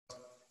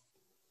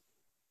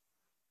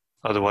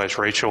Otherwise,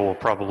 Rachel will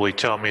probably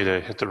tell me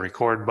to hit the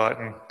record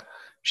button.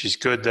 She's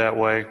good that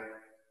way.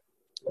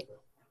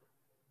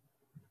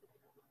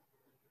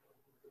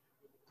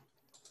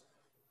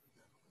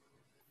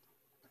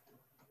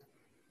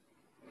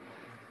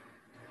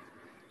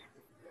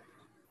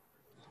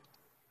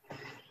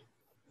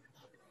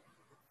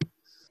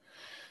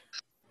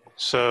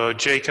 So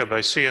Jacob,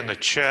 I see in the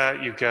chat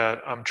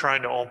I'm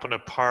trying to open a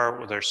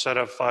part with our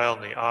setup file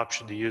and the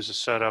option to use a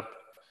setup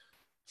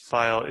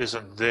file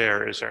isn't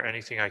there. Is there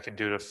anything I can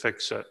do to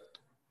fix it?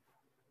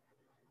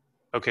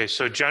 Okay,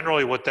 so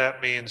generally what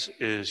that means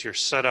is your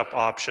setup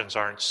options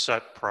aren't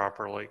set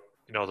properly.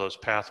 You know, those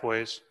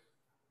pathways.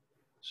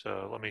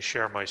 So let me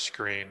share my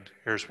screen.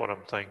 Here's what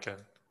I'm thinking.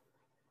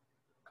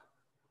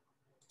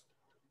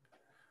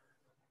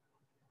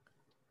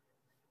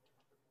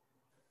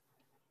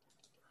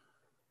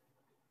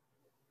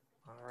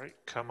 All right,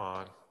 come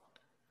on.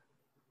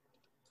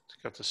 It's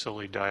got the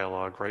silly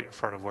dialogue right in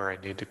front of where I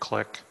need to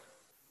click.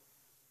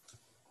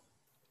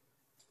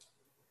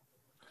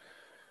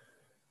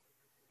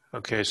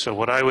 Okay, so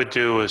what I would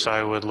do is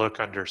I would look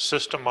under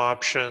System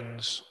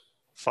Options,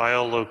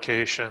 File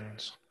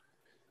Locations,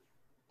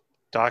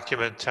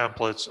 Document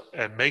Templates,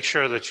 and make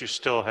sure that you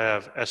still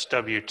have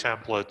SW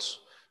templates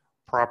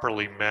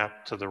properly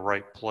mapped to the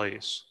right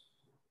place.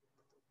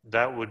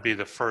 That would be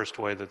the first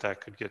way that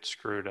that could get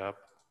screwed up.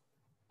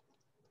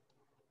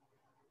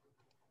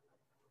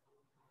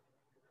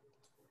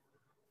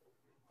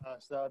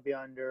 So that would be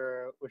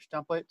under which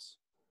templates?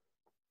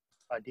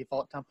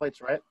 Default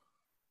templates, right?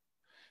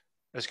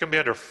 It's going to be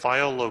under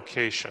File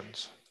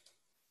Locations.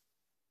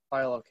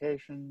 File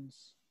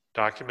locations.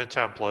 Document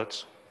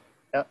Templates.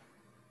 Yep.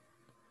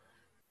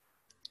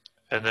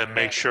 And then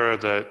make sure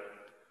that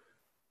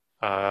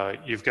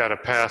you've got a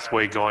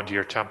pathway going to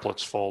your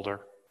templates folder.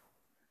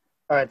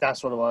 All right,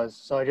 that's what it was.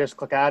 So I just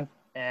click add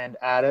and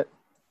add it.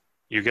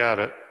 You got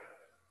it.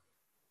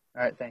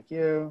 All right, thank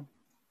you.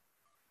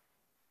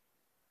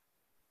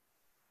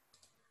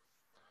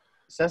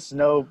 It says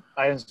no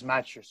items to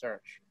match your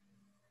search.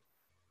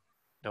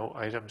 No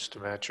items to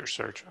match your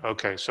search.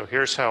 Okay, so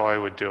here's how I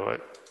would do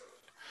it.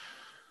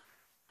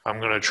 I'm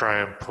going to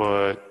try and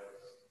I'm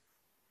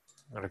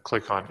going to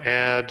click on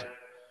add.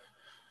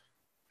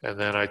 And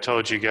then I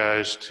told you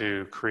guys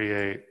to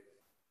create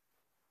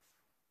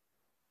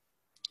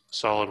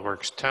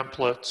SolidWorks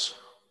templates.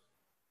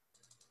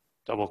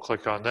 Double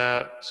click on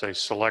that, say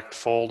select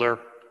folder.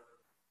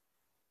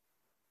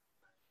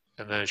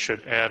 And then it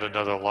should add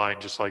another line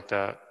just like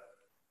that.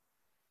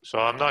 So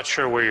I'm not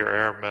sure where your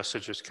error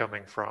message is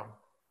coming from.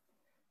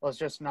 Well, it's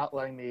just not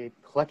letting me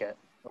click it,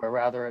 or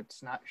rather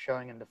it's not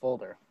showing in the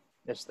folder.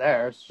 It's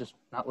there, it's just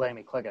not letting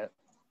me click it.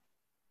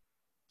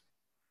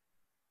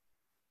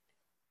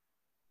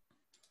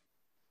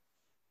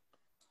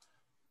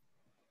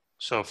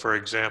 So for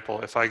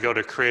example, if I go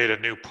to create a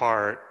new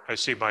part, I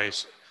see my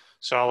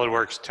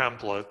SolidWorks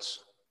templates,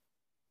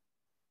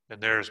 and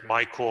there's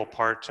my cool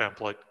part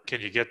template. Can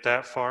you get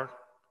that far?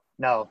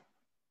 No.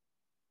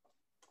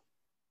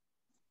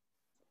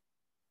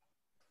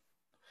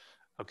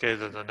 Okay,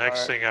 then the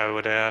next thing I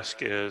would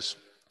ask is,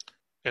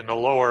 in the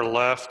lower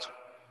left,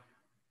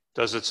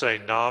 does it say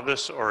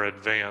novice or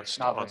advanced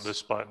on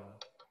this button?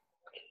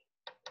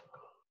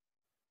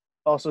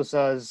 Also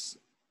says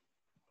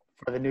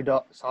for the new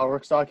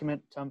SolidWorks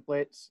document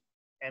templates,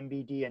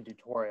 MBD and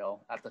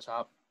tutorial at the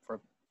top.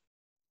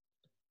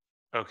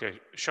 Okay,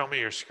 show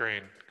me your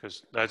screen,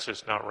 because that's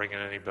just not ringing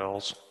any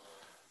bells.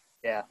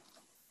 Yeah.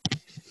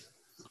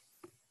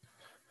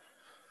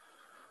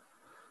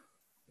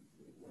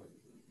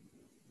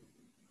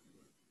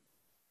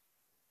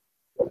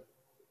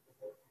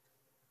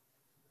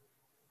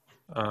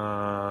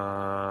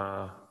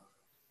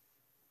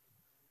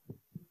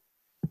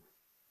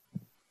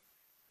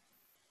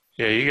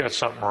 Yeah, you got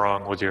something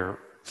wrong with your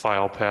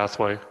file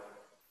pathway.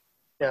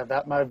 Yeah,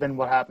 that might have been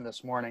what happened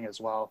this morning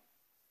as well.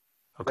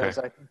 Okay. Because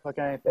I can click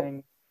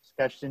anything,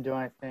 Sketch didn't do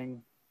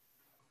anything.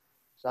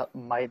 So that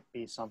might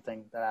be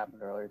something that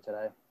happened earlier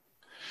today.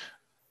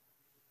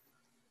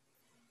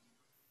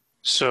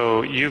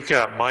 So you've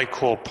got my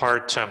cool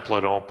part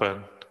template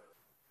open.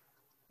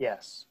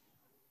 Yes.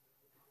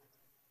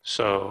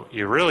 So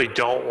you really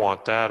don't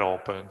want that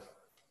open.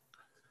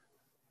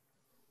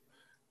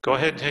 Go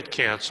ahead and hit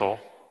cancel.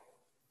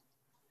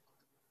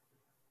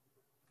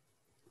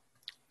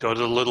 Go to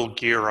the little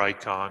gear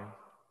icon.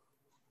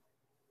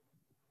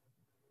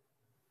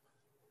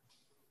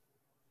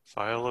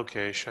 File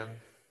location.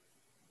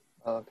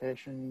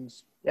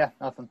 Locations. Yeah,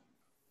 nothing.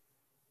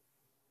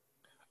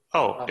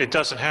 Oh, it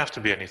doesn't have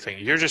to be anything.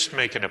 You're just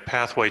making a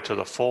pathway to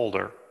the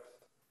folder.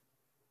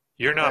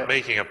 You're not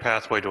making a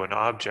pathway to an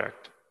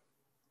object.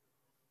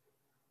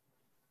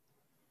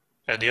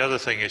 And the other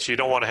thing is you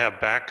don't want to have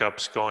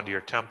backups going to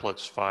your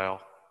templates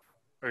file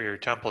or your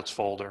templates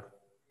folder.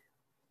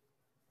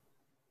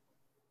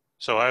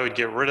 So I would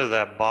get rid of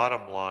that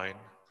bottom line,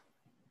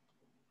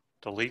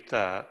 delete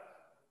that,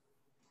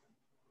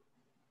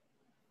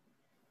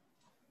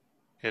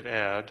 hit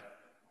add.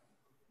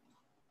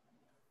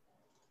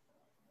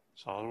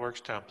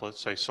 SolidWorks template,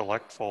 say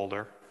select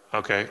folder,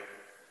 okay,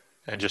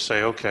 and just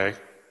say okay.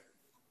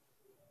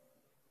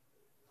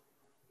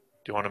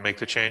 Do you want to make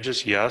the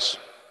changes? Yes.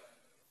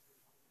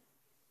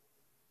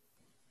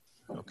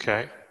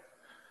 Okay.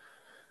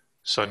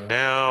 So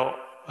now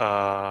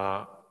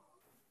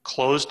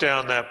close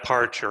down that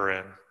part you're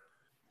in.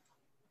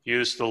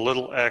 Use the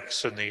little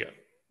X in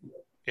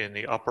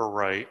the upper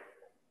right.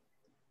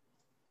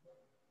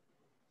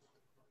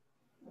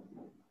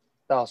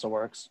 That also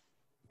works.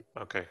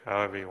 Okay,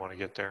 however you want to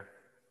get there.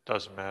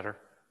 Doesn't matter.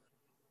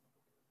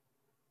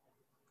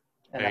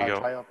 And There you I'll go.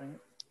 try opening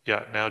it.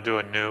 Yeah, now do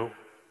a new.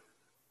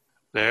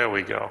 There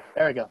we go.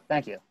 There we go.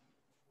 Thank you.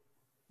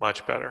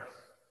 Much better.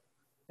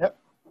 Yep.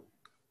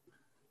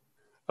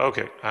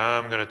 Okay,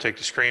 I'm going to take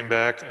the screen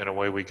back and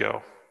away we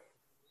go.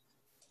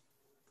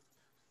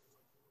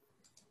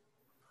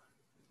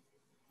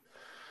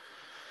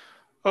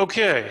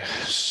 Okay,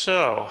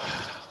 so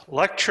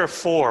lecture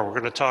 4, we're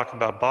going to talk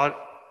about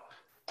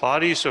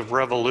bodies of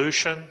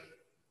revolution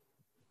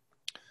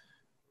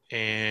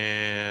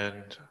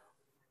and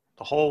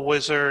the whole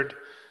wizard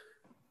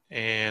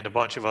and a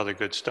bunch of other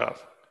good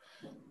stuff.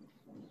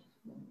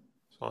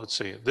 So let's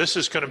see. This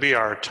is going to be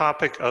our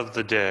topic of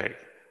the day.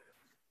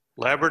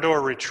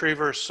 Labrador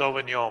Retriever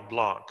Sauvignon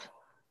Blanc.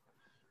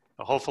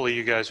 Now, hopefully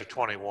you guys are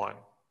 21.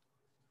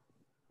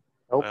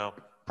 Nope. Well,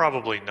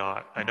 probably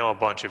not. I know a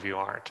bunch of you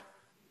aren't.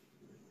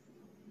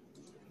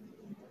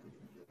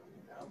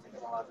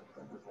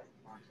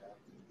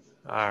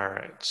 All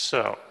right,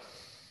 so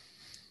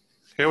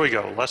here we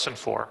go, lesson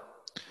 4,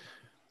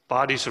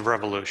 bodies of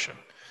revolution.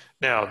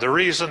 Now, the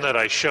reason that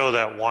I show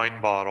that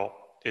wine bottle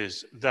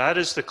is that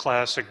is the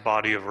classic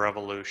body of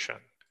revolution.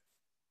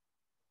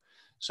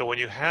 So when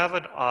you have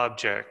an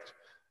object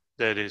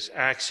that is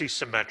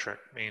axisymmetric,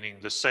 meaning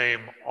the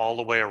same all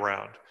the way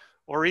around,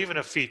 or even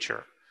a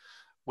feature,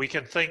 we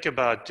can think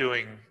about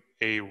doing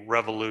a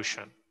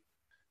revolution.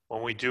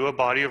 When we do a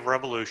body of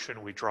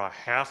revolution, we draw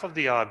half of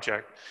the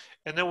object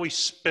and then we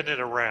spin it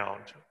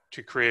around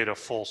to create a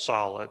full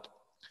solid.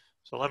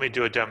 So let me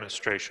do a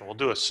demonstration. We'll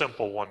do a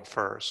simple one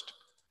first.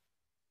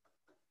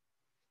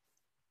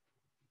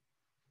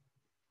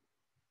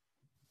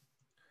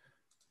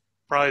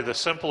 Probably the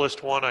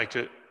simplest one I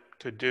could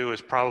do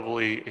is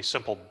probably a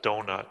simple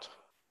donut.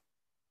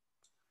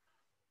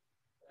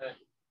 Okay.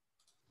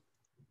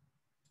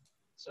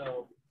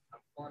 So I'm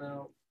pulling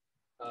out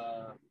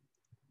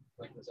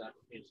like this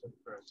application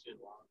for a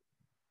student loan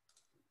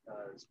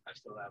because I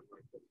still have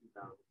like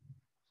 15,000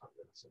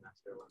 something a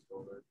semester left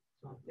over.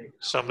 So I'm taking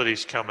out.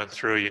 Somebody's coming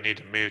through. You need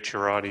to mute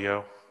your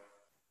audio.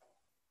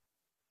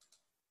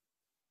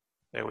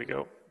 There we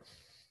go.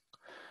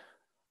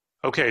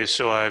 Okay,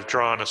 so I've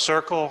drawn a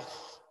circle.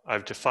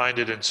 I've defined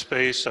it in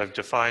space. I've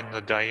defined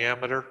the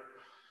diameter.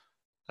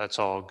 That's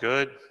all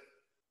good.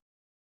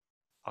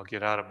 I'll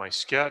get out of my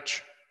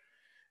sketch.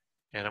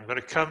 And I'm going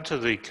to come to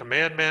the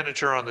command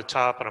manager on the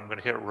top and I'm going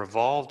to hit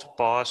revolved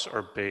boss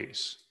or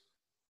base.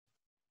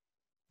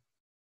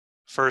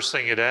 First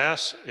thing it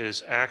asks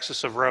is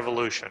axis of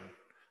revolution,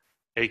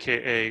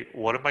 AKA,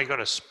 what am I going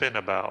to spin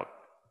about?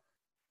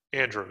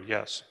 Andrew,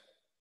 yes.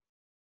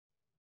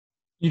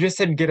 You just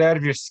said get out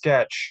of your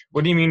sketch.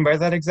 What do you mean by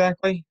that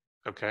exactly?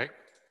 Okay.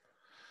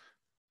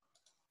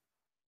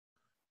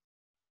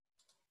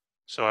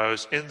 So I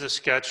was in the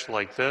sketch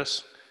like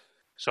this.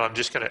 So I'm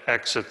just going to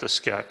exit the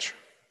sketch.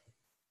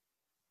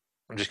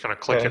 I'm just going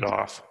to click it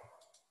off.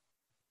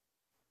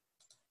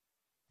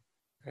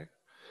 Okay.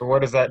 So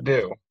what does that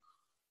do?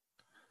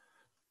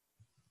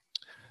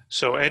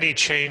 So any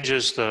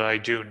changes that I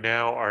do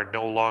now are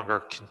no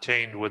longer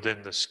contained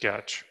within the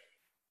sketch.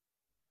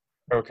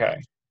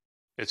 Okay.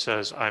 It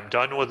says, I'm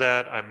done with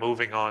that. I'm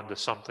moving on to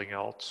something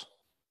else.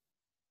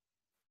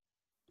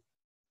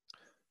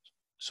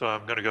 So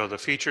I'm going to go to the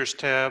Features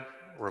tab,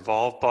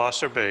 Revolve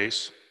Boss or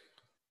Base.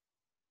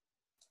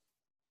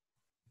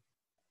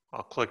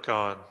 I'll click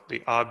on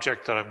the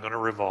object that I'm going to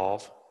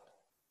revolve.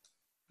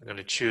 I'm going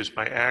to choose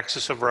my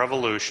axis of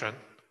revolution,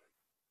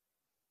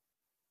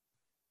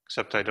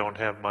 except I don't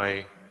have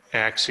my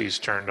axes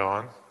turned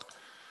on.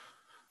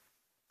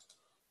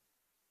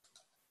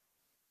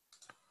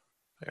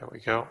 There we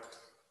go.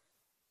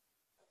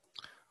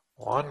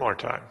 One more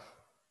time.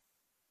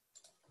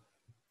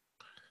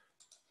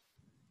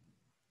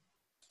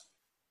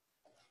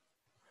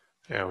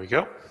 There we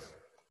go.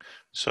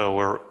 So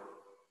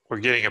we're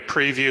getting a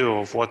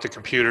preview of what the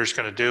computer is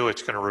going to do.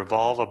 It's going to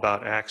revolve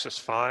about axis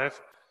 5,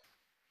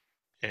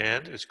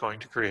 and it's going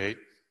to create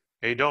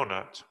a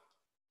donut.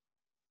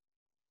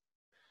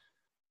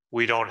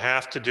 We don't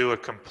have to do a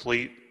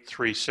complete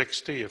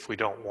 360 if we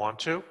don't want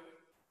to.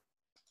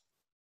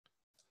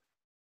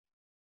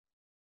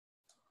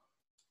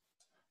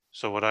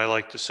 So what I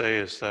like to say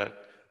is that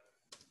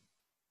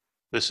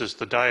this is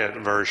the diet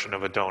version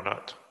of a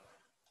donut.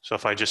 So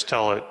if I just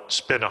tell it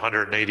spin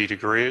 180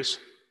 degrees,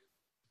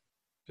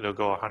 it'll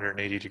go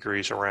 180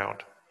 degrees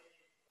around.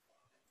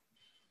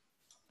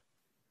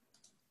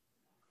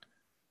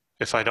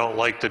 If I don't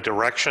like the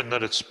direction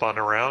that it's spun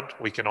around,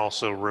 we can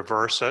also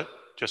reverse it,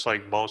 just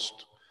like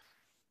most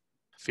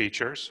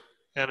features,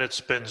 and it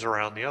spins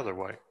around the other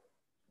way.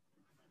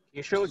 Can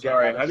you show again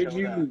Sorry, how how to did show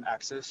you- that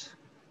axis?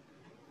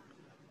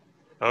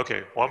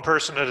 Okay, one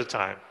person at a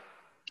time.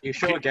 Can you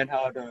show again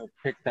how to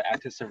pick the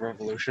axis of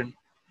revolution?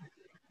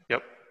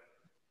 Yep.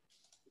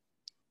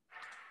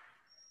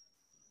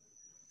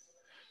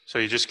 So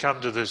you just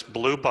come to this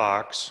blue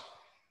box,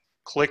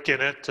 click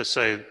in it to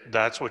say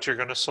that's what you're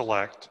going to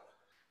select,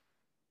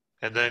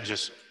 and then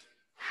just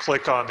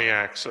click on the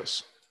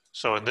axis.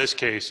 So in this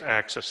case,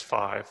 axis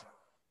 5,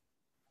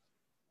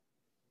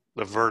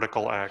 the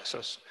vertical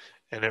axis,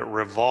 and it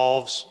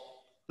revolves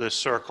this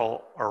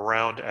circle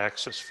around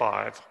axis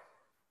 5.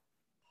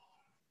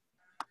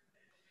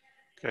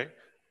 Okay,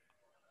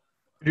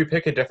 Could you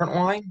pick a different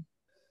line?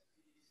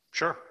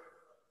 sure,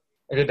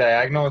 Like a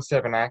diagonal instead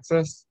of an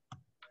axis?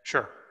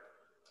 sure.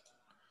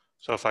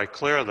 So if I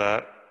clear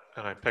that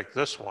and I pick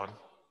this one,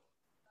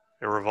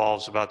 it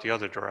revolves about the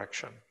other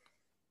direction.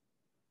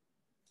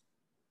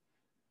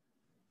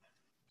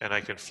 And I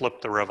can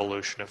flip the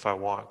revolution if I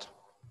want.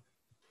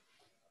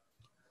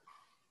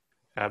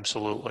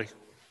 Absolutely.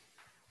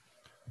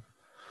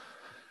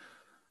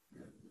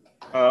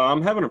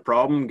 I'm having a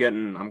problem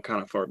I'm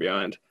kind of far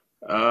behind.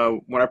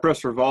 When I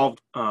press revolve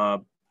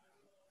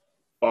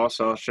boss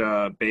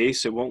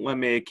base, it won't let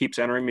me, it keeps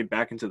entering me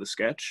back into the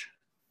sketch.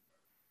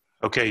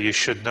 Okay, you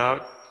should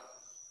not.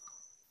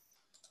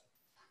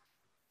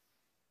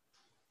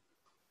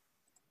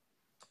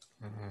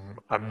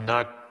 I'm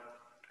not.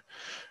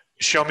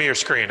 Show me your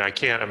screen. I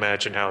can't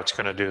imagine how it's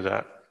going to do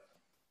that.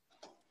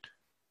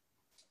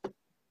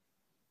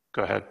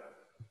 Go ahead.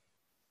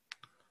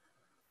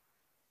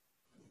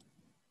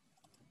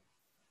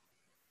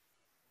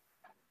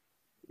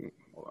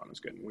 Hold on, it's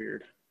getting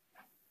weird.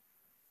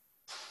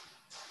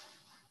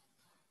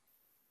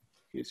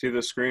 Can you see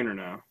the screen or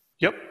no?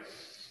 Yep,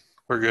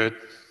 we're good.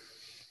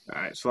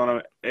 All right, so then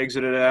I'm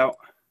exit it out.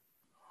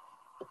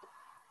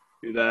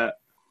 Do that.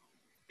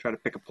 Try to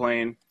pick a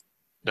plane.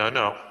 No,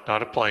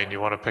 not a plane. You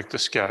want to pick the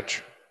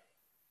sketch.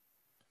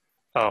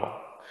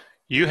 Oh,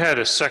 you had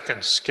a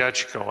second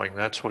sketch going.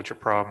 That's what your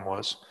problem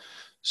was.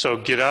 So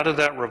get out of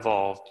that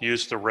revolved.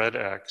 Use the red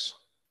X.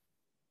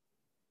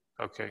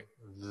 Okay,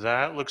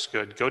 that looks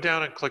good. Go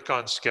down and click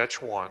on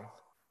sketch 1.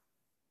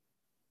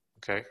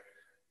 Okay,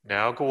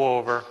 now go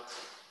over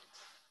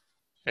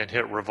and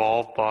hit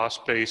revolve boss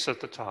base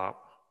at the top.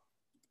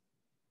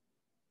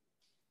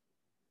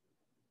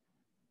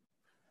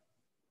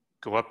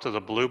 Go up to the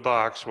blue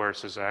box where it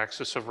says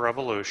axis of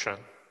revolution.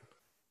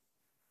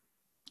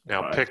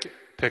 Now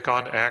pick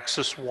on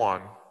axis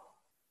 1.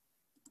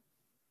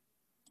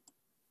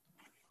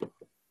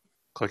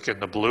 Click in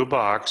the blue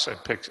box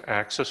and pick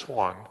axis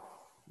 1.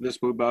 This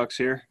blue box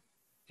here,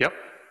 Yep.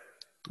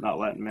 not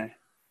letting me.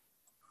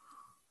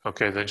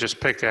 Okay, then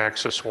just pick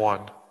axis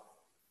 1.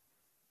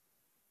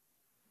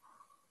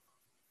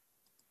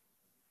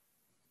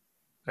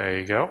 There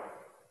you go.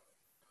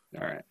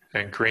 All right.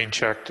 And green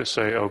check to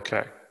say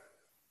okay.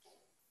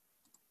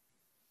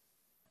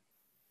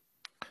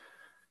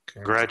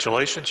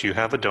 Congratulations, you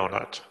have a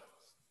donut.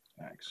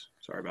 Thanks.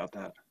 Sorry about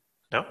that.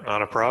 No,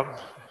 not a problem.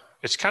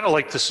 It's kind of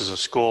like this is a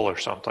school or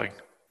something.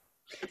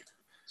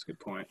 That's a good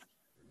point.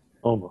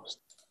 Almost.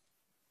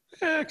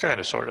 Kind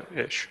of, sort of,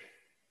 ish.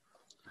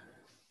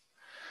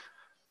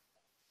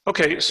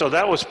 Okay, so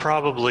that was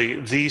probably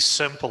the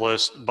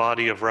simplest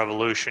body of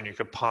revolution you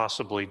could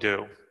possibly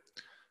do.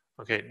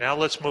 Okay, now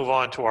let's move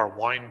on to our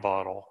wine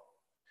bottle,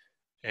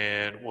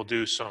 and we'll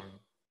do some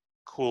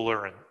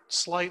cooler and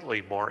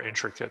slightly more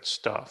intricate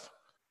stuff.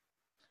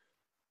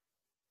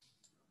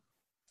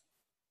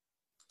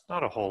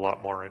 Not a whole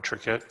lot more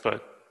intricate,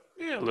 but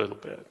yeah, a little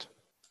bit.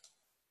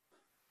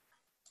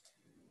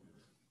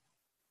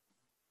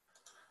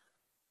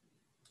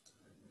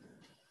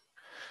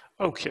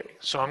 Okay,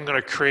 so I'm going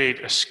to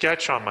create a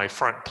sketch on my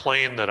front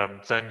plane that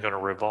I'm then going to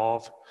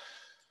revolve.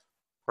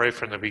 Right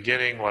from the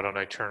beginning, why don't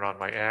I turn on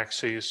my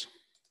axes?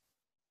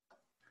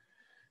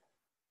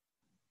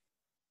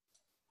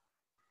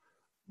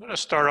 I'm going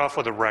to start off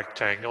with a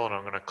rectangle, and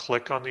I'm going to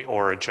click on the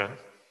origin.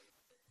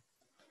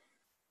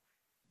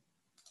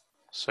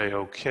 Say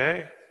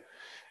OK.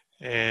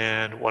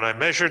 And when I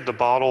measured the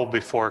bottle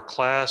before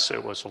class,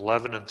 it was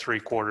 11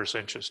 3/4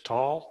 inches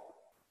tall.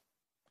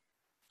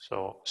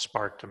 So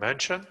smart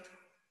dimension.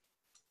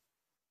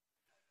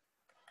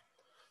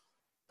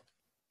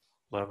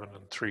 11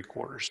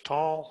 3/4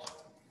 tall.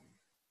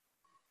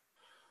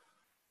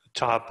 The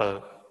top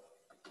of,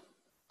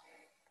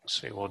 let's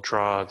see, we'll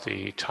draw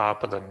the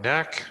top of the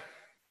neck.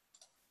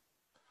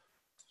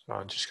 So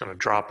I'm just going to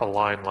drop a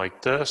line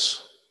like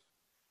this.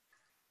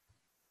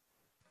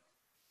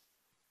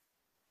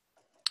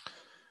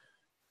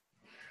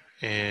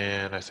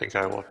 And I think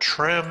I will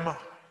trim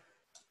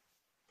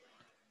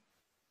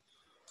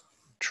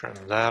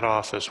that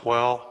off as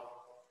well.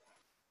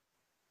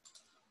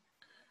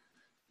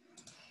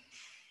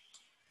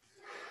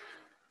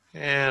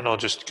 And I'll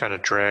just kind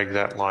of drag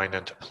that line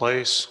into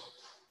place.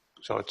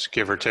 So it's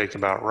give or take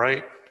about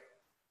right.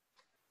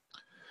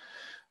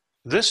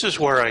 This is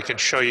where I can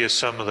show you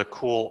some of the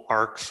cool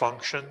arc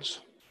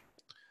functions.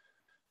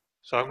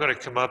 So I'm going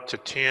to come up to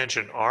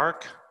tangent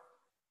arc.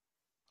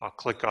 I'll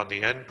click on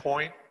the end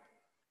point.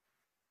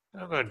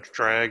 I'm going to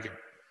drag and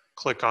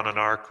click on an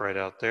arc right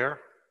out there.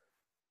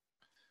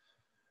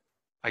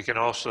 I can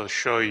also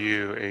show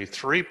you a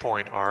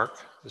 3-point arc.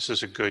 This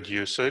is a good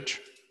usage.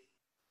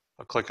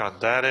 I'll click on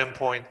that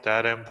endpoint,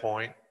 that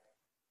endpoint.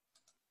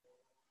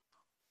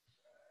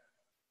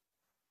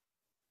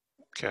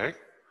 Okay,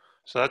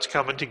 so that's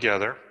coming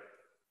together.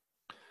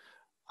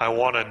 I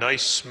want a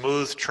nice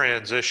smooth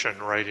transition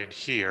right in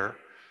here.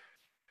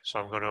 So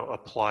I'm going to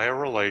apply a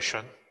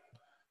relation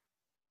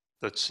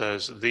that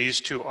says these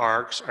two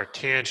arcs are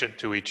tangent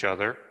to each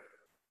other.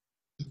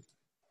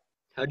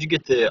 How'd you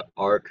get the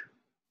arc?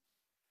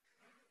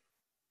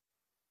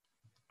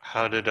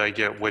 How did I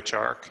get which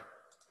arc?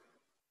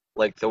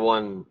 Like the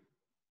one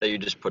that you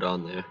just put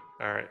on there.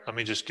 All right, let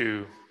me just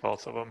do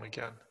both of them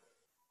again.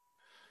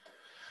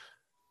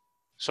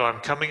 So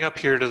I'm coming up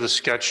here to the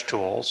sketch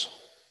tools,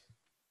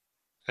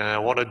 and I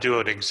want to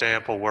do an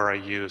example where I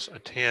use a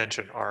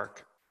tangent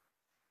arc.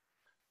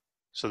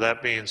 So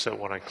that means that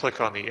when I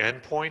click on the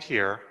end point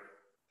here,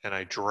 and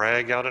I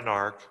drag out an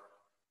arc,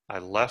 I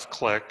left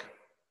click,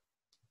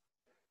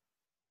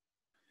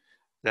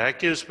 that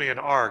gives me an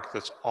arc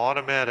that's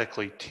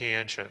automatically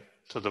tangent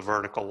to the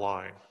vertical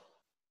line.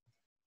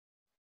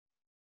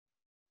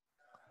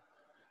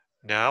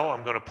 Now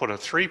I'm going to put a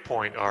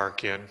 3-point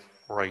arc in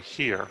right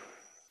here.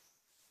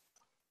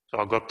 So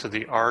I'll go up to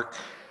the arc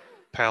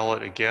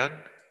palette again.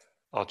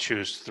 I'll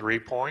choose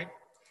 3-point.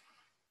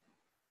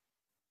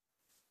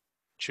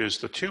 Choose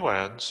the two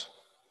ends.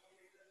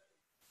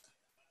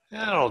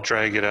 And I'll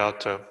drag it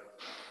out to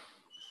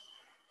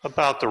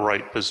about the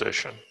right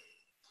position.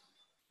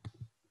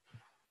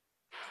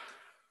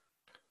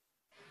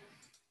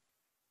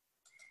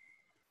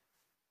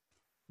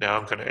 Now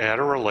I'm going to add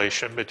a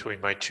relation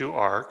between my two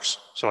arcs.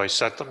 So I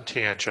set them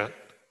tangent.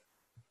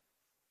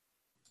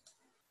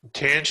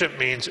 Tangent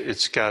means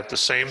it's got the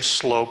same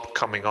slope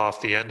coming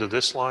off the end of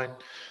this line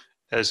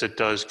as it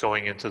does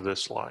going into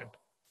this line.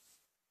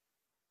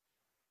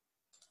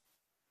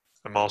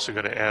 I'm also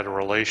going to add a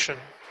relation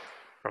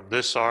from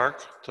this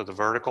arc to the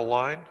vertical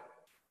line.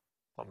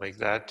 I'll make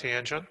that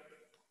tangent.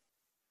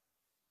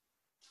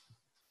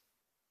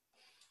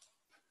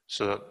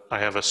 So that I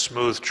have a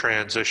smooth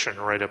transition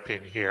right up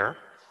in here.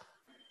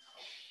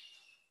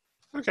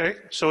 Okay,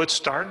 so it's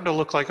starting to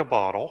look like a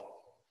bottle.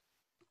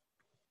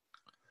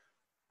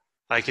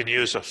 I can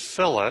use a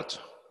fillet,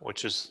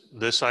 which is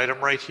this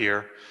item right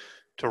here,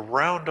 to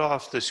round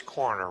off this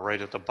corner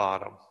right at the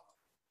bottom.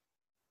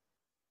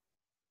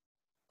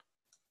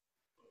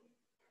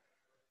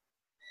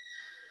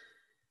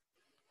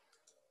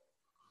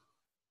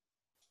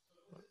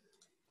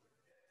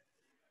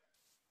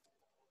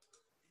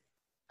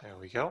 There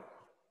we go.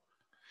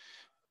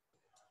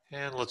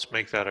 And let's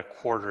make that a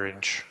 1/4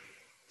 inch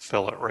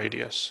fillet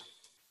radius.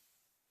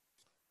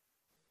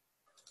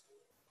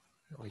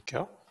 There we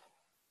go.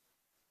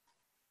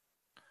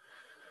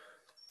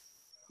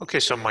 Okay,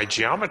 so my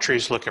geometry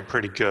is looking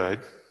pretty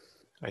good.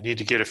 I need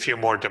to get a few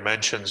more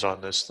dimensions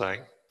on this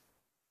thing.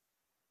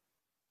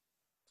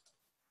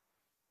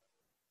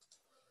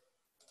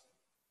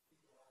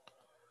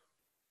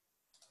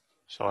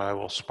 So I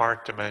will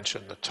smart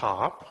dimension the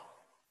top.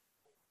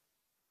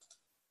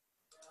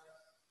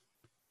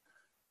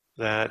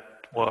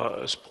 That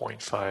was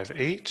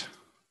 0.58.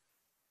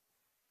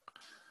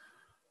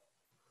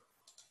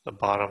 The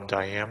bottom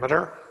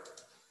diameter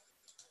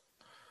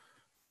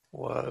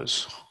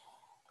was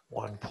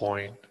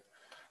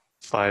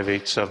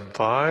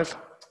 1.5875.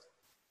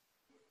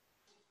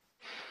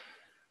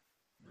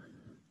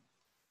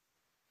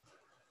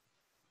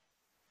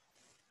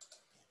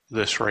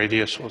 This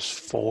radius was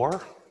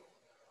 4.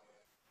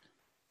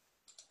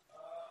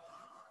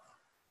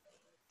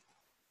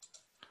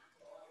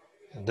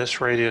 And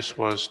this radius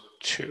was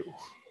 2.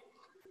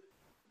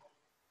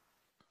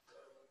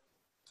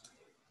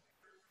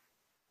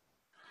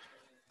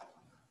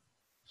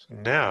 So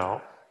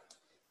now,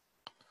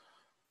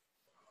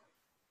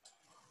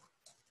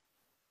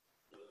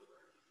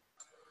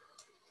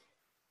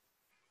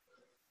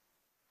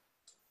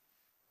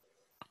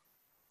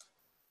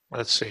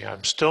 let's see,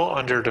 I'm still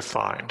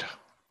underdefined.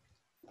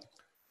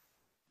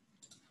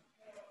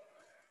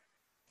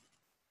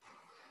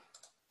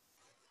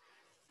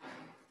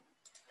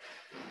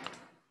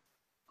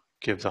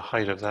 Give the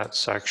height of that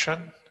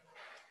section,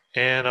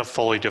 and I'm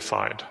fully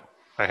defined.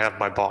 I have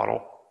my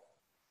bottle.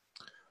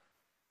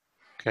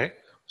 Okay,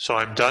 so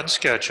I'm done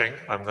sketching.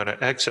 I'm going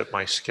to exit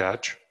my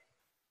sketch.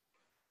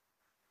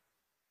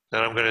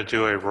 Then I'm going to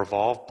do a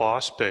revolve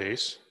boss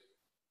base.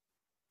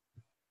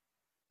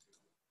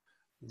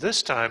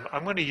 This time,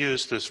 I'm going to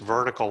use this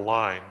vertical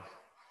line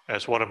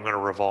as what I'm going to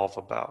revolve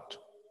about.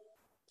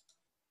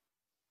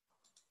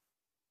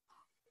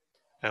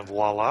 And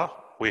voila,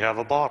 we have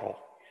a bottle.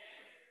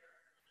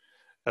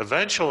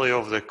 Eventually,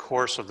 over the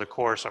course of the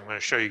course, I'm going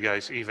to show you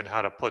guys even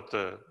how to put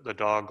the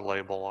dog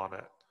label on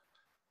it,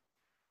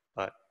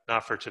 but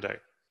not for today.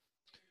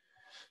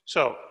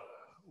 So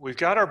we've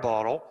got our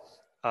bottle,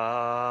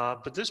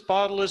 but this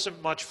bottle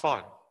isn't much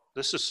fun.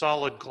 This is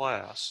solid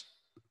glass.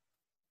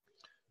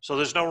 So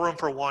there's no room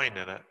for wine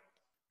in it.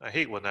 I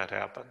hate when that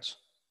happens.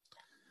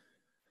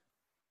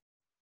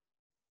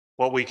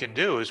 What we can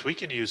do is we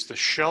can use the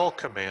shell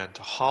command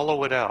to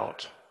hollow it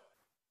out,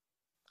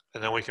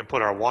 and then we can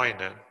put our wine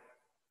in.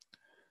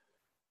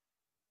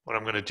 What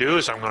I'm going to do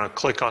is I'm going to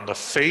click on the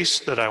face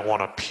that I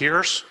want to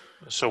pierce.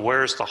 So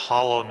where's the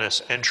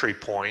hollowness entry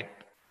point?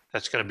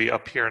 That's going to be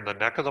up here in the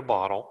neck of the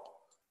bottle.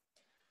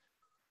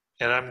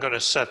 And I'm going to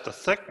set the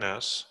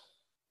thickness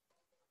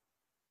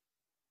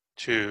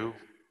to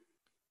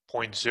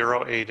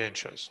 0.08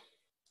 inches.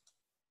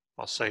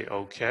 I'll say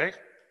OK.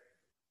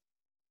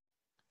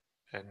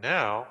 And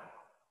now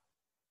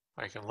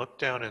I can look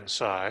down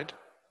inside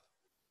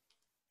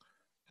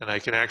and I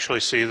can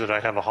actually see that I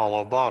have a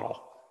hollow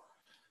bottle.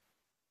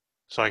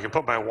 So I can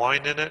put my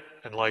wine in it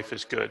and life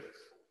is good.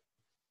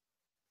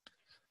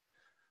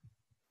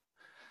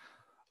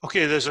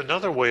 Okay, there's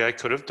another way I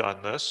could have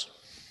done this.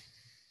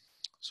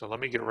 So let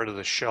me get rid of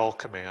the shell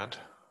command.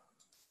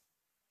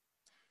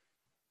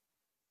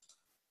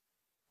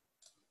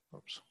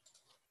 Oops.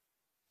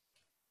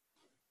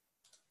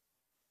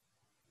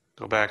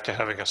 Go back to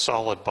having a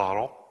solid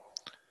bottle.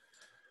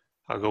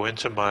 I'll go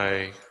into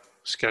my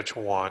sketch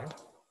 1.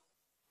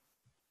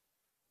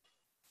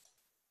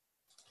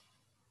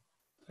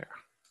 There.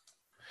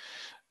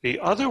 The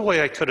other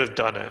way I could have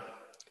done it,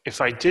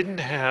 if I didn't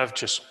have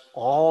just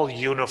all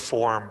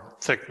uniform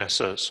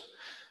thicknesses,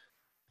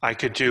 I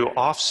could do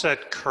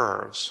offset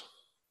curves.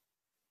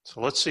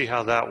 So let's see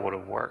how that would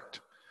have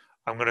worked.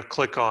 I'm going to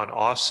click on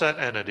offset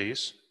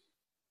entities,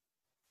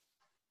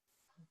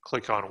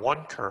 click on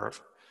one curve,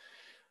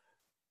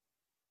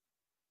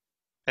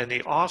 and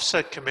the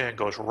offset command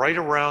goes right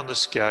around the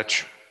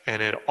sketch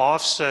and it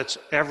offsets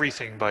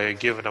everything by a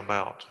given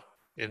amount.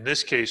 In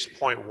this case,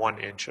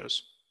 0.1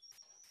 inches.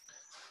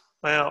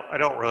 Well, I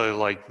don't really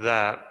like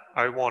that.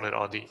 I want it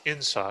on the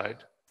inside.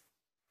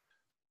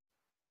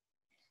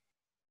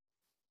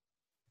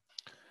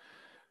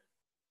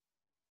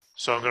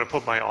 So I'm going to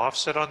put my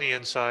offset on the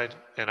inside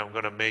and I'm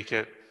going to make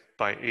it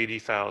by 80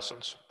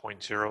 thousandths,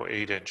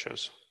 0.08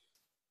 inches.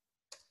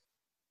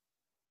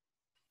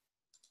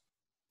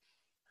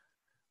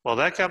 Well,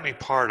 that got me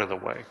part of the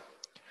way.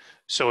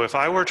 So if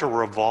I were to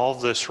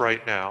revolve this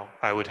right now,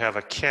 I would have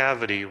a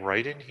cavity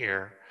right in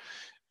here,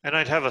 and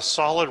I'd have a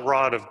solid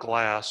rod of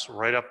glass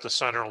right up the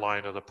center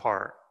line of the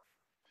part.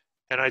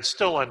 And I'd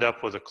still end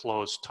up with a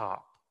closed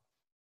top,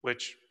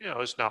 which,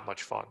 is not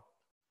much fun.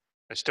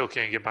 I still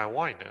can't get my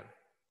wine in.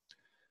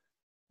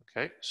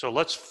 Okay, so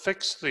let's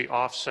fix the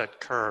offset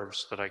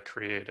curves that I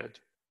created.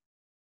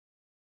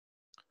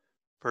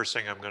 First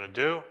thing I'm going to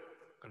do,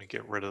 I'm going to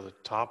get rid of the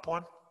top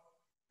one.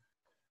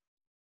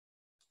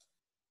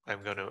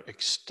 I'm going to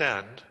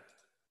extend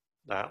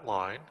that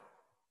line.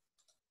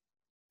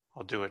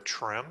 I'll do a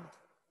trim,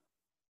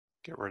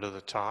 get rid of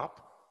the top.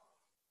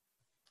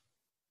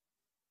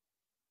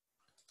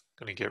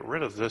 I'm going to get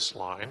rid of this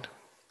line.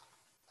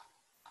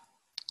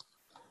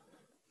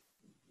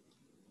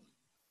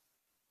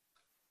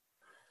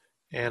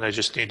 And I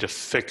just need to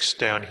fix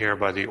down here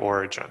by the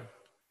origin.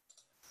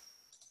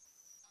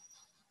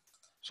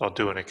 So I'll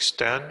do an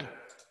extend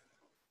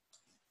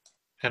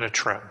and a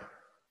trim.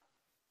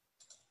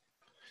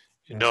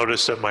 You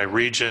notice that my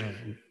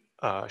region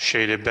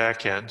shaded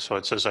back in, so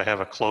it says I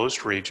have a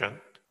closed region.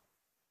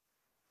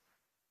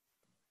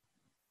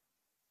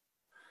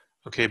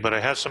 Okay, but I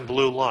have some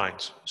blue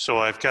lines, so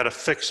I've got to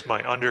fix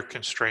my under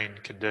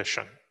constrained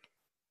condition.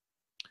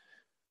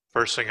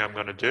 First thing I'm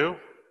going to do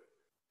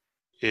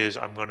is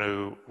I'm going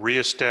to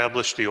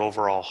reestablish the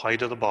overall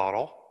height of the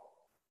bottle.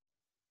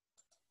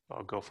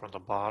 I'll go from the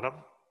bottom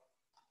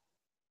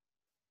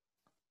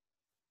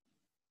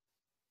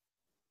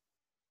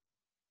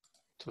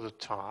to the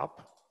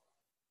top.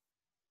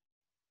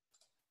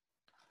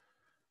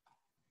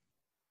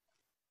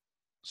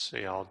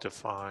 See, I'll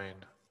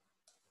define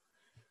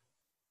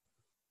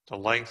the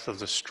length of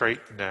the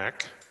straight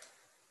neck.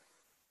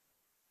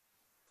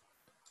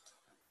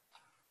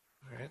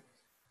 All right.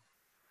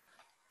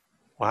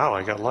 Wow,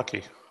 I got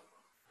lucky.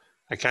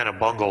 I kind of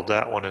bungled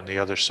that one in the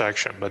other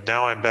section, but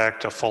now I'm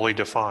back to fully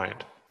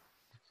defined.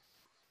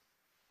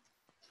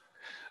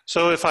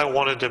 So if I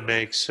wanted to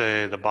make,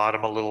 say, the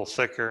bottom a little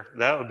thicker,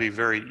 that would be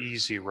very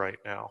easy right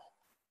now.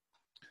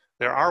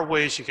 There are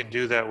ways you can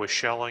do that with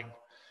shelling,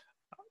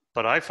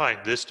 but I find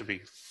this to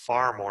be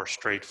far more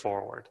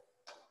straightforward.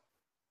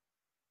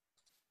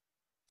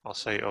 I'll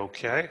say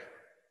OK.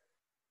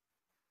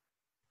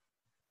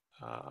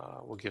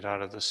 We'll get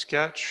out of the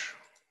sketch.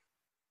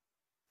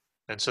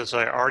 And since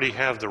I already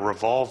have the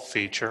revolve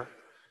feature,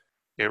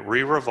 it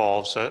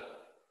re-revolves it,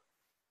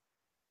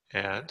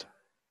 and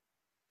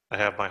I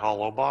have my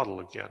hollow bottle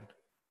again.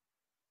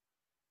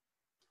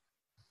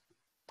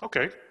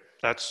 Okay,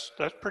 that's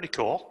pretty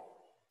cool.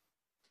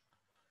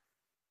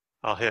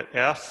 I'll hit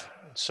F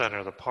and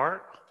center the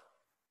part.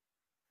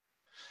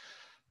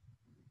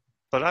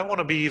 But I want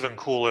to be even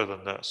cooler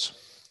than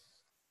this.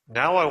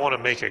 Now I want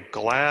to make it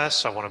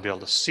glass, I want to be able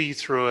to see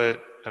through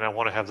it, and I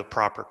want to have the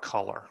proper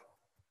color.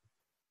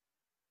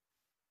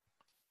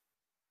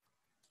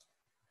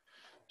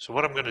 So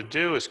what I'm going to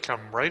do is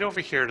come right over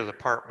here to the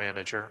part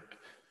manager,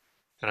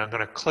 and I'm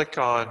going to click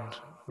on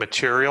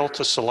material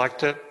to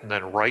select it, and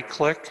then right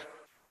click.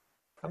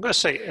 I'm going to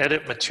say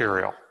edit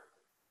material.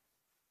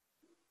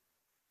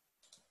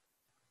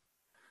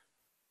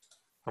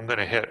 I'm going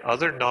to hit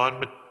other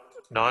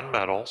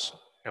non-metals,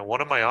 and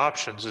one of my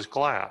options is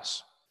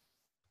glass.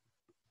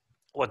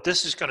 What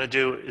this is going to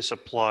do is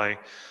apply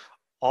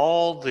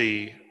all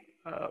the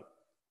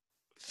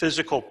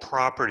physical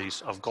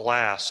properties of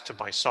glass to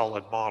my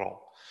solid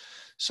model.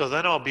 So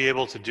then I'll be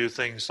able to do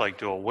things like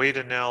do a weight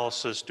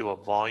analysis, do a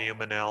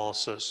volume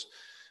analysis.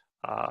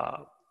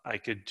 I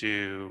could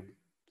do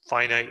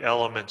finite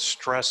element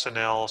stress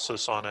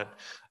analysis on it,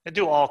 and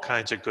do all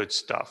kinds of good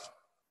stuff.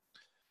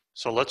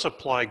 So let's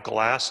apply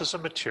glass as a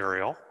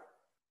material.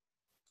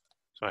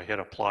 So I hit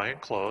apply and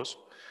close.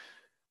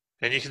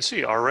 And you can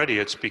see already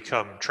it's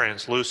become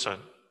translucent.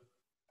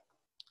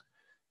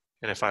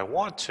 And if I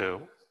want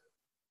to,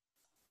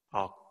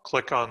 I'll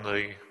click on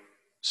the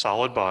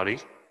solid body.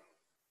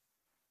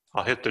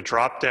 I'll hit the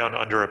drop down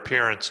under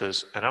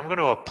appearances, and I'm going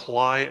to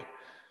apply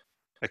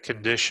a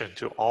condition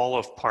to all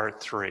of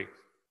part 3.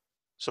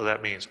 So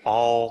that means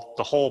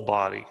the whole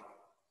body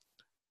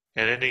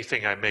and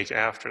anything I make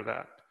after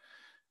that.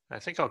 I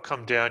think I'll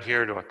come down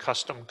here to a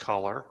custom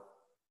color.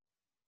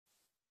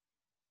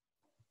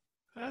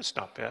 That's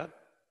not bad.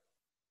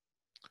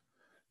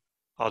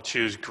 I'll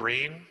choose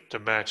green to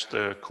match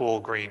the cool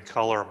green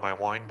color of my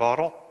wine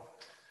bottle.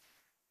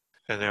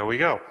 And there we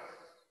go.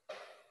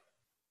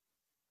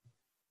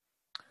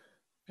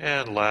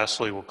 And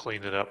lastly, we'll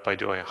clean it up by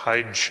doing a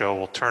hide and show.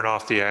 We'll turn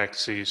off the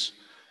axes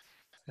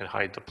and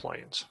hide the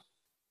planes.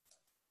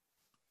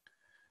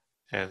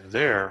 And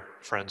there,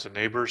 friends and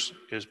neighbors,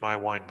 is my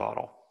wine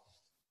bottle.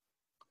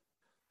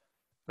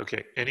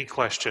 Okay, any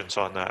questions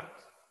on that?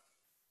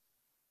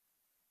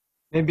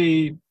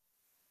 Maybe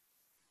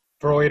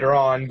for later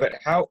on, but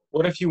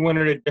what if you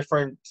wanted a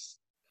different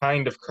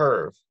kind of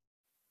curve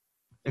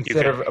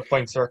instead of a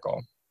plain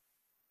circle?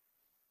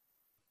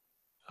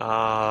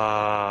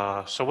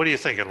 So what are you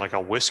thinking, like a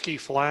whiskey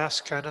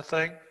flask kind of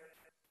thing?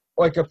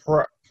 Like a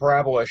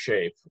parabola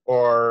shape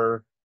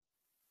or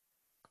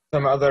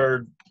some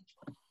other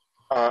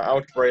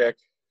algebraic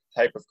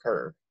type of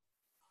curve.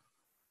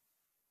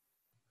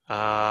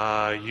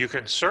 You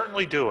can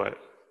certainly do it,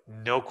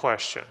 no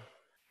question.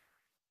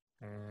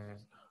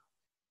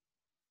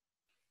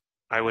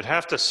 I would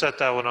have to set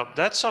that one up.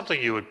 That's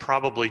something you would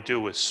probably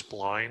do with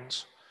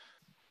splines.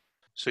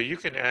 So you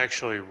can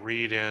actually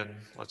read in,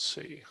 let's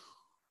see,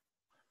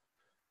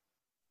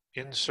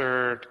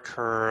 insert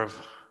curve.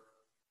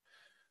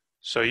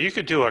 So you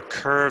could do a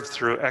curve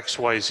through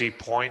XYZ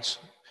points.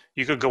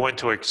 You could go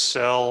into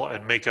Excel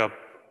and make up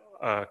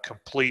a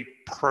complete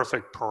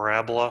perfect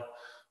parabola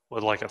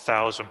with like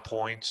 1,000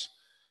 points.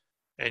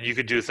 And you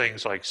could do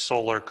things like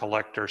solar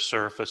collector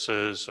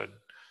surfaces, and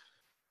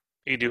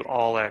you do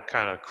all that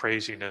kind of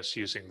craziness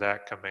using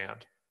that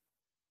command.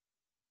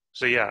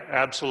 So yeah,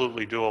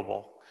 absolutely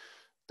doable.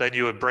 Then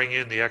you would bring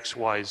in the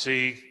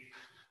XYZ,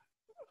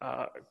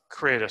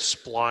 create a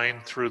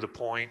spline through the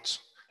points,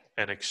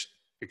 and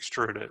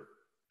extrude it,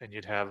 and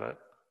you'd have it,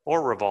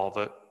 or revolve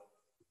it.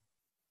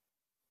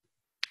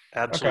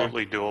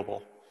 Absolutely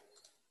doable.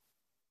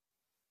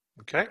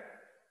 Okay.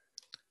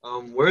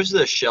 Where's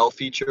the shell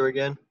feature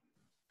again?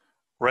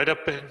 Right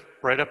up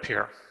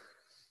here.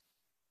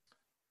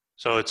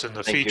 So it's in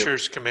the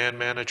features command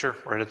manager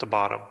right at the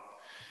bottom.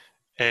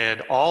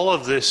 And all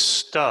of this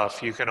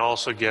stuff you can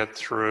also get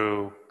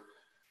through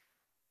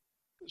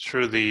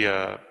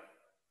the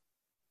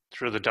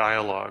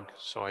dialog.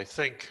 So I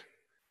think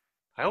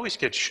I always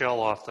get shell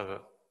off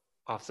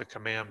the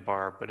command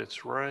bar, but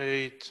it's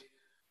right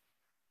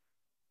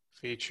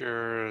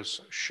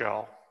features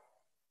shell.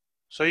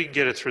 So you can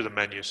get it through the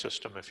menu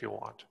system if you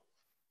want.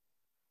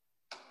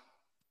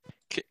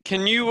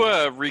 Can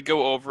you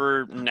re-go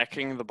over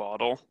necking the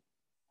bottle?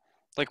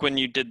 Like when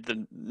you did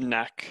the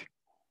neck.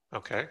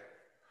 Okay.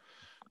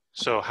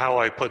 So how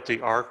I put the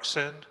arcs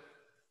in?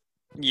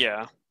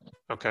 Yeah.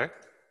 Okay.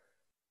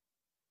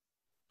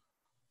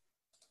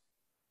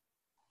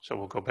 So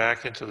we'll go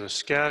back into the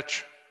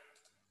sketch.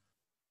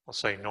 I'll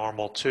say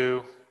normal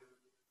 2.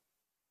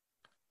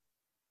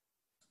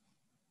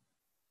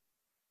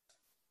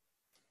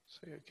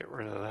 So you get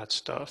rid of that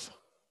stuff.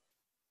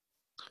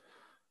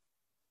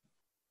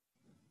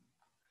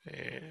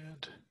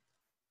 And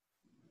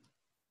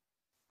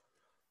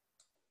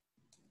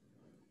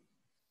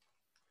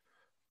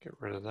get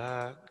rid of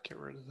that, get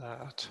rid of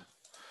that.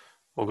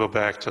 We'll go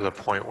back to the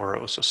point where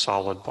it was a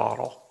solid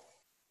bottle.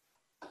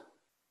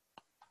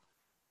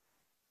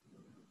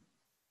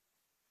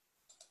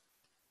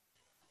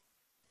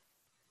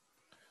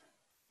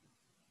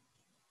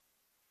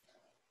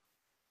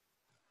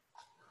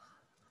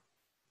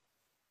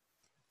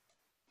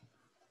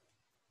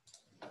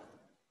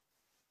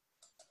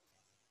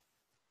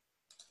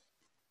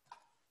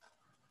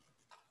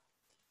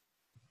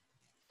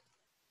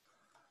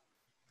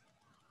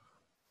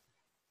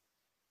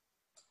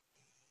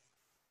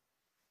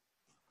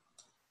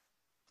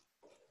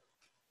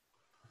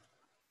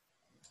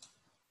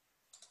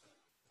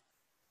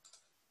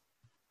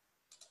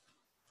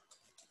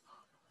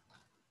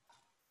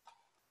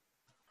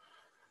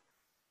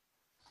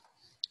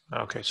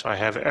 Okay, so I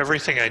have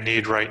everything I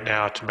need right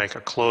now to make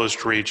a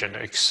closed region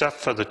except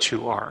for the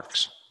 2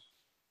 arcs.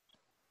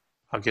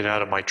 I'll get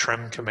out of my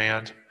trim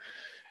command.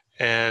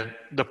 And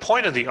the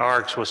point of the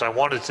arcs was I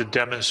wanted to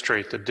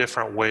demonstrate the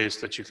different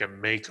ways that you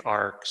can make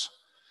arcs.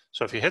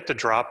 So if you hit the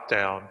drop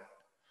down,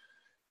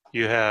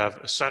 you have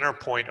a center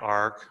point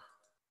arc,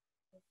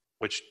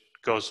 which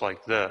goes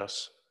like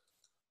this.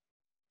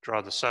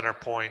 Draw the center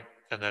point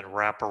and then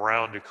wrap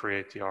around to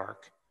create the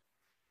arc.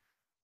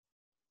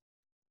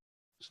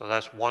 So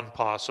that's one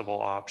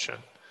possible option.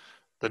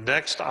 The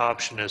next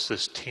option is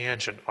this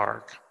tangent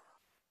arc.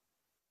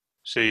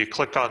 So you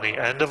click on the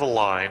end of a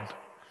line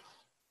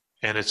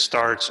and it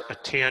starts a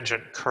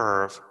tangent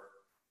curve,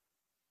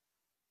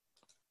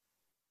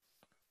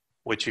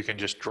 which you can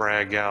just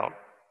drag out.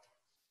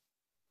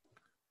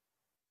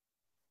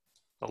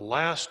 The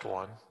last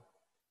one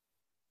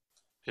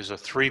is a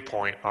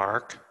 3-point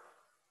arc.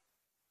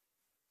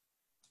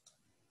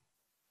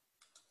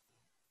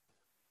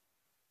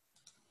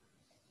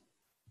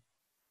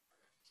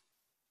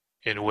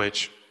 In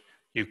which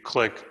you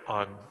click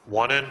on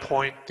one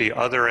endpoint, the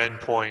other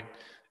endpoint,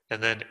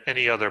 and then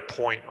any other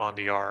point on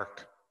the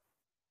arc,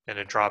 and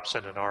it drops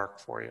in an arc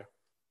for you.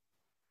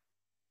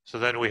 So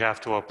then we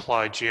have to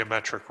apply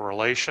geometric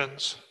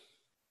relations.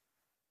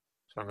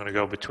 So I'm going to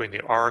go between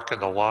the arc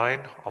and the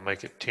line. I'll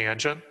make it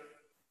tangent.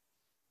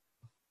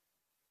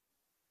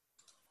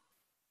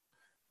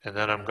 And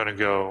then I'm going to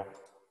go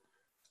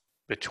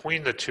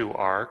between the 2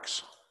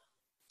 arcs.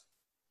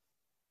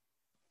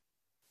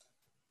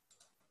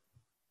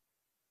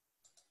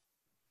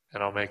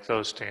 And I'll make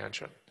those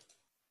tangent.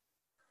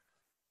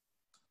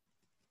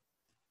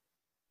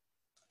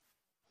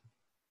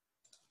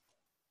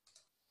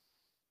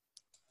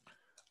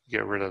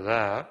 Get rid of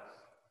that.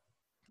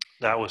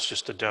 That was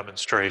just a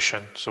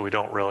demonstration, so we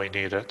don't really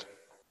need it.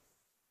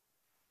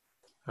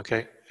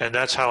 Okay, and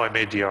that's how I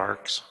made the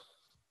arcs.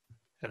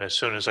 And as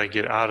soon as I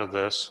get out of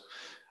this,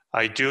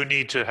 I do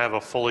need to have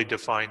a fully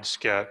defined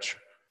sketch,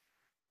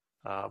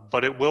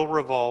 but it will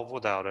revolve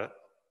without it.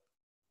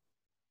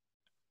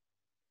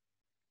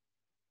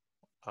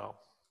 Oh.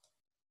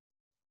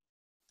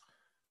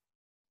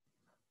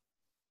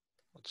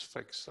 Let's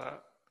fix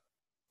that.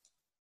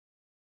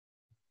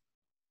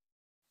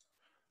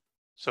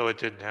 So it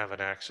didn't have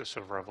an axis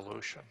of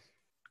revolution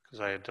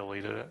because I had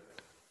deleted it.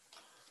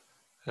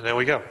 And there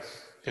we go.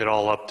 It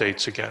all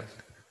updates again.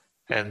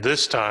 And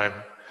this time,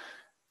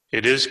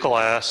 it is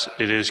glass,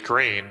 it is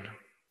green,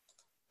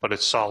 but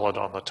it's solid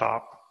on the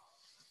top.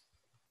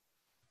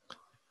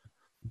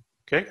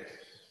 Okay?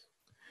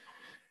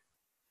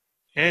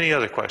 Any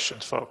other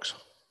questions, folks,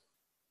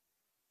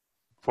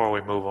 before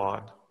we move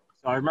on?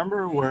 So I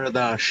remember where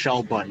the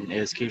shell button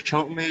is. Can you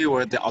show me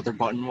where the other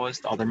button was,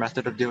 the other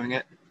method of doing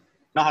it?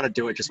 Not how to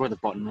do it, just where the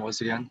button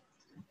was again.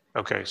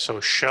 Okay, so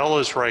shell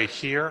is right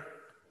here.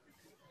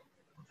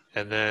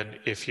 And then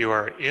if you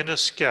are in a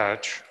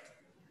sketch,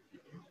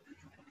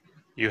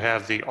 you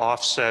have the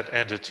offset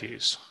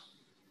entities.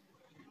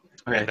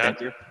 Okay,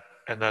 thank you.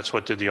 And that's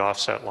what did the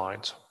offset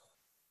lines.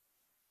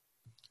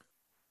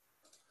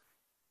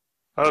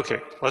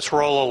 Okay, let's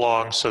roll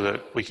along so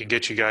that we can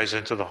get you guys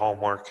into the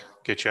homework,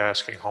 get you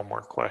asking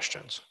homework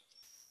questions.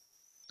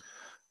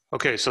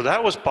 Okay, so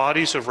that was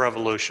bodies of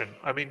revolution.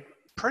 I mean,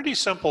 pretty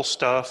simple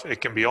stuff. It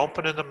can be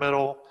open in the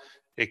middle.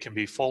 It can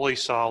be fully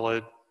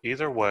solid,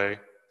 either way.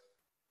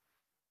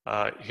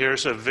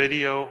 Here's a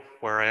video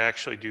where I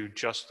actually do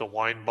just the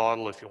wine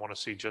bottle if you want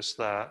to see just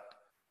that.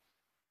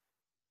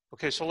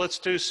 Okay, so let's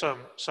do some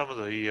of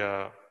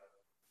the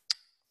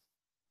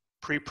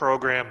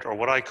pre-programmed, or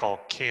what I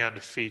call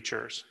canned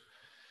features.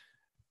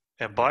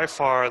 And by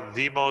far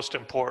the most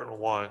important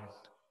one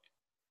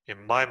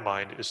in my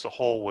mind is the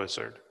hole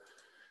wizard.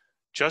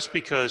 Just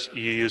because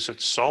you use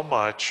it so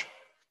much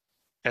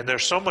and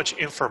there's so much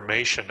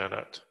information in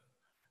it,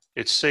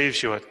 it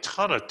saves you a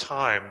ton of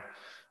time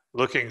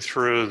looking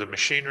through the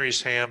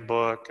machinery's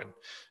handbook and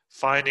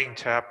finding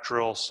tap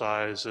drill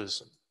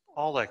sizes and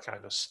all that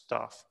kind of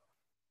stuff.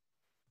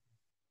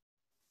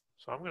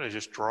 So I'm going to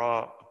just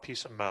draw a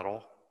piece of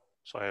metal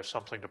so I have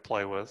something to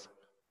play with.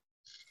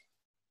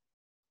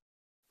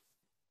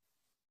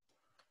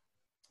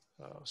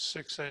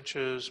 6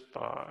 inches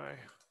by,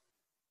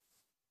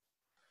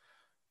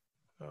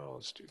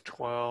 let's do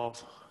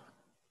 12.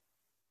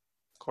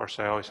 Of course,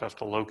 I always have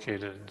to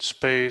locate it in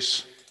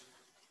space.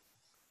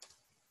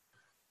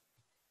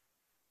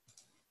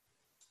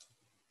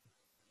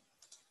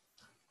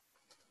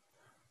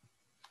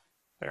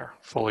 There,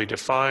 fully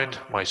defined.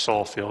 My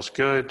sole feels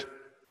good.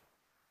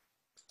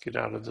 Get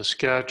out of the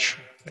sketch,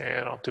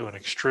 and I'll do an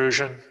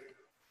extrusion.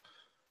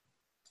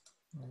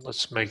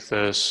 Let's make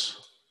this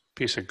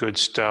piece of good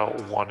stout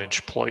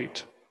 1-inch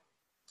plate.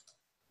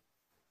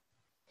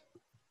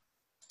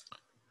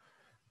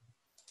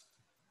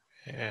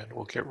 And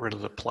we'll get rid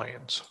of the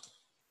planes.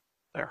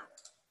 There.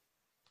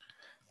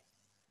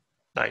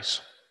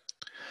 Nice.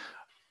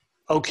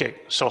 Okay,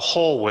 so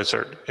hole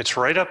wizard. It's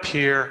right up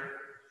here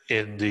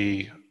in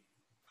the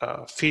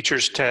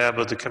features tab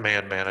of the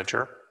command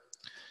manager.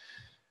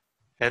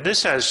 And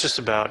this has just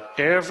about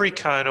every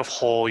kind of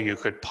hole you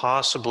could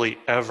possibly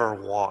ever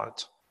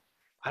want.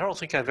 I don't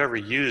think I've ever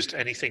used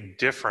anything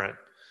different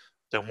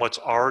than what's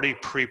already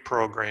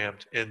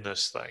pre-programmed in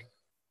this thing.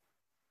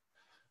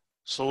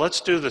 So let's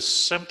do the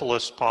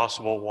simplest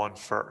possible one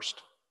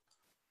first.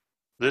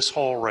 This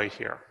hole right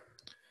here.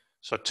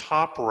 So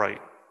top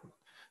right,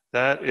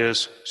 that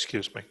is,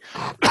 excuse me,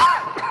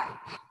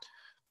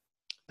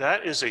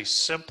 that is a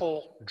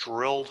simple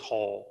drilled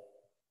hole.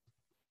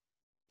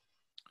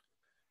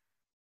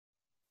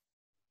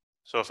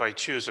 So if I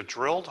choose a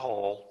drilled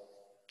hole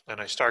and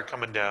I start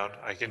coming down,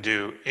 I can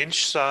do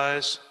inch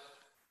size.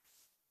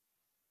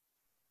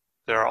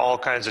 There are all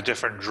kinds of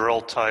different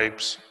drill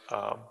types.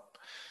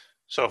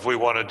 So if we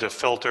wanted to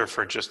filter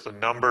for just the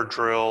number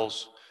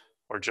drills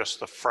or just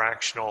the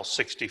fractional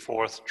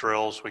 64th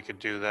drills, we could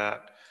do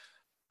that.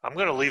 I'm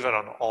going to leave it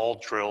on all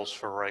drills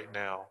for right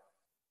now.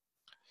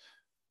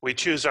 We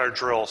choose our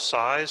drill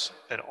size,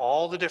 and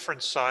all the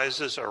different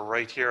sizes are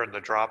right here in the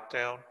drop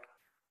down.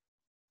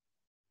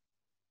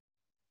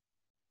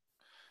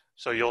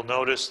 So you'll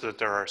notice that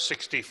there are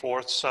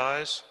 64th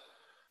size.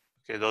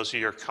 Okay, those are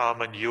your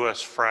common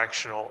US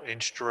fractional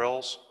inch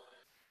drills.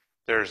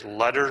 There's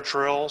letter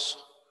drills,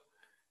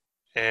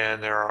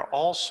 and there are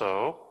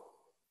also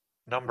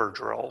number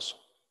drills.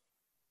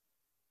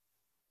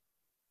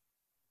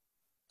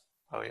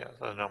 Oh yeah,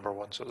 the number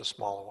ones are the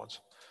smaller ones.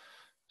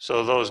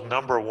 So those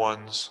number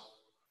ones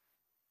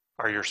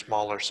are your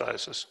smaller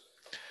sizes.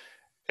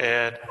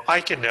 And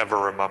I can never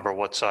remember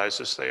what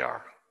sizes they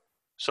are.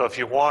 So if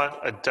you want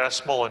a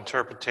decimal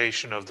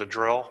interpretation of the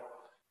drill,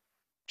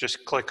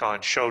 just click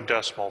on Show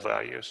Decimal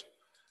Values.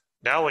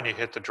 Now when you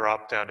hit the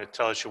drop down, it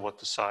tells you what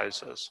the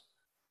size is.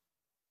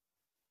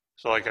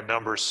 So like a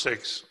number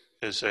 6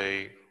 is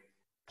a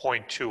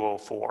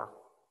 0.204.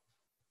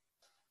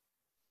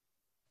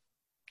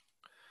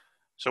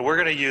 So we're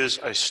going to use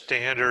a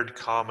standard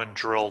common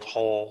drilled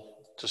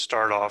hole to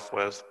start off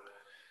with.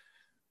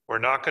 We're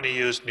not going to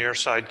use near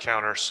side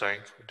countersink.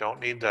 We don't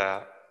need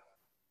that.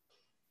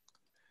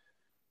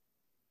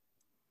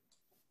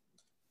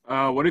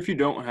 What if you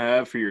don't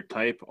have for your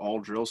type all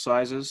drill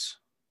sizes?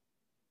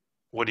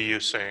 What are you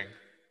saying?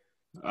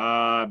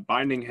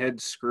 Binding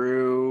head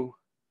screw,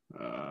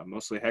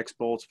 mostly hex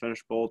bolts,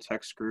 finish bolts,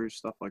 hex screws,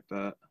 stuff like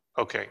that.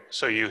 Okay,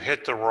 so you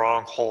hit the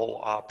wrong hole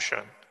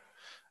option.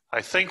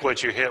 I think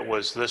what you hit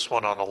was this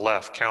one on the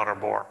left, counter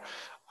bore.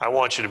 I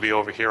want you to be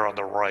over here on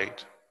the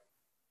right.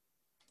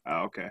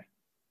 Oh, okay.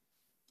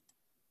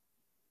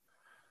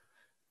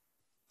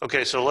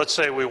 Okay, so let's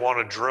say we want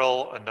to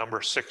drill a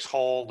number 6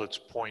 hole that's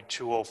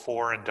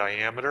 0.204 in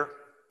diameter.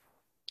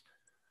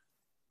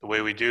 The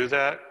way we do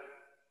that,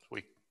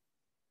 we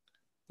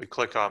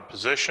click on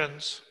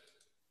positions,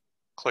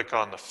 click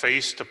on the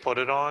face to put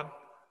it on,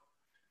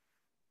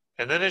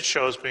 and then it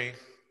shows me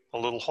a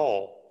little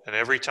hole. And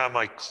every time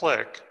I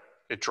click,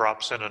 it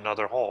drops in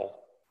another hole.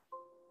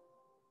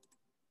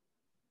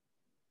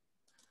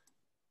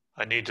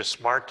 I need to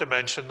smart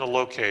dimension the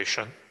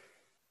location.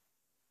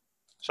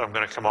 So I'm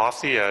going to come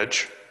off the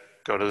edge,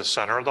 go to the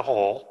center of the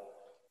hole.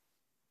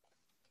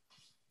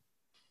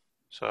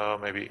 So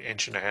maybe 1.5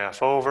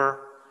 inches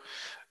over.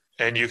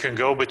 And you can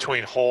go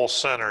between hole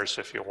centers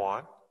if you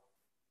want.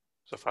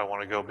 So if I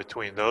want to go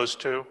between those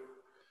two,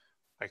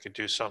 I could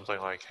do something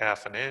like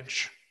 1/2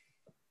 inch.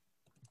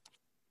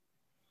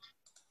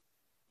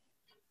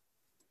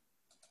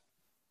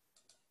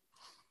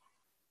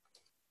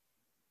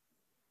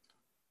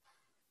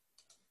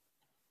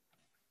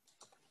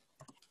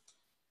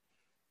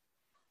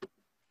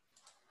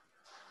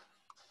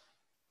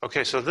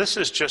 Okay, so this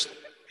is just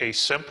a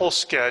simple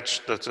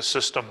sketch that the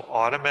system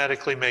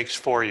automatically makes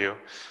for you.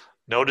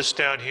 Notice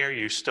down here,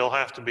 you still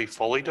have to be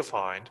fully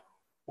defined,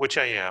 which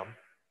I am.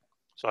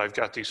 So I've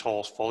got these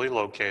holes fully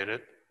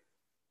located.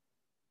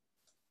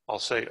 I'll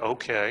say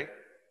OK.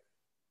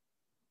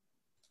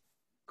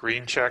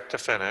 Green check to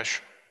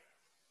finish.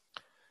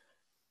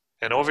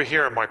 And over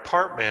here in my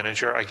part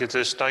manager, I get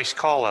this nice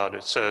call out.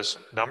 It says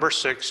number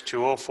 6,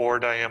 204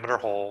 diameter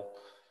hole,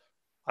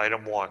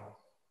 item 1.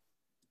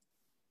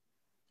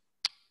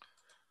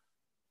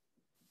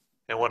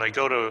 And when I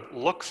go to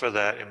look for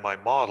that in my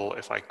model,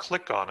 if I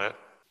click on it,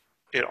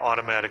 it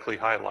automatically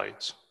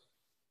highlights.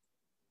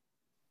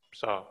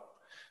 So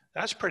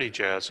that's pretty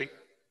jazzy.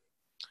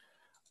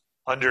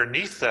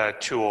 Underneath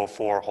that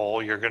 204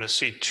 hole, you're going to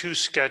see 2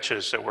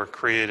 sketches that were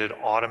created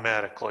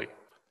automatically.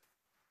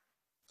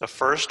 The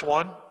first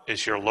one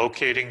is your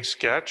locating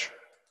sketch.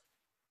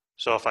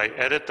 So if I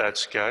edit that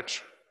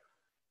sketch,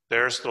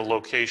 there's the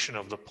location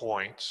of the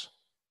points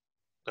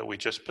that we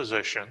just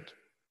positioned.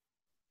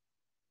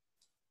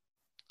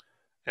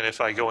 And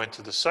if I go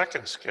into the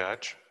second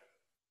sketch,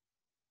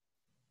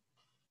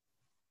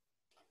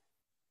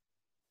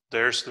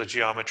 there's the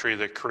geometry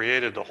that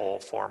created the hole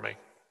for me.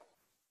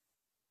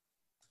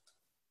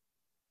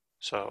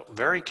 So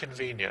very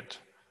convenient.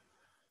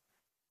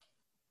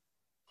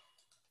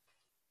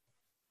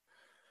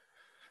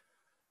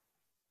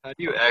 How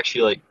do you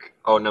actually like?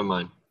 Oh, never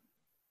mind.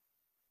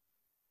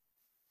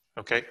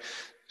 Okay,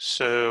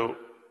 so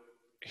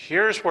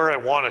here's where I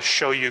want to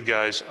show you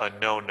guys a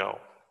no-no,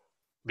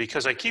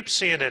 because I keep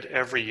seeing it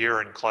every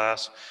year in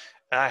class,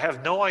 and I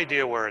have no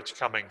idea where it's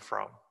coming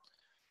from.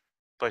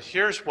 But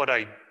here's what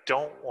I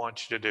don't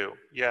want you to do.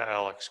 Yeah,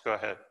 Alex, go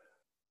ahead.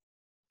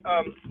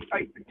 I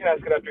can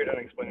ask it after you're done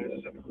explaining. This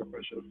is a quick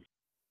question.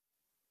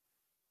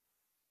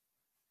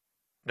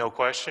 No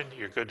question?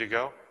 You're good to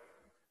go?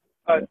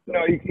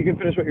 No, you can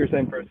finish what you're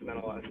saying first, and then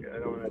I'll ask it. I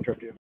don't want to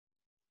interrupt you.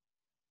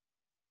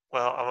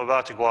 Well, I'm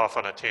about to go off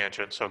on a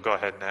tangent, so go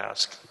ahead and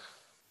ask.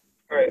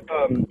 All right.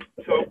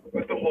 So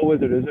with the whole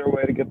wizard, is there a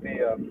way to get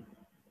the?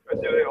 Or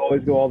do they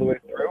always go all the way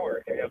through,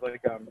 or can you have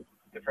like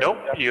different? Nope.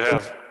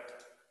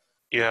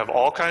 You have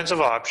all kinds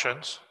of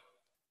options.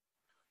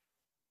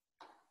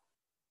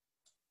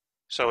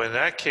 So in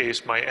that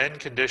case, my end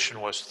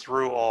condition was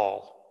through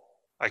all.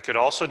 I could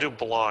also do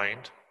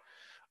blind.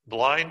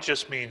 Blind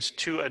just means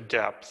to a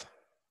depth.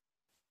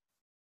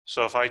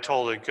 So if I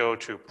told it go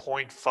to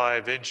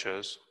 0.5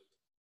 inches,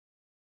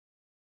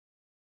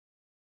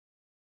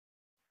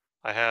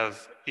 I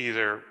have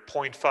either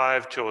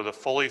 0.5 to the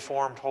fully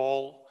formed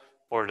hole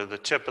or to the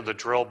tip of the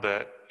drill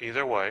bit,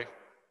 either way.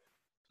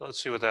 So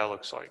let's see what that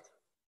looks like.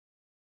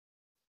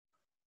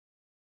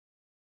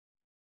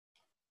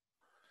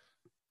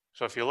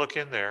 So if you look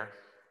in there,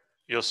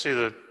 you'll see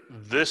that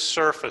this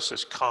surface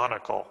is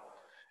conical,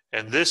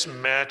 and this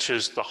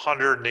matches the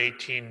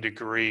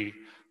 118-degree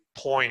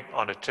point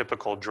on a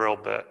typical drill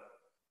bit.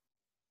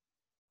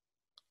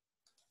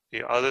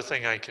 The other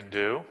thing I can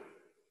do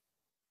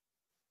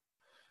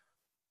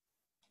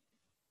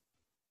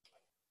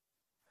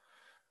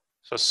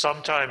so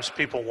sometimes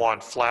people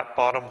want flat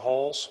bottom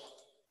holes.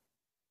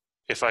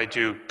 If I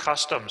do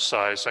custom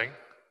sizing,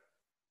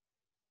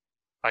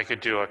 I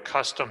could do a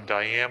custom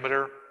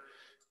diameter,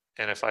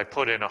 and if I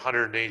put in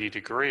 180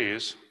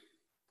 degrees,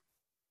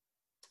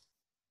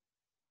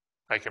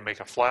 I can make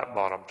a flat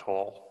bottomed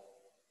hole.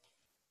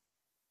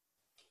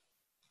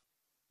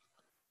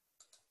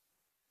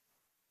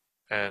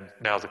 And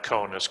now the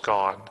cone is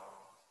gone.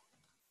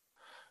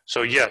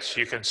 So yes,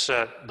 you can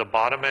set the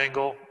bottom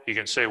angle. You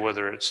can say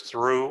whether it's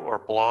through or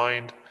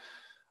blind.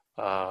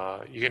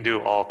 You can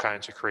do all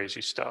kinds of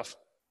crazy stuff.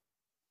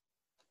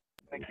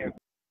 Thank you.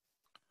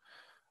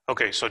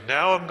 Okay, so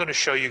now I'm going to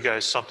show you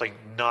guys something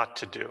not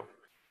to do.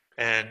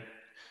 And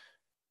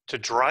to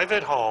drive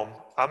it home,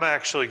 I'm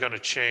actually going to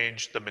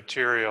change the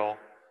material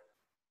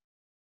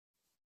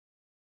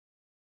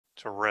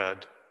to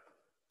red.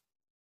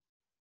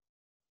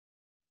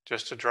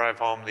 Just to drive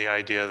home the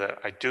idea that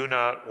I do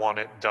not want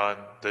it done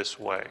this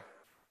way.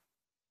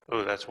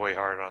 Oh, that's way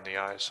hard on the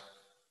eyes.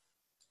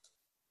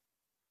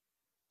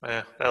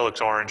 That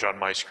looks orange on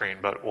my screen,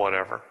 but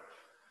whatever.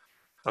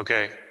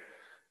 Okay,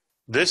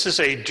 this is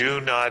a do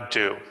not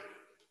do.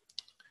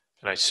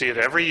 And I see it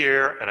every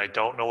year, and I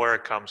don't know where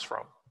it comes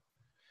from.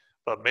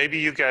 But maybe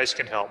you guys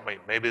can help me.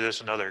 Maybe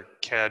there's another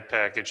CAD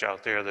package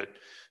out there that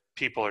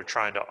people are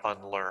trying to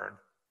unlearn.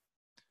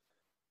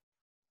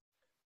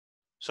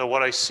 So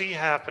what I see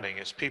happening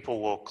is people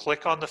will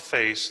click on the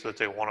face that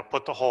they want to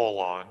put the hole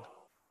on.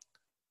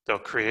 They'll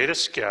create a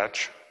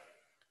sketch.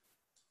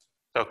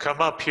 They'll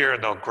come up here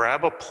and they'll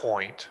grab a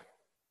point.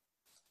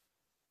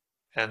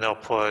 And they'll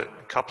put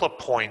a couple of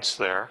points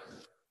there.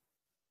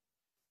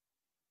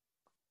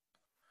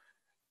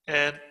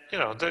 And, you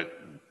know,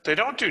 they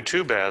don't do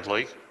too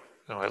badly.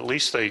 You know, at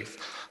least they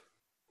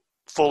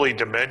fully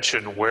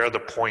dimension where the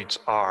points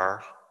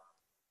are.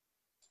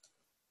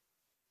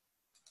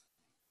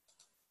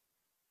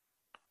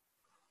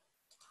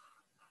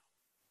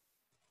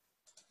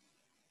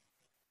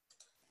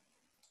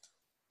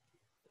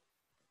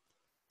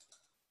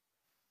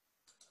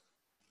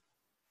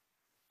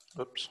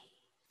 Oops.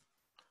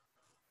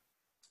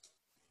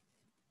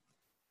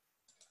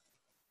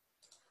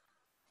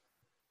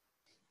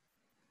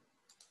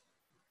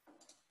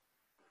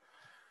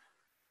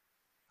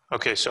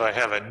 Okay, so I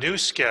have a new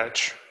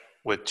sketch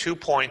with 2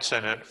 points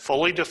in it,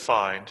 fully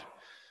defined.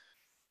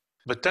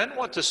 But then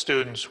what the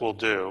students will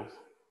do,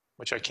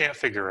 which I can't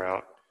figure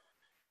out,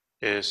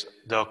 is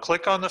they'll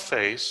click on the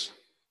face,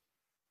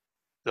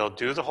 they'll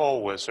do the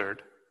whole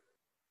wizard,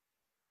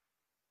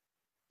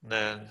 and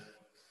then,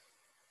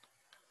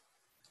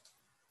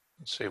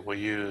 let's see, we'll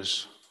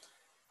use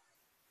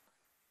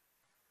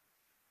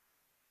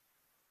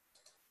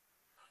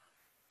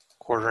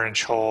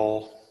quarter-inch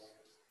hole,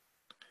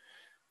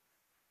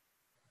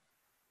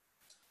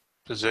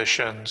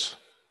 positions.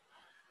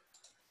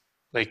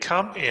 They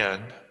come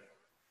in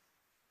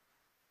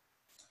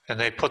and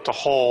they put the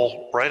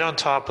hole right on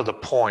top of the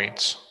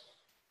points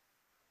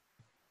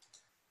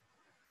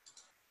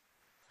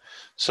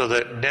so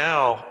that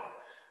now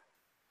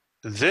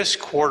this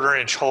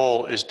quarter-inch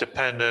hole is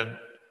dependent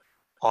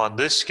on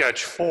this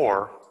sketch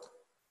 4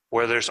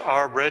 where there's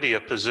already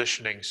a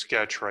positioning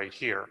sketch right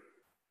here.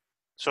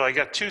 So I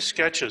got 2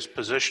 sketches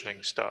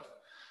positioning stuff.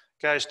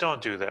 Guys,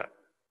 don't do that.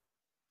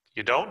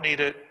 You don't need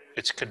it.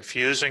 It's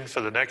confusing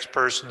for the next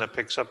person that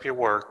picks up your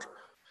work.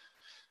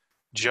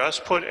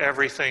 Just put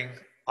everything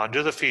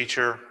under the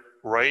feature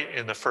right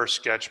in the first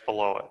sketch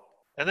below it.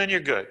 And then you're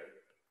good.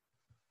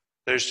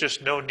 There's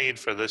just no need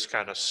for this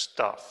kind of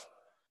stuff.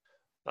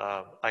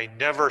 I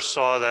never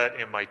saw that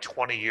in my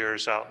 20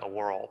 years out in the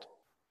world.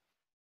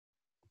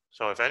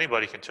 So if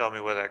anybody can tell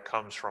me where that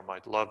comes from,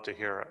 I'd love to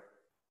hear it.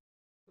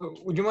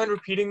 Would you mind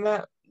repeating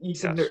that? You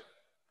said Yes.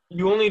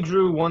 you only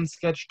drew one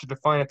sketch to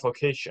define its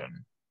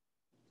location.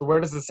 So where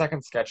does the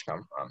second sketch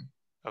come from?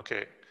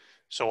 Okay,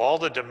 so all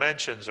the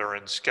dimensions are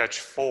in sketch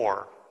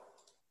 4,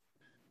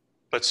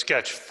 but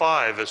sketch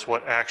 5 is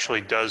what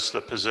actually does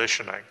the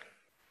positioning.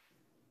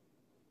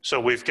 So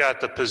we've got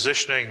the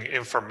positioning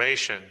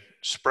information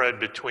spread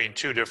between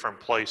 2 different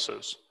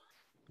places.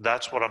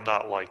 That's what I'm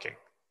not liking.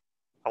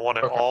 I want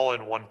it all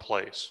in one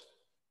place.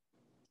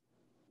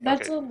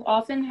 That's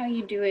often how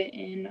you do it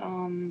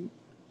in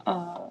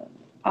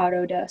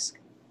Autodesk.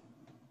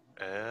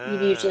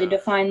 You usually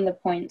define the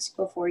points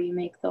before you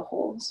make the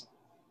holes.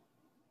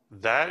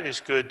 That is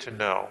good to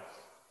know.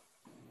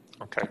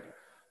 Okay.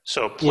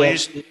 So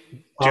please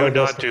do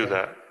not do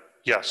that.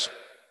 Yes.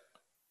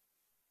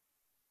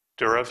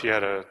 Durav, you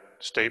had a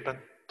statement,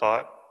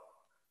 thought?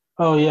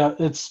 Oh yeah,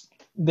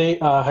 they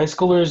high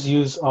schoolers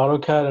use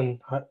AutoCAD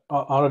and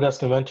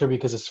Autodesk Inventor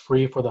because it's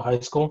free for the high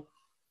school.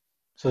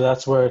 So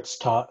that's where it's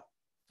taught.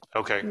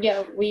 Okay.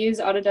 Yeah, we use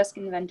Autodesk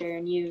Inventor,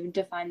 and you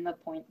define the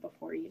point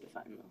before you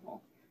define the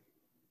hole.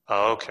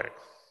 Oh, okay.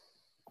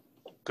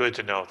 Good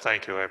to know.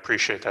 Thank you. I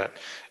appreciate that.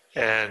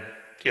 And,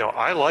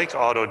 I like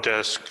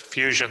Autodesk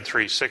Fusion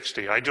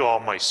 360. I do all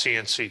my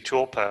CNC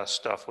toolpath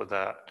stuff with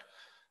that.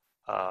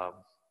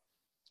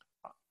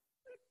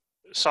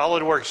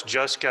 SolidWorks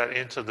just got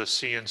into the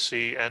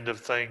CNC end of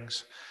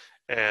things,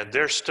 and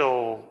they're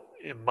still,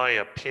 in my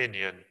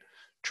opinion,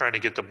 trying to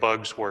get the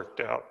bugs worked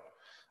out.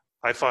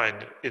 I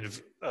find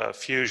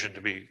Fusion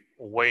to be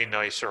way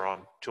nicer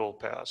on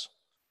toolpaths.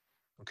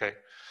 Okay,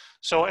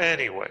 so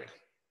anyway,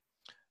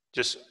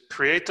 just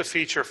create the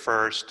feature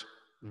first,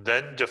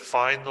 then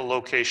define the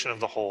location of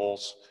the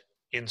holes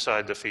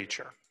inside the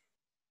feature.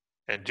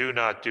 And do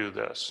not do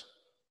this.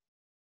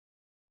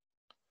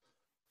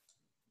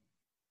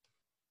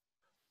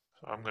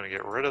 So I'm going to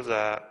get rid of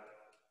that,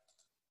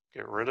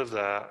 get rid of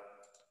that,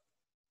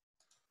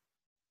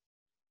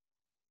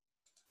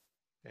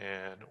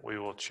 and we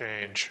will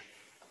change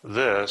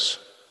this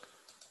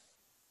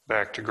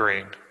back to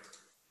green.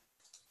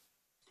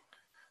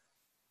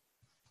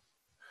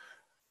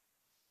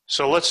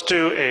 So let's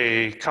do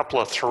a couple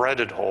of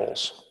threaded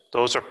holes.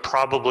 Those are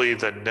probably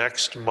the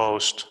next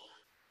most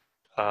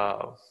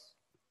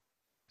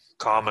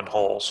common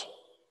holes.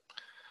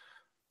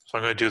 So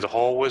I'm going to do the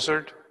hole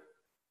wizard.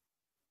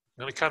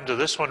 I'm going to come to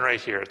this one right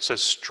here. It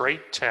says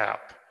straight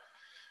tap.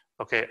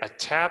 Okay, a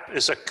tap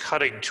is a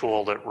cutting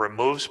tool that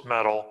removes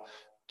metal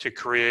to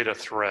create a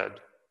thread.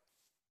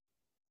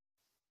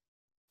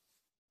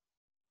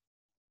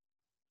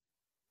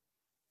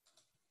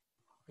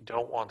 I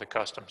don't want the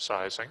custom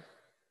sizing.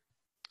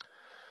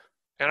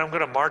 And I'm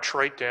going to march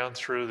right down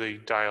through the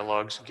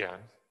dialogues again.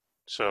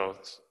 So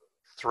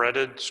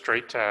threaded,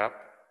 straight tap,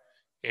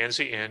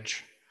 ANSI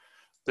inch.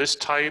 This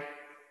type,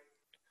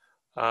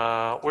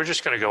 we're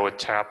just going to go with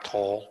tapped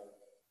hole.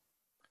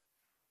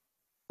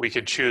 We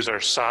can choose our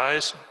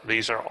size.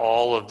 These are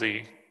all of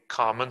the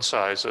common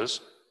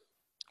sizes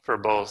for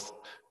both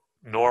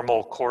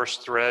normal coarse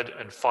thread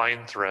and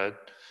fine thread.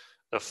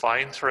 The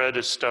fine thread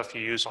is stuff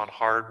you use on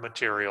hard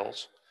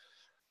materials.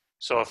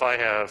 So if I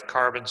have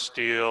carbon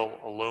steel,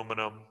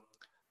 aluminum,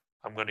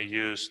 I'm going to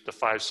use the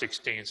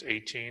 5/16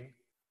 18.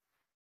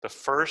 The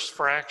first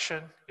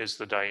fraction is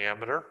the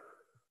diameter.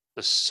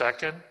 The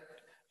second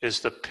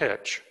is the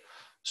pitch.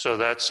 So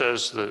that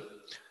says that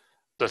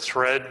the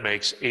thread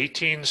makes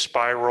 18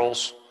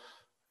 spirals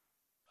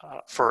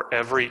for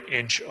every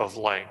inch of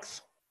length.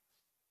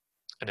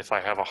 And if I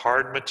have a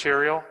hard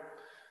material,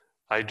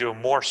 I do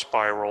more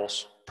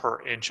spirals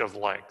per inch of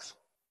length.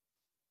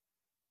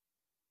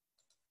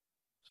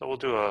 So we'll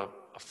do a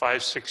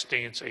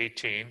 5/16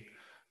 18.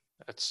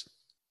 That's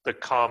the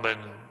common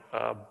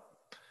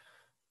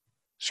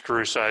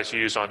screw size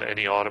used on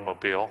any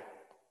automobile,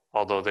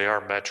 although they are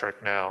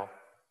metric now.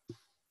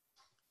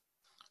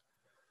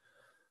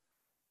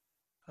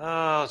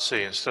 Let's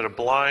see, instead of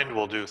blind,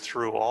 we'll do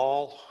through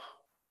all.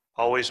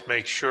 Always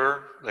make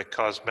sure that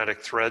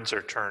cosmetic threads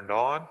are turned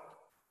on.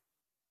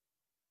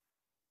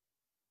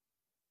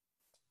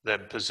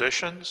 Then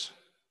positions.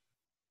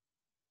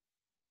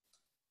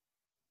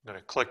 I'm going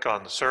to click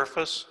on the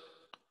surface.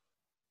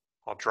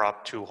 I'll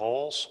drop 2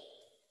 holes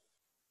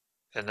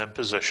and then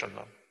position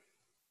them.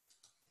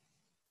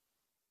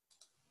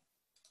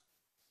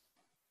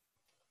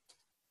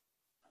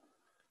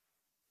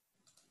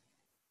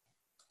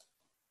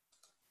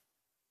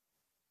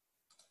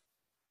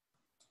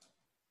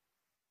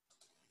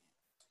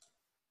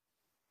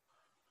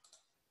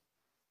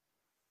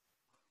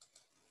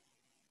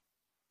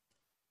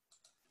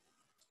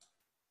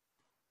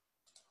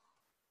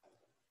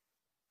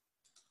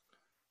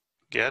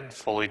 Again,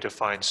 fully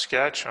defined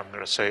sketch. I'm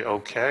going to say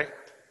OK.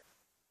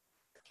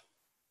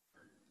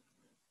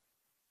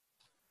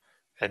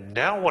 And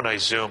now when I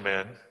zoom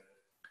in,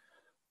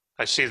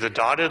 I see the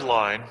dotted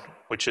line,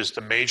 which is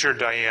the major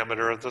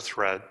diameter of the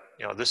thread,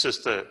 You know, this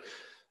is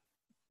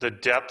the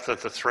depth that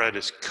the thread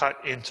is cut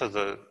into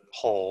the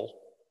hole.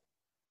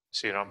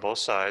 See it on both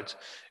sides.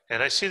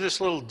 And I see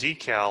this little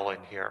decal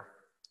in here,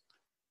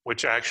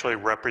 which actually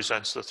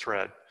represents the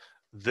thread.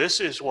 This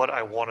is what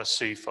I want to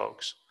see,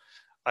 folks.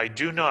 I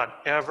do not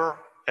ever,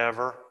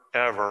 ever,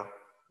 ever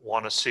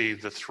want to see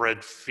the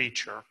thread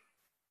feature.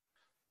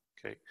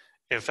 Okay.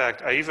 In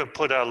fact, I even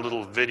put out a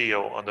little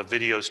video on the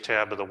videos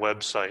tab of the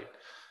website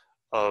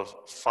of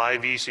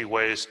 5 easy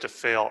ways to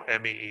fail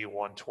MEE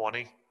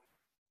 120.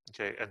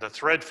 Okay, and the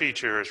thread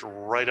feature is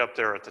right up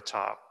there at the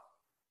top.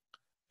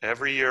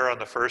 Every year on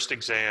the first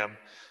exam,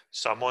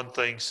 someone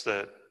thinks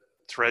that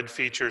thread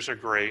features are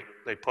great,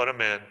 they put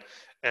them in,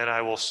 and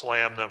I will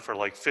slam them for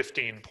like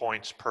 15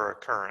 points per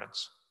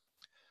occurrence.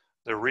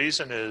 The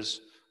reason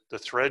is the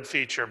thread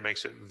feature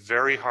makes it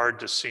very hard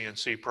to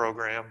CNC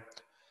program.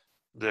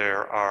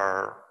 There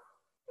are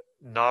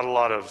not a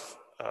lot of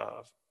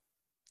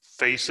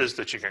faces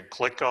that you can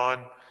click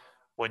on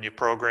when you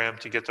program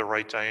to get the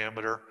right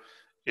diameter.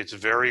 It's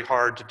very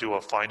hard to do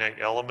a finite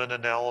element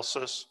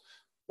analysis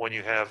when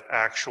you have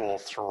actual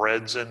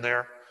threads in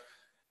there.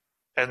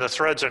 And the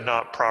threads are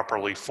not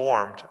properly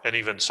formed, and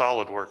even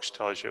SolidWorks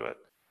tells you it.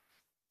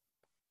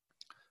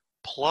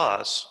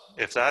 Plus,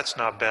 if that's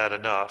not bad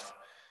enough,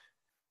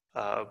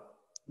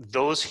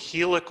 those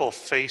helical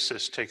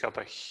faces take up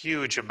a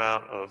huge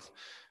amount of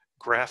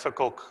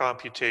graphical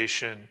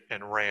computation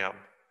and RAM.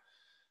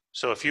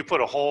 So if you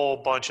put a whole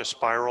bunch of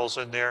spirals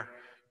in there,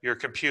 your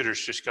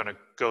computer's just going to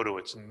go to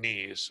its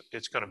knees.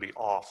 It's going to be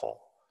awful,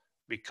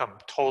 become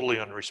totally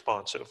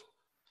unresponsive.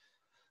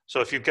 So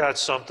if you've got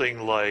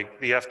something like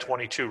the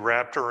F-22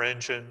 Raptor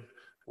engine,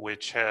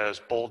 which has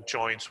bolt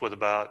joints with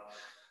about,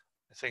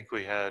 I think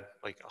we had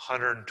like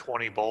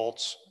 120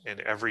 bolts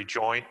in every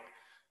joint,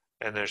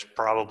 and there's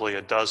probably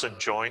a dozen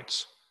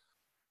joints.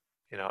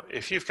 You know,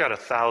 if you've got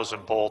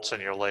 1,000 bolts in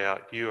your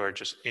layout, you are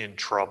just in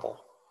trouble.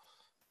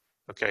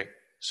 Okay,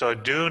 so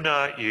do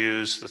not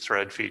use the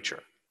thread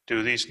feature.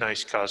 Do these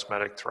nice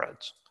cosmetic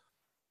threads.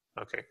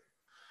 Okay.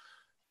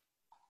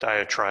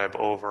 Diatribe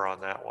over on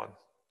that one.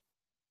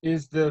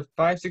 Is the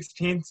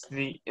 5/16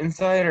 the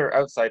inside or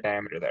outside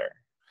diameter there?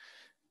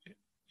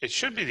 It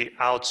should be the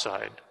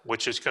outside,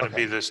 which is going to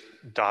be this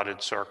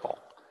dotted circle.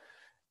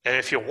 And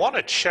if you want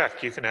to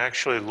check, you can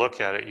actually look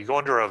at it. You go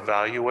under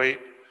evaluate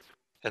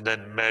and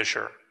then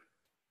measure.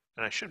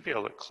 And I should be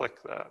able to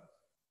click that.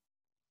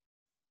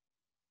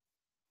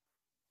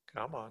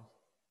 Come on.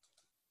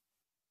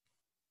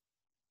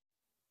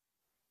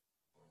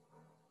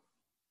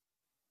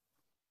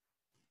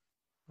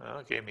 Well,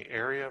 it gave me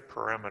area,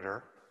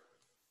 perimeter.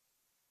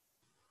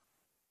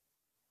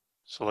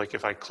 So like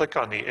if I click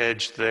on the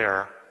edge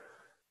there,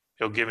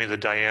 it'll give me the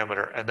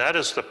diameter. And that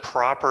is the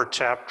proper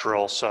tap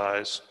drill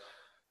size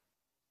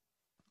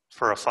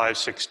for a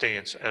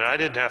 5/16. And I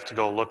didn't have to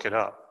go look it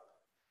up.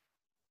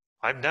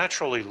 I'm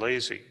naturally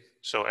lazy.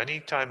 So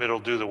anytime it'll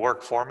do the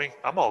work for me,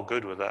 I'm all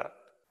good with that.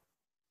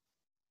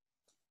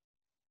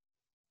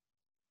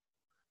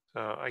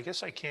 So I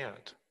guess I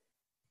can't.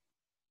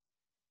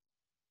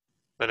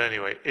 But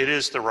anyway, it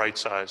is the right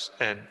size.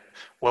 And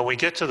when we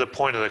get to the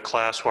point of the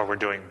class where we're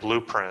doing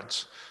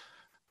blueprints,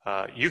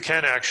 you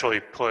can actually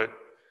put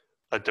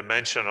a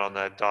dimension on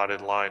that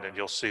dotted line and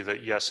you'll see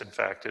that yes, in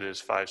fact, it is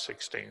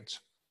 5/16.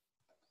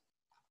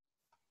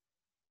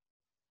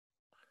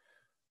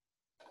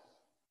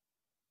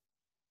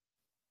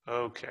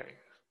 Okay.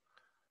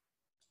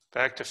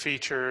 Back to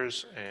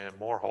features and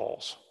more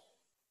holes.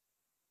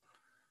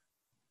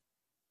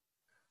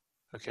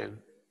 Okay,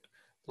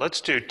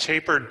 let's do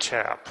tapered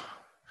tap.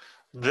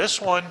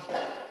 This one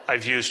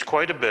I've used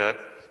quite a bit,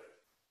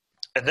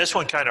 and this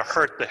one kind of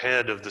hurt the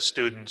head of the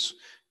students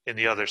in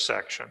the other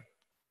section.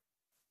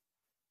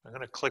 I'm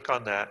going to click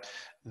on that.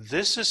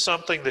 This is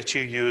something that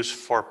you use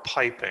for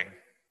piping.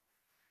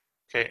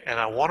 Okay, and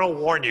I want to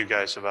warn you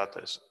guys about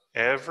this.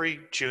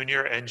 Every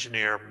junior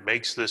engineer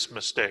makes this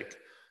mistake,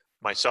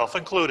 myself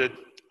included.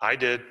 I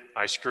did.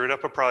 I screwed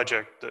up a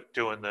project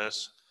doing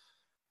this.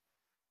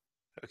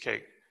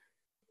 Okay,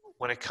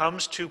 when it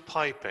comes to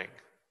piping,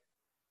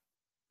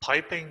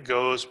 piping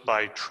goes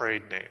by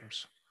trade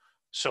names.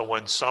 So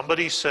when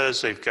somebody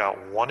says they've got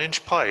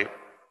 1-inch pipe,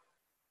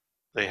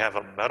 they have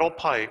a metal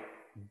pipe,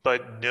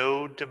 but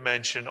no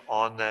dimension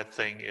on that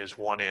thing is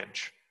 1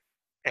 inch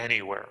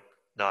anywhere.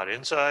 Not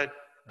inside,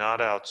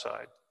 not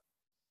outside.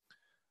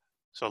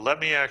 So let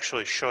me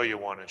actually show you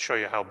one and show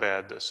you how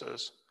bad this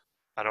is.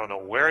 I don't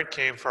know where it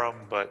came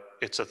from, but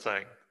it's a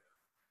thing.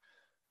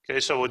 Okay,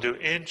 so we'll do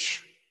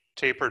inch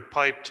tapered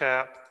pipe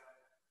tap.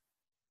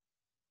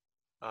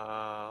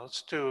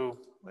 Let's do,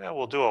 yeah,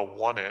 we'll do a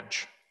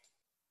 1-inch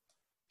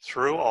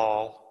through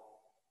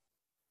all.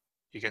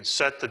 You can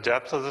set the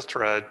depth of the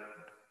thread.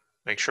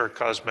 Make sure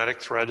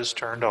cosmetic thread is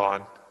turned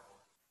on.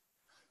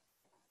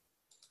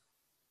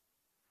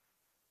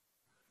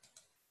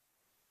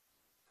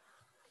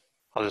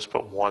 I'll just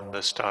put 1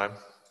 this time.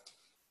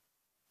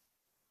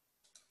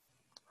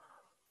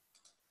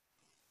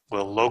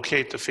 We'll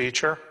locate the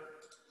feature.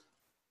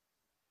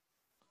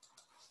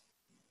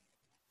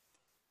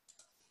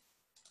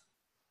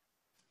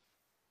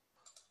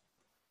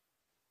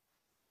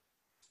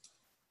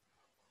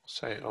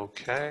 Say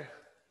OK.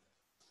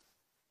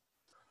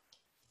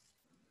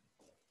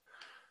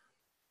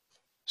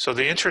 So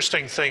the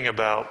interesting thing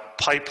about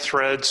pipe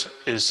threads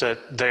is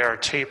that they are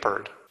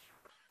tapered.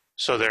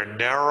 So they're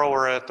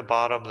narrower at the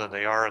bottom than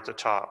they are at the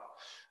top.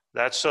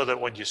 That's so that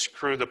when you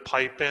screw the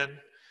pipe in,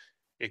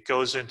 it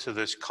goes into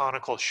this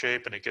conical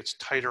shape and it gets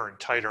tighter and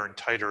tighter and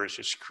tighter as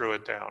you screw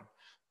it down.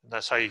 And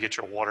that's how you get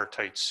your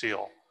watertight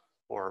seal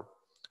or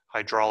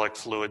hydraulic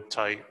fluid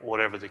tight,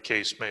 whatever the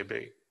case may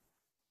be.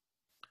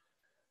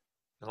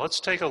 And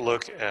let's take a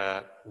look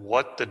at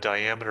what the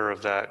diameter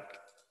of that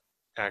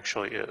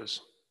actually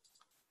is.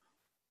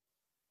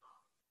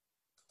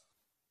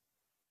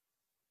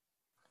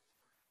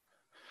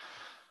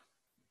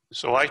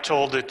 So I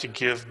told it to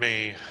give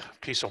me a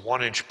piece of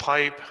 1-inch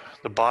pipe.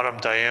 The bottom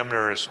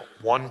diameter is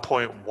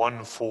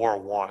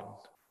 1.141.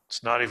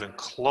 It's not even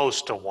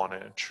close to 1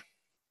 inch.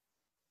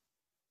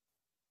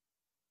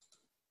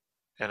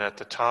 And at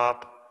the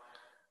top,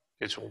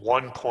 it's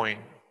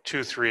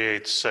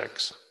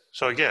 1.2386.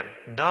 So again,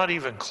 not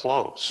even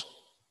close.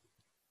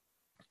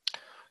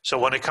 So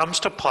when it comes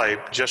to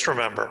pipe, just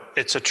remember,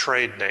 it's a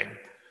trade name.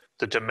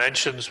 The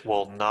dimensions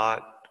will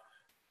not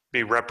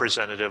be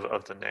representative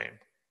of the name.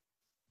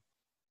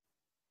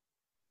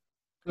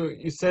 So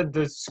you said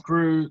the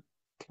screw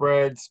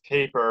threads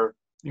paper,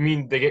 you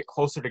mean they get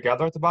closer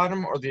together at the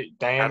bottom or the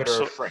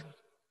diameter shrink?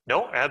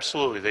 No,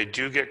 absolutely. They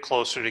do get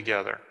closer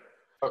together.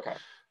 Okay.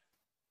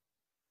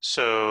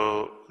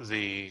 So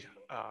the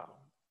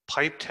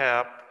pipe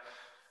tap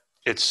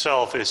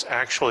itself is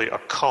actually a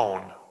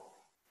cone,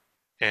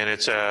 and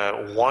it's at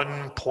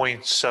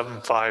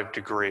 1.75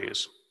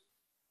 degrees.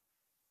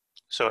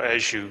 So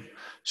as you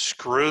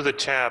screw the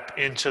tap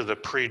into the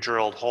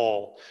pre-drilled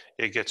hole,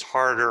 it gets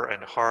harder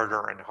and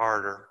harder and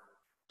harder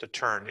to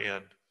turn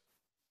in.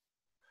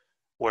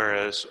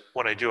 Whereas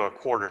when I do a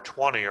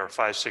 1/4-20 or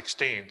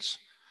 5/16,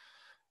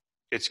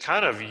 it's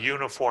kind of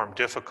uniform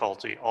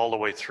difficulty all the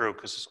way through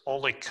because it's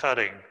only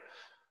cutting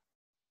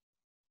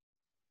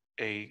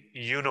a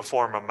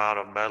uniform amount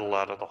of metal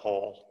out of the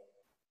hole.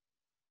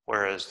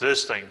 Whereas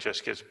this thing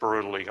just gets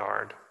brutally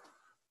hard.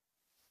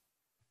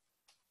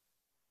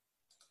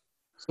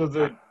 So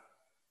the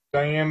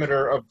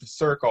diameter of the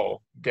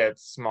circle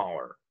gets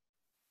smaller.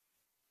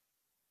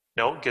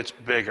 No, it gets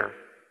bigger.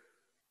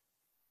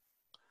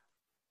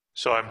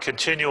 So I'm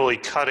continually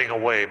cutting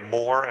away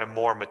more and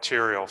more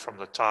material from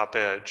the top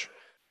edge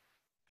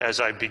as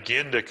I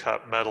begin to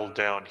cut metal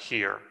down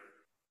here.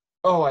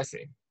 Oh, I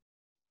see.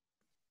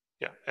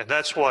 Yeah, and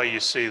that's why you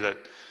see that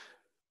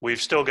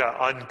we've still got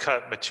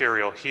uncut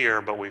material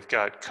here, but we've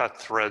got cut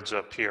threads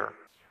up here.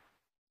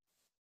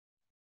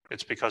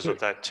 It's because of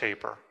that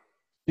taper.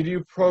 Did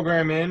you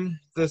program in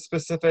the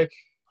specific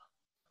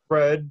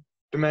thread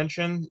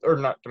dimension, or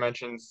not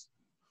dimensions,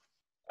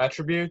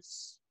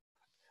 attributes?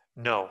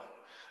 No,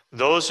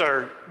 those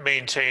are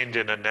maintained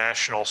in a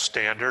national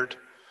standard,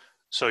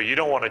 so you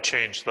don't want to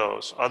change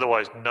those.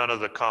 Otherwise, none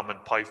of the common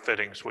pipe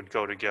fittings would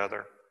go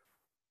together.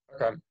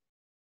 Okay.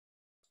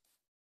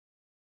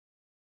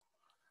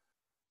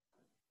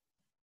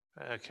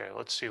 Okay,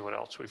 let's see what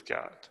else we've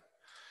got.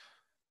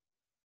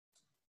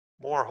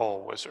 More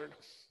hole wizard.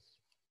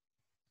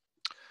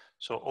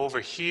 So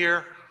over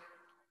here,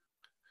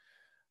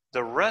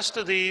 the rest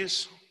of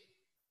these,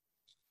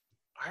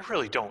 I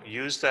really don't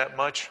use that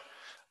much.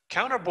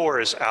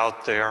 Counterbore is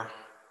out there.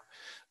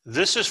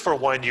 This is for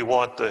when you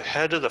want the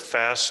head of the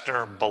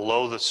fastener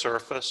below the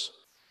surface.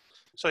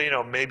 So, you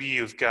know, maybe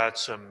you've got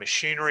some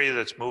machinery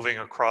that's moving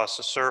across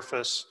the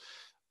surface,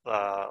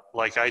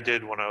 like I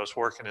did when I was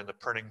working in the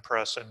printing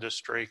press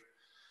industry.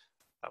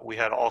 We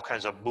had all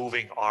kinds of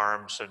moving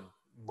arms and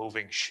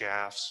moving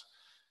shafts.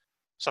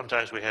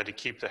 Sometimes we had to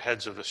keep the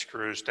heads of the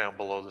screws down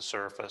below the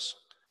surface.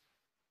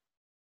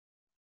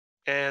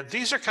 And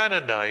these are kind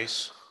of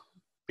nice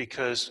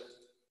because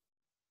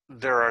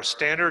there are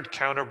standard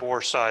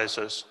counterbore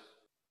sizes.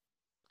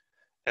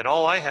 And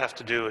all I have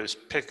to do is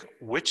pick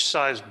which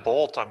size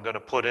bolt I'm going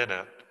to put in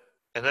it.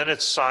 And then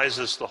it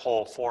sizes the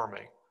hole for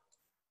me.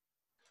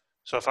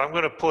 So if I'm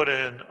going to put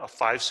in a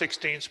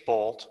 5/16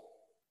 bolt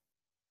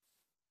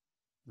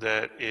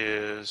that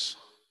is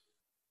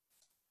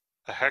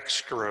a hex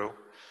screw,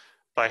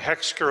 by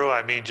hex screw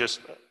I mean just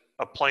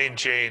a plain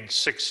Jane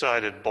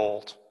 6-sided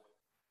bolt,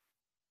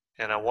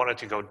 and I want it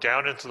to go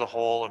down into the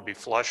hole and be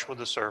flush with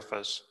the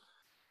surface,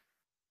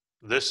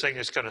 this thing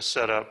is going to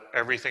set up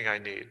everything I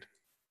need.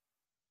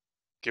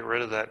 Get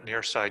rid of that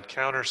near side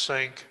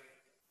countersink.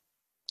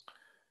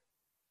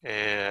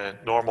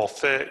 And normal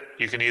fit,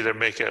 you can either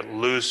make it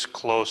loose,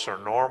 close, or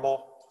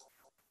normal.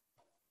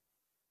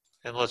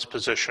 And let's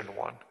position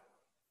one.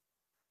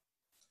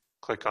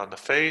 Click on the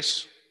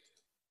face,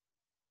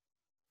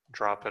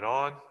 drop it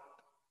on.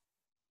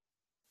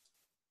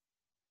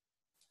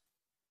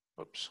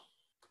 Oops.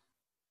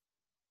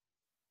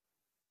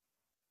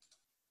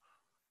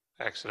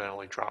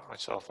 Accidentally dropped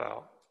myself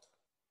out.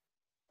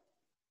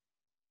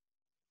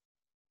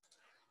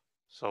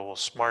 So we'll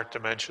smart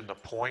dimension the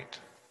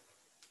point.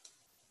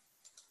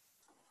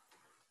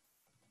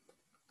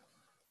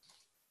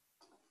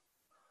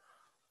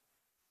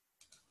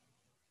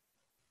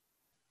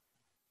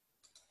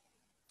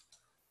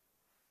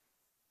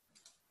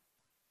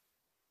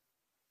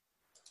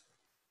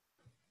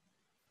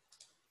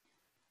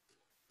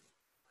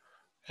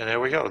 And there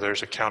we go.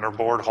 There's a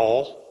counterbore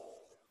hole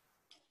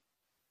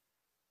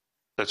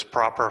that's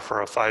proper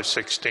for a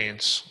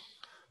 5/16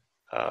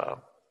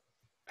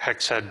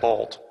 hex head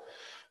bolt.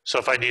 So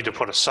if I need to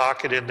put a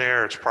socket in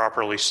there, it's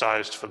properly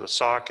sized for the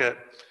socket,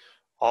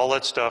 all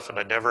that stuff, and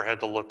I never had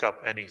to look up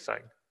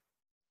anything.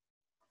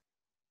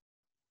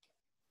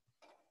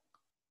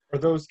 Are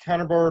those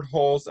counterbore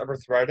holes ever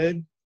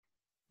threaded?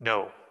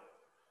 No.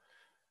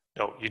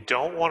 No, you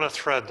don't want to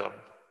thread them,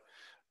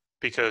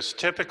 because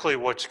typically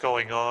what's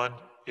going on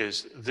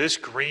is this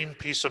green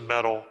piece of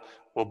metal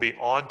will be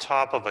on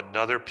top of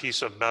another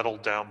piece of metal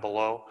down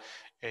below,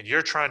 and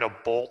you're trying to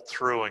bolt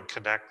through and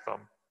connect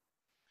them.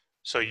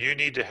 So you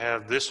need to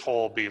have this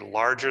hole be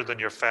larger than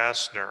your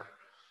fastener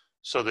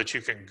so that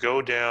you can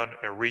go down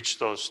and reach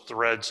those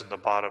threads in the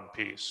bottom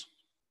piece.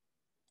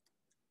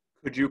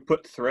 Could you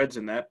put threads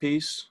in that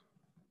piece?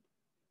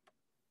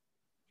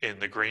 In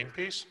the green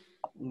piece?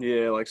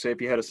 Yeah, like say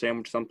if you had to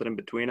sandwich something in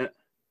between it.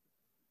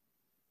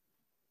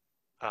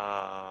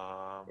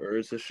 Or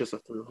is this just a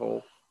through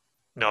hole?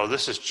 No,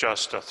 this is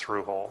just a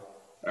through hole.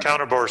 Okay.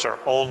 Counterbores are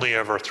only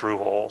ever through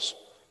holes.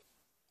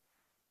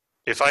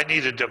 If I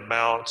needed to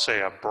mount,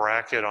 say, a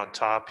bracket on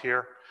top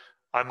here,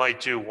 I might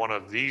do one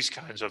of these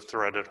kinds of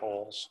threaded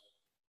holes,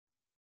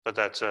 but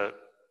that's it.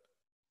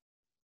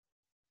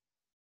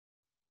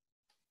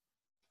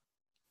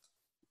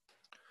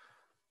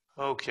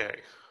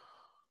 Okay,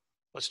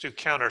 let's do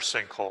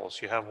countersink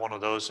holes. You have one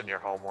of those in your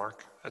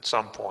homework at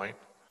some point.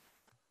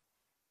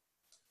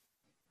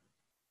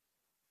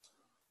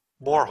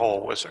 More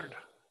hole wizard.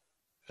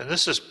 And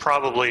this is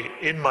probably,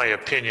 in my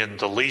opinion,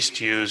 the least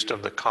used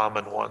of the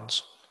common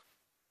ones.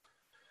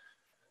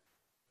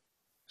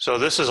 So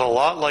this is a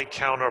lot like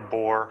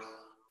counterbore,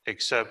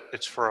 except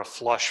it's for a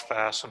flush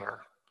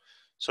fastener.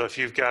 So if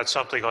you've got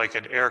something like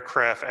an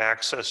aircraft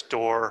access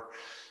door,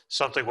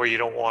 something where you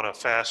don't want a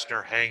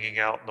fastener hanging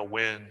out in the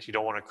wind, you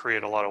don't want to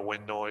create a lot of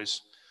wind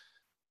noise,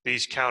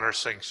 these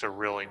countersinks are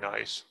really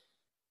nice.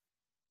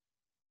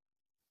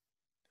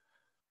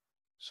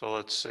 So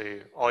let's see,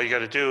 all you got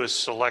to do is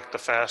select the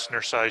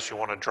fastener size you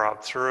want to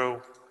drop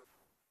through,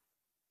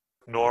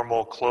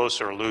 normal,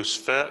 close, or loose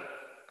fit.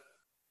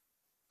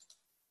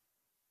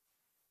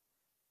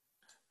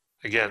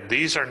 Again,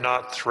 these are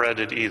not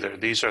threaded either.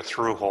 These are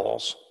through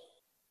holes.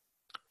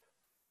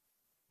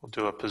 We'll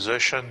do a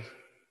position,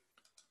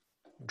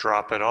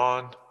 drop it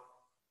on,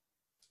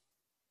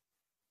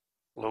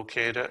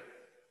 locate it.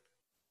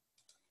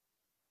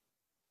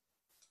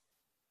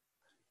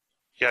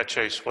 Yeah,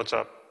 Chase, what's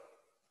up?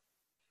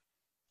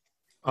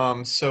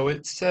 So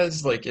it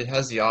says like it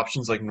has the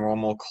options like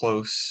normal,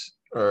 close,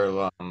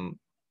 or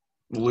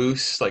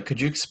loose. Like,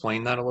 could you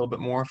explain that a little bit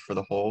more for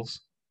the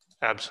holes?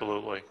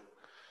 Absolutely.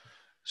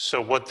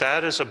 So what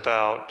that is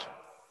about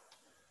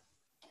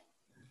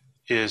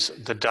is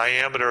the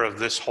diameter of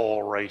this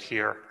hole right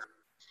here.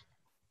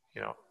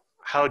 You know,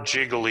 how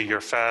jiggly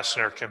your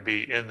fastener can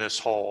be in this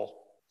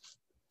hole.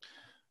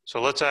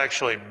 So let's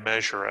actually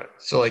measure it.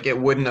 So like it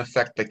wouldn't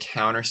affect the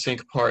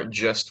countersink part,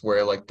 just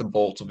where like the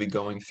bolts will be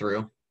going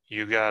through.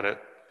 You got it,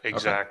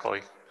 exactly.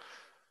 Okay.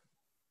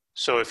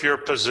 So if your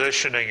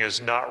positioning is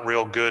not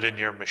real good in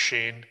your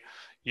machine,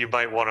 you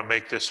might want to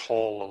make this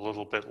hole a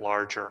little bit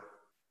larger.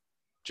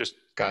 Just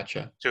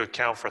gotcha. To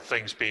account for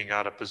things being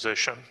out of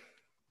position.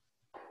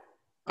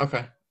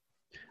 Okay.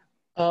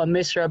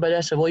 Mr.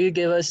 Abadesa, will you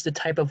give us the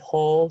type of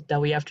hole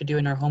that we have to do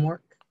in our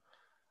homework?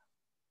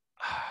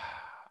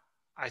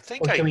 I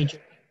think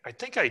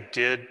I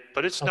did,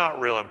 but it's not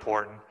real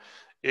important.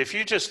 If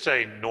you just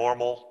say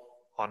normal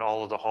on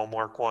all of the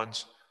homework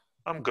ones,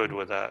 I'm good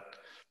with that.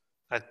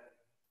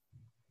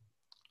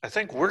 I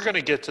think we're going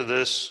to get to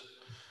this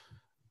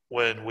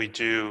when we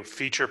do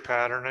feature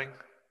patterning.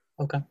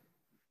 Okay.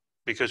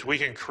 Because we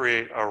can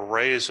create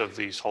arrays of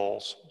these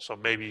holes. So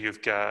maybe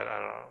you've got, I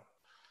don't know,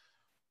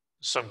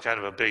 some kind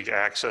of a big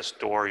access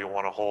door you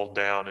want to hold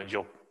down, and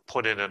you'll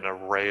put in an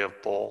array of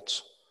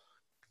bolts.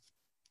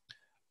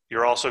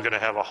 You're also going to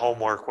have a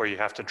homework where you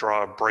have to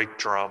draw a brake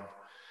drum,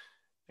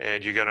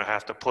 and you're going to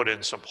have to put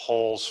in some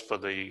holes for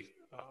the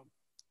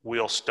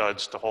wheel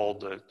studs to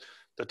hold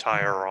the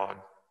tire on.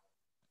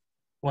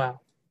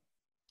 Wow.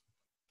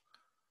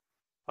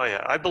 Oh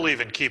yeah, I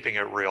believe in keeping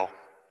it real.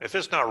 If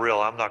it's not real,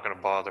 I'm not going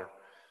to bother.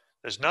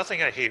 There's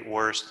nothing I hate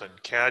worse than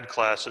CAD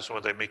classes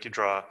where they make you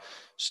draw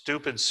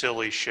stupid,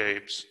 silly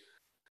shapes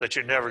that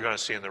you're never going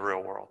to see in the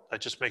real world.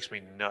 That just makes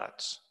me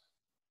nuts.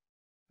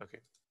 Okay,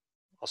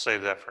 I'll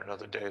save that for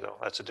another day, though.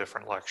 That's a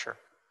different lecture.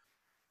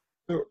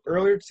 So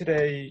earlier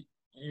today,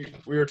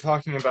 we were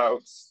talking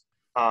about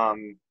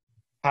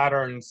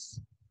patterns.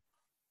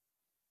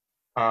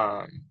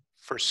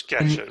 For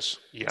sketches,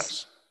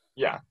 yes.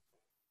 Yeah.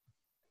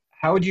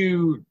 How would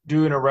you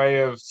do an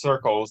array of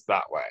circles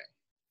that way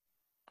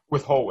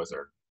with Hole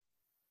Wizard?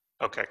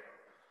 Okay.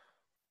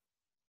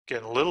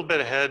 Getting a little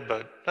bit ahead,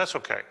 but that's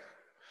okay.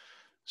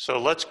 So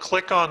let's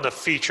click on the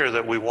feature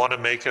that we want to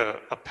make a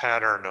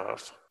pattern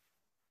of.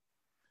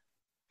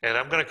 And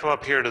I'm going to come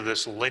up here to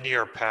this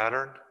linear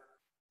pattern.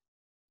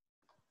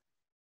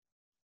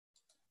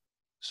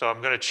 So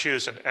I'm going to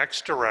choose an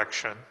X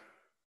direction,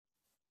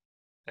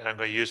 and I'm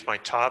going to use my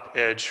top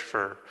edge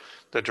for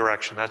the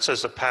direction. That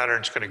says the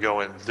pattern's going to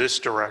go in this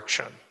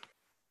direction.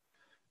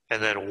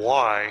 And then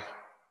Y,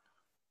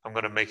 I'm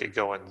going to make it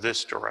go in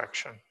this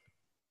direction.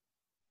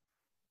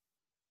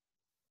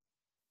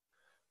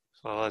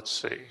 So let's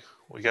see.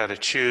 We got to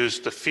choose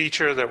the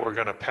feature that we're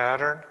going to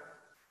pattern.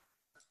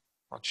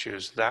 I'll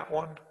choose that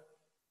one.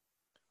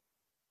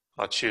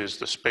 I'll choose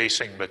the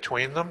spacing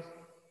between them.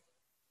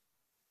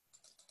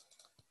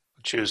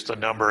 I'll choose the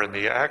number in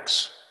the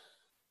X.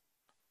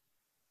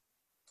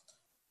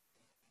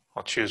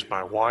 I'll choose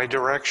my Y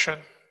direction.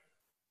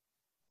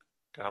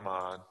 Come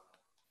on.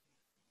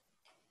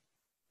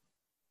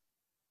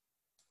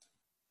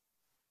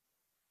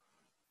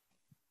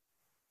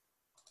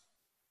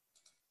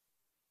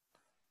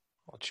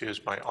 I'll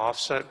choose my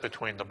offset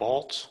between the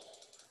bolts.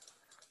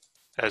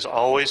 As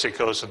always, it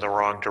goes in the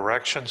wrong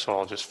direction, so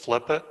I'll just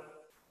flip it.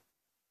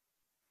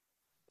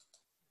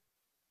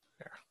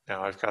 There.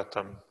 Now I've got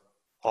them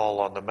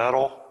all on the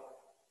metal.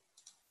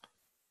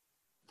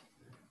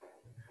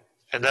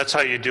 And that's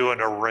how you do an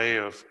array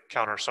of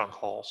countersunk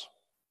holes.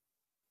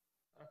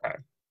 Okay.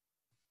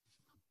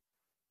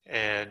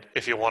 And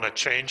if you want to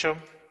change them,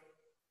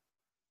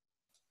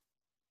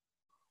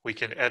 we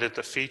can edit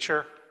the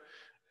feature.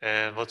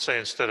 And let's say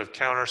instead of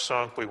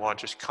countersunk, we want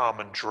just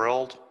common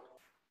drilled.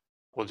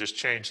 We'll just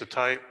change the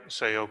type,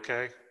 say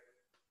OK.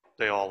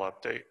 They all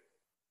update.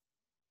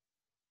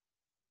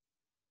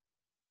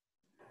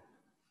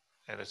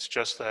 And it's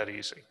just that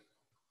easy.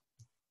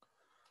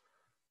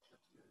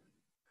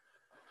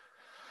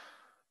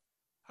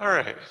 All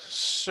right,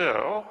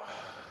 so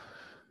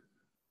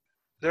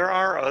there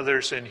are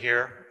others in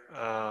here.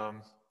 I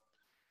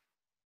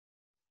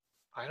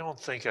don't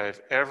think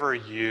I've ever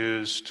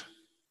used,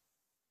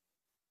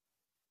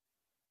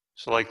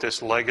 so like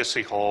this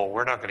legacy hole,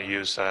 we're not going to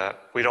use that.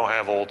 We don't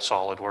have old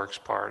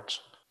SolidWorks parts.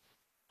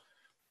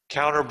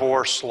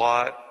 Counterbore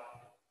slot,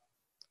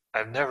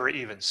 I've never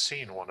even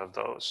seen one of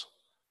those.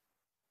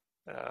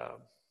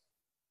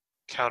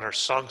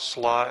 Countersunk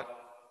slot,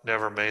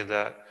 never made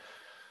that.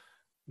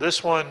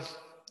 This one,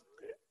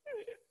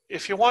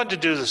 if you wanted to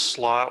do the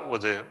slot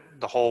with the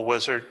hole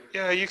wizard,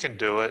 yeah, you can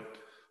do it.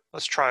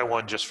 Let's try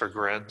one just for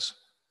grins.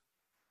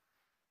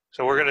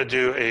 So we're going to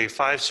do a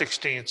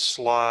 5/16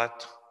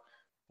 slot.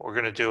 We're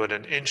going to do it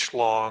an inch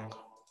long.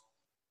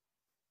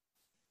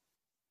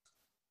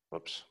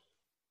 Whoops.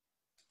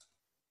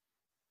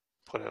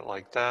 Put it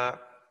like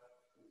that.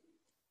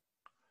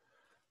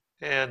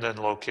 And then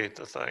locate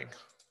the thing.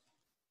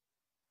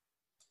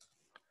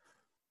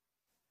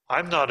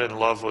 I'm not in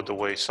love with the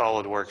way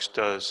SolidWorks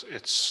does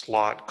its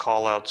slot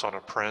callouts on a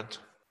print.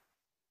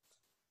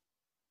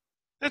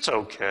 It's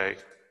okay.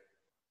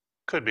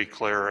 Could be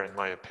clearer in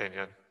my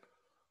opinion.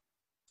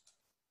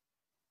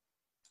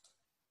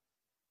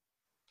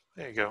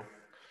 There you go.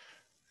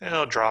 And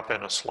I'll drop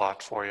in a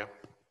slot for you.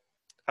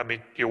 I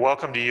mean, you're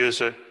welcome to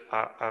use it.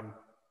 I'm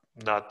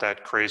not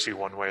that crazy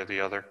one way or the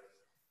other.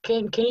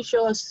 Can you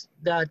show us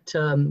that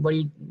what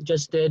you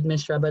just did,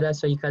 Mr. Abada,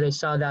 so you guys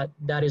saw that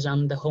that is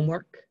on the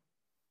homework?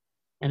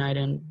 And I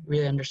didn't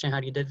really understand how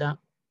you did that.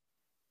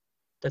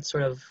 That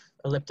sort of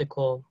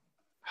elliptical.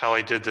 How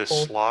I did this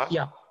hole. slot?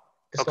 Yeah.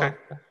 Okay.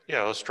 Slot.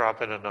 Yeah, let's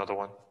drop in another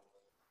one.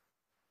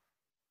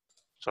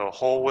 So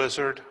hole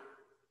wizard.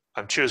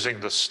 I'm choosing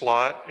the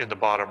slot in the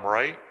bottom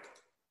right.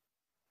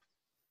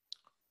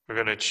 We're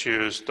going to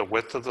choose the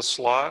width of the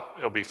slot.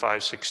 It'll be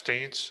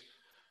 5/16.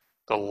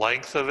 The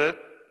length of it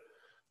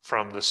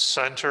from the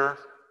center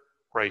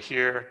right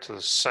here to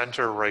the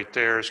center right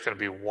there is going to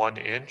be 1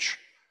 inch.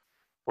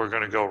 We're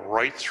going to go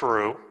right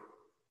through.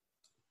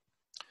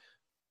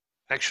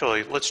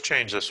 Actually, let's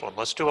change this one.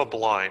 Let's do a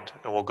blind,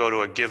 and we'll go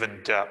to a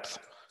given depth.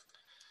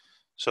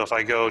 So if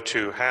I go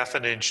to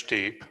 1/2 inch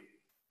deep,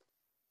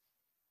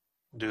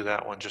 do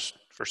that one just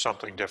for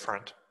something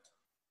different.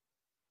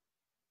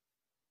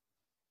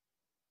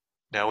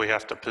 Now we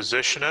have to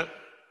position it.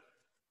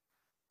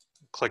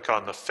 Click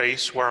on the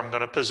face where I'm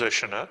going to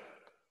position it.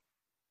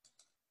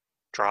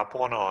 Drop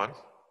one on.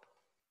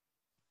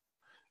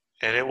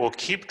 And it will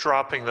keep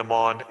dropping them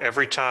on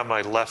every time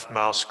I left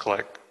mouse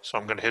click. So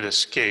I'm going to hit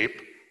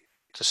escape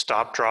to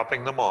stop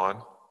dropping them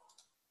on.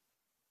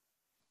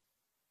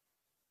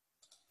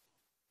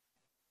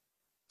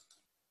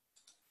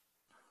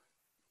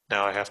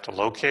 Now I have to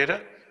locate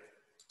it.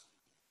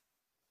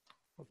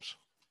 Oops.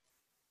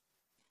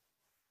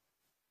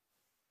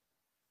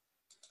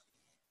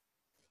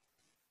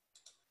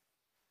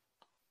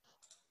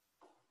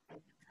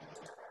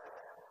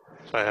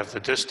 So I have the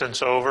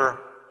distance over,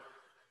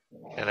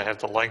 and I have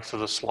the length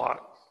of the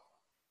slot.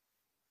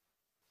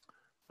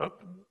 Oh,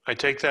 I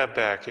take that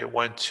back. It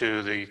went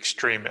to the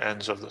extreme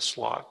ends of the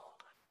slot.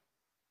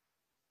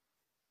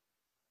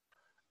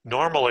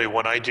 Normally,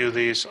 when I do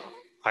these,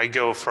 I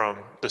go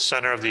from the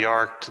center of the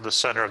arc to the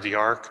center of the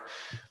arc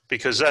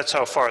because that's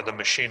how far the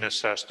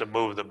machinist has to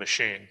move the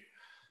machine.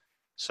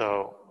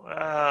 So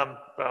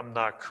I'm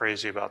not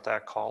crazy about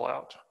that call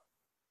out.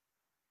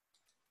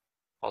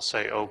 I'll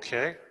say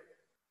OK.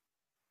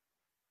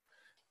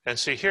 And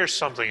see, here's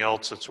something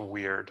else that's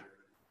weird.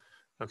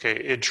 Okay,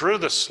 it drew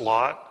the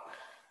slot,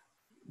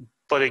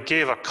 but it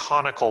gave a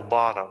conical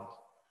bottom.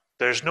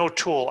 There's no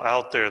tool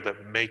out there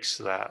that makes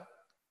that.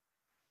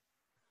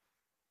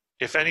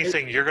 If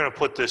anything, you're going to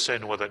put this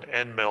in with an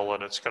end mill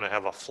and it's going to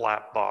have a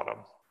flat bottom.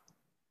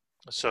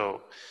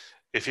 So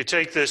if you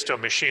take this to a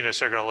machinist,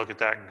 they're going to look at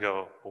that and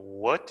go,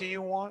 what do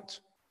you want?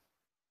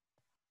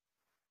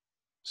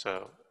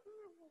 So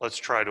let's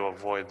try to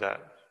avoid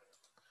that.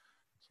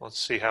 Let's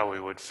see how we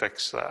would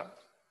fix that.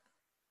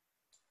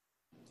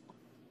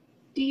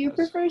 Do you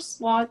prefer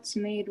slots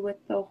made with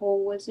the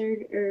hole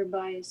wizard or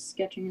by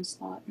sketching a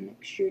slot and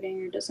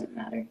extruding, or does it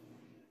matter?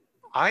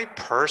 I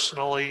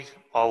personally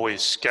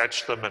always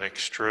sketch them and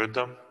extrude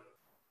them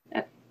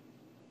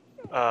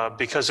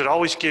because it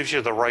always gives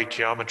you the right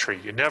geometry.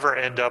 You never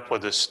end up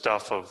with this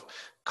stuff of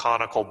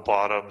conical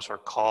bottoms or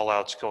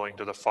call-outs going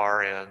to the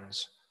far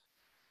ends.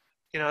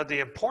 You know, the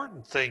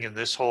important thing in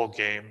this whole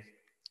game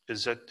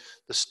is that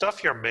the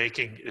stuff you're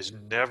making is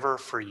never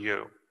for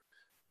you.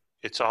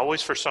 It's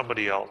always for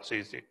somebody else,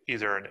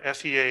 either an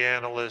FEA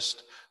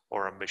analyst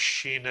or a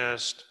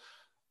machinist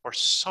or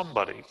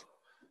somebody.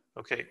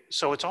 Okay,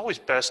 so it's always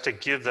best to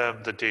give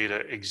them the data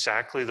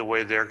exactly the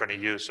way they're going to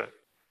use it.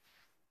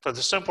 For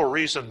the simple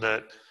reason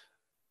that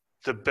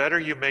the better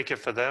you make it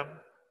for them,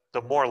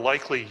 the more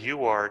likely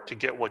you are to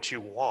get what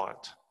you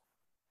want.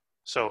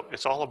 So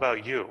it's all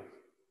about you.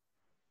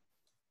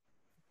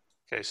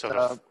 Okay,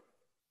 so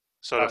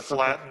to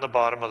flatten the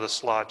bottom of the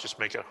slot, just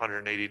make it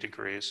 180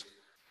 degrees.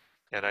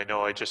 And I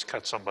know I just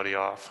cut somebody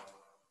off.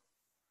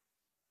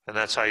 And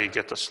that's how you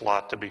get the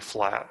slot to be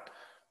flat.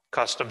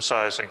 Custom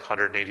sizing,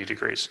 180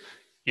 degrees.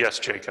 Yes,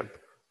 Jacob.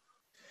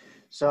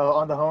 So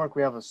on the homework,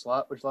 we have a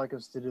slot. Would you like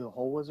us to do the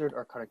hole wizard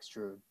or cut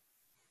extrude?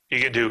 You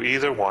can do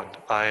either one.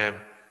 I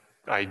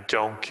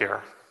don't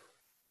care.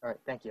 All right,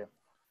 thank you.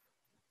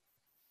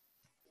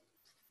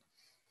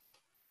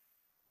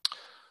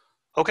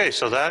 Okay,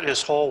 so that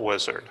is hole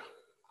wizard.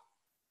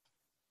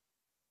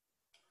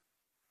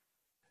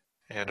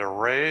 And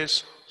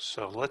arrays.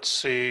 So let's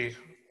see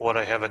what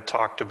I haven't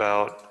talked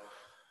about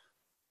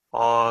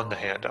on the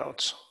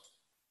handouts.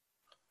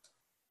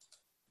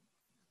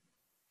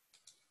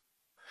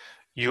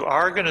 You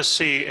are going to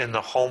see in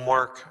the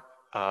homework,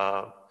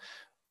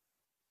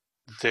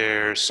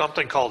 there's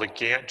something called a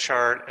Gantt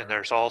chart, and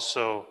there's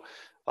also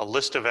a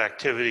list of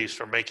activities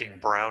for making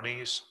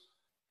brownies.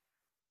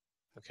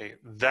 Okay,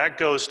 that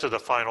goes to the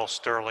final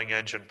Stirling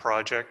engine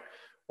project,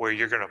 where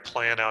you're going to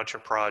plan out your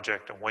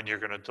project and when you're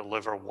going to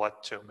deliver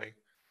what to me.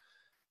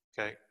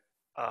 Okay,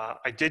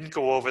 I didn't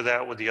go over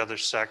that with the other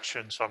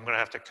section, so I'm going to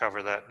have to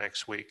cover that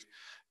next week.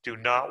 Do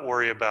not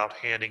worry about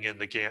handing in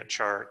the Gantt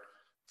chart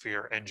for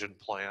your engine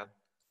plan.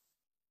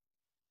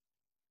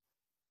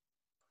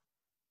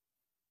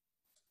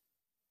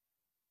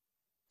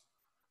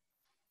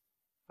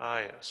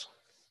 Ah, yes.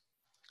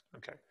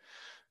 Okay.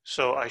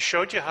 So I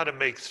showed you how to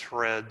make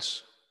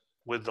threads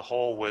with the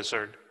hole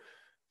wizard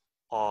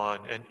on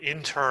an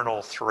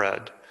internal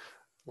thread.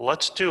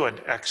 Let's do an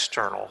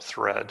external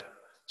thread,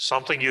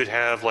 something you'd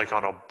have like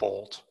on a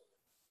bolt,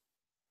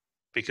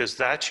 because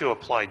that you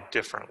apply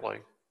differently.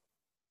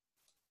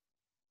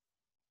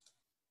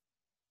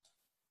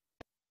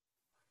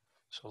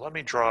 So let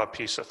me draw a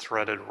piece of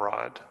threaded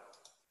rod.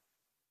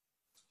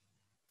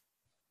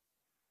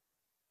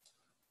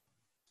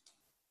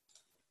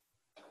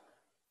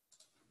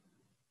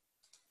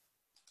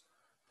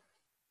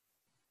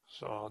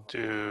 So I'll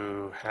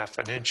do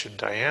 1/2 inch in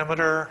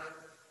diameter.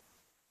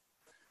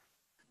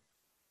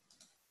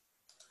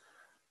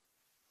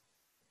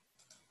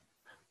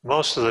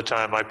 Most of the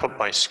time I put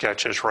my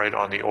sketches right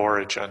on the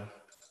origin.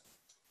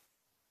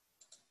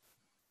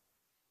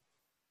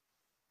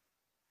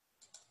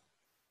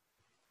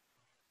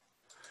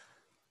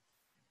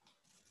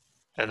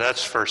 And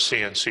that's for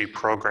CNC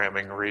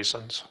programming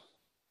reasons.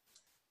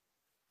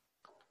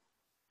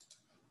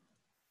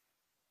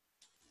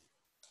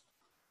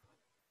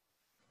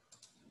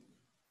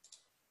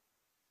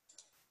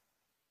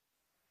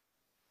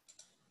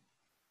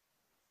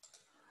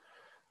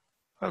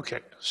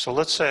 Okay, so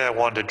let's say I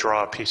wanted to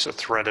draw a piece of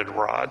threaded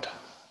rod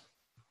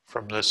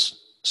from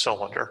this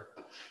cylinder.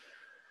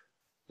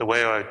 The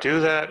way I do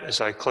that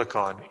is I click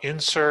on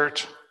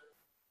Insert,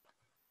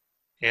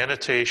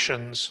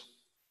 Annotations,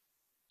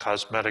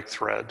 Cosmetic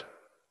Thread.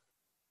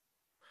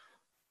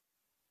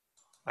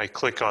 I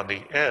click on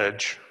the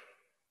edge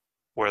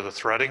where the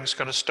threading is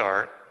going to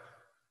start,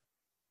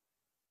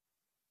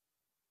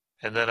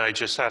 and then I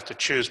just have to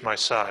choose my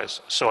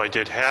size. So I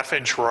did 1/2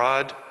 inch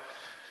rod,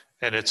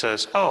 and it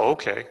says, oh,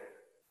 okay,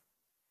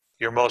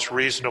 your most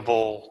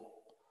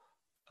reasonable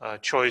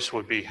choice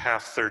would be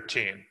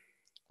 1/2-13,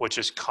 which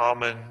is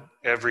common,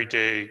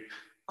 everyday,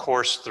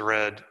 coarse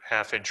thread,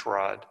 1/2 inch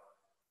rod.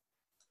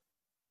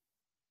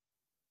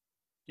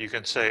 You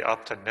can say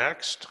up to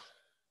next,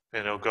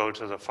 and it'll go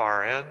to the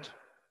far end.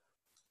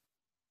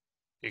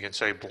 You can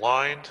say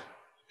blind,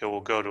 it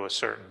will go to a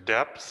certain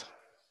depth.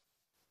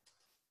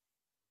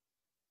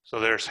 So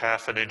there's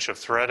 1/2 inch of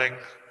threading.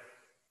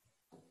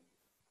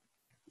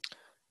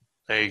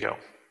 There you go.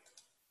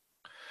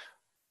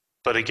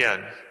 But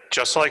again,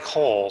 just like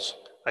holes,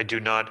 I do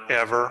not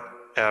ever,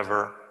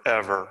 ever,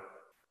 ever,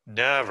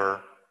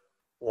 never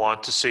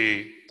want to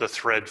see the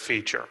thread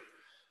feature.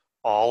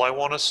 All I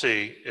want to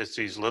see is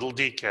these little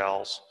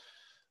decals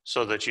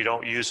so that you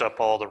don't use up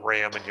all the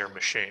RAM in your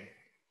machine.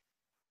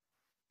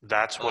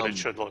 That's what it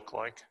should look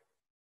like.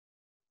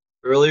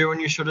 Earlier when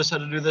you showed us how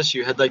to do this,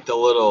 you had like the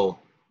little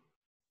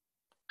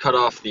cut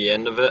off the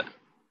end of it.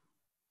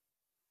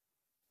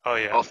 Oh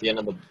yeah. Off the end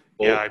of the bolt.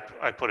 Yeah,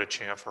 I put a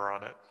chamfer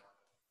on it.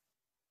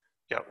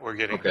 Yeah, we're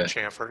getting the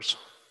chamfers.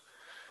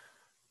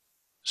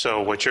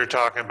 So what you're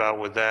talking about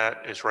with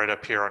that is right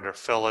up here under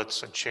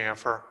fillets and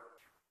chamfer.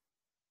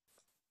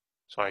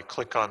 So I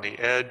click on the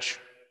edge.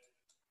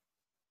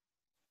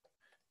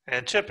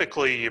 And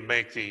typically you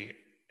make the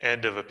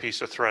end of a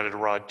piece of threaded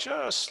rod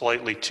just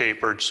slightly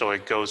tapered so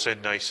it goes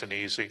in nice and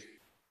easy.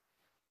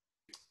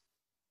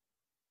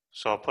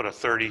 So I'll put a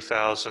 30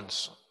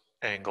 thousandths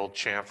angled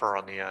chamfer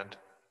on the end.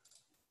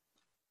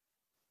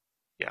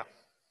 Yeah.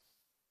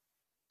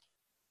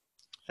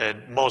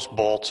 And most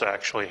bolts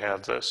actually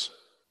have this.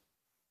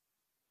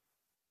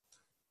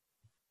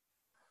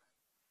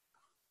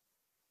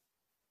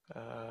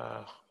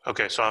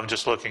 Okay, so I'm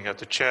just looking at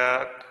the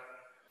chat.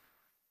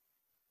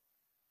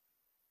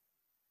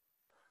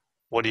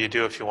 What do you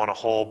do if you want a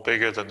hole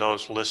bigger than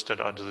those listed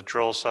under the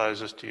drill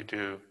sizes? Do you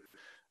do?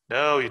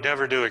 No, you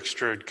never do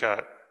extrude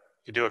cut.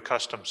 You do a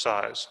custom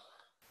size.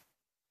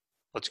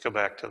 Let's go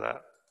back to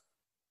that.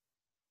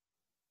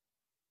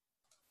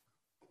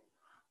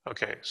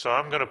 Okay, so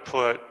I'm going to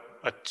put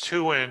a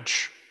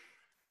 2-inch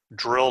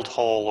drilled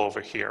hole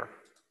over here.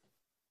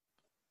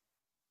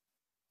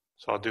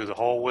 So I'll do the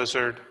hole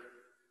wizard.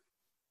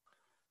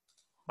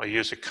 I'll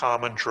use a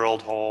common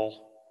drilled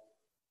hole.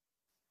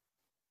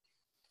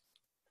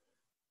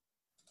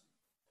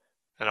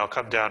 And I'll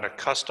come down to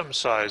custom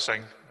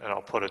sizing and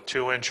I'll put a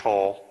 2-inch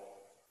hole.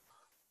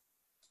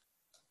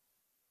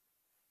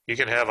 You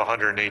can have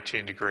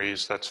 118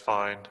 degrees, that's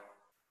fine.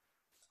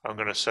 I'm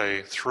going to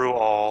say through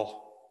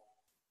all.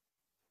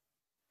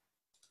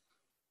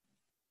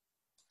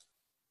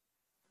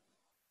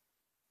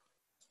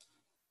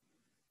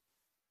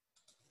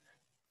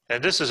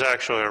 And this is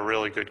actually a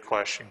really good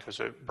question because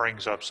it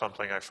brings up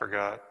something I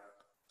forgot.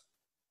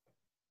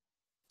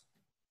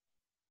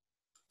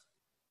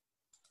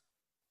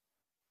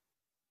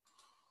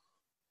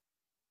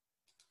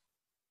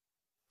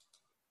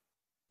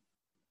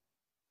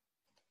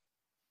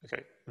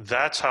 Okay,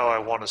 that's how I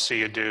want to see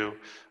you do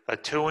a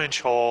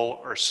 2-inch hole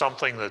or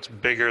something that's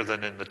bigger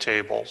than in the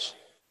tables.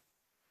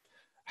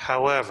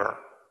 However,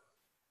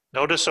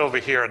 notice over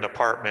here in the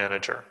part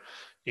manager,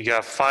 you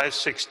got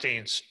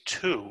 5/16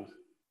 2.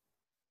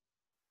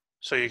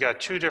 So you got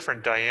 2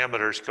 different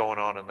diameters going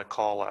on in the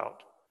call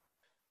out.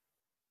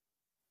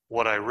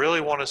 What I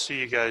really want to see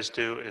you guys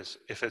do is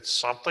if it's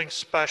something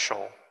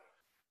special,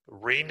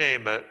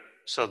 rename it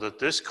so that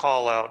this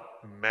call out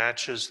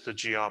matches the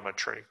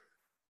geometry.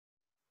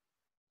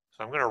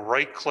 So I'm going to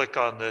right click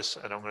on this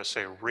and I'm going to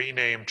say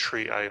rename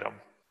tree item.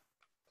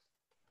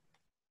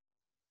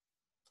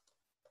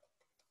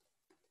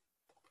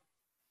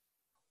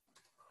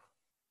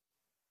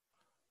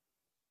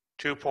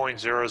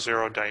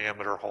 .00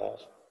 diameter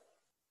hole.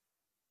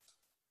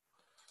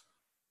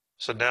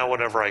 So now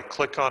whenever I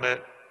click on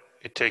it,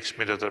 it takes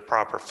me to the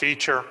proper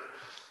feature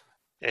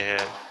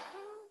and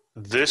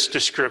this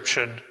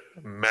description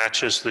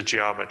matches the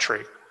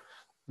geometry.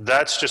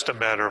 That's just a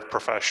matter of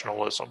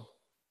professionalism.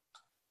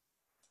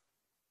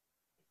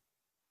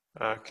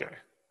 Okay.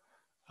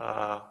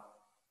 How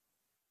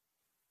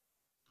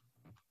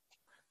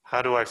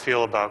do I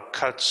feel about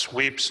cut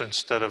sweeps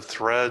instead of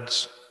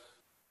threads?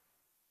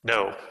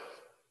 No,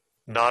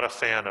 not a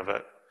fan of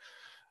it.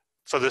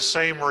 For the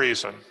same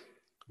reason.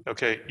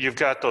 Okay, you've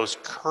got those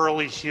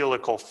curly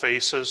helical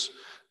faces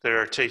that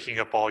are taking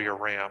up all your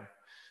RAM.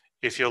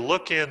 If you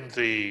look in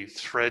the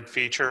thread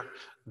feature,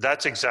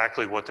 that's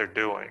exactly what they're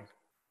doing.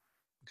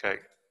 Okay,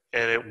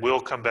 and it will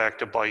come back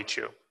to bite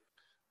you.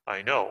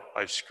 I know,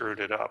 I've screwed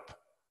it up.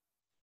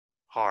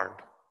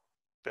 Hard,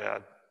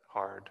 bad,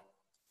 hard.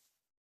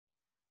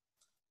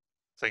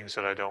 Things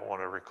that I don't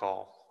want to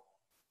recall.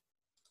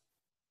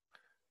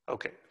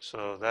 Okay,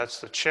 so that's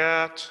the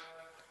chat.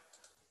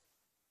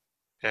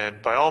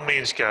 And by all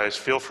means, guys,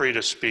 feel free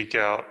to speak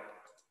out.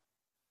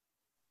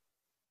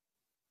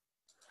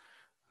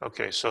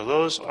 Okay, so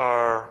those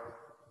are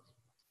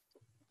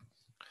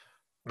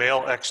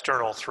male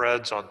external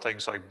threads on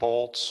things like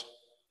bolts.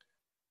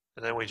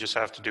 And then we just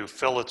have to do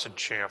fillets and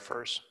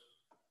chamfers.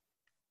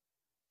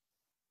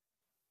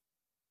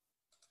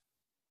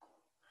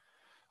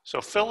 So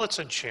fillets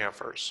and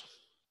chamfers.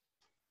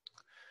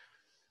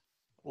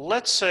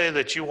 Let's say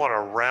that you want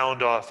to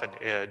round off an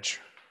edge.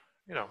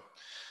 You know,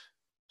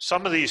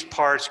 some of these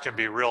parts can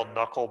be real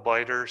knuckle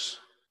biters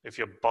if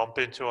you bump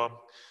into them.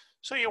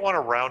 So you want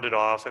to round it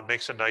off. It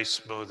makes a nice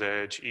smooth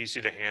edge,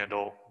 easy to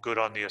handle, good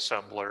on the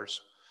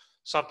assemblers,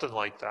 something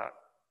like that.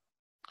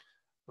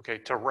 Okay,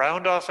 to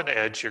round off an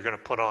edge, you're going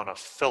to put on a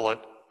fillet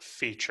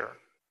feature.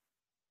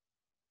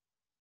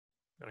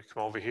 I'm going to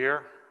come over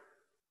here.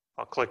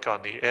 I'll click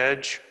on the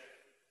edge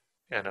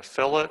and a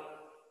fillet,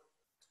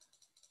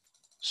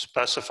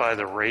 specify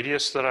the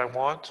radius that I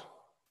want.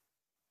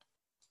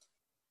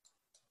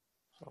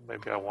 So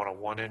maybe I want a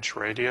 1-inch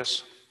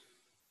radius.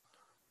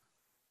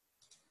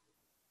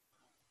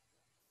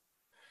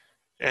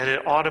 And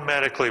it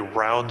automatically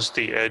rounds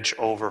the edge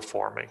over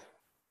for me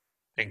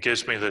and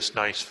gives me this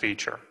nice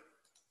feature.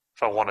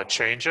 If I want to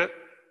change it,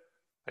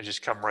 I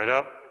just come right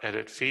up,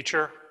 edit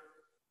feature,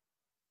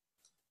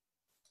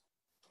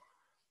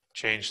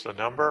 change the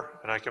number,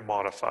 and I can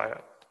modify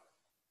it.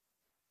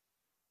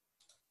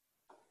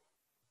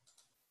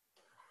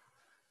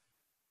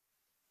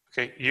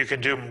 Okay, you can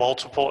do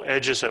multiple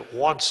edges at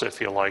once if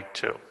you like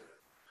to.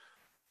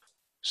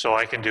 So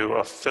I can do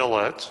a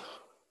fillet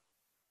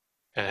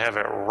and have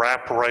it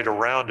wrap right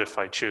around if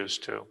I choose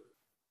to.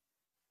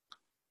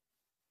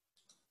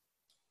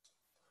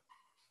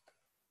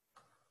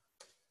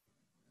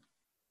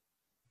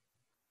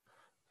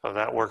 So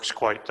that works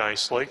quite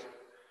nicely.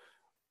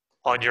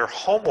 On your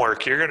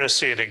homework, you're going to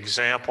see an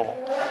example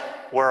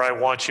where I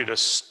want you to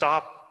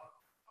stop.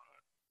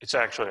 It's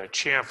actually a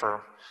chamfer,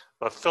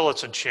 but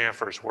fillets and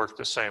chamfers work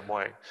the same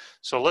way.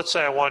 So let's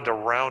say I wanted to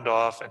round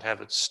off and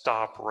have it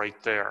stop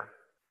right there.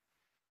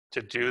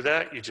 To do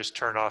that, you just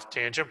turn off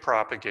tangent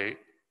propagate,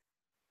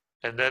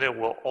 and then it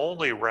will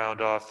only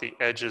round off the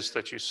edges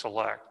that you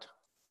select.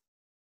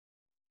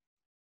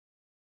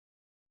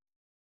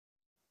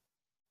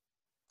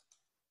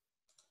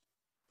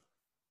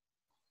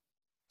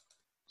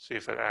 See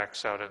if it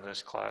acts out in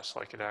this class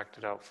like it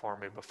acted out for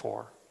me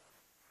before.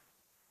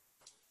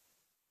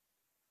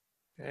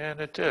 And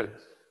it did.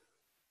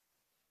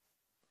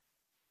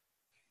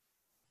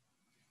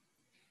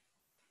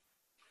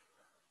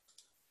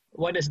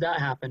 Why does that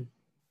happen?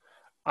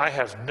 I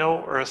have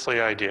no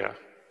earthly idea.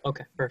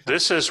 Okay, perfect.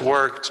 This has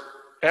worked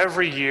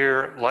every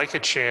year like a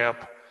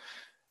champ.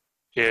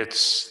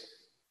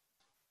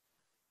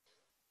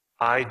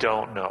 I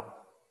don't know.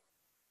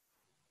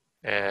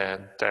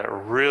 And that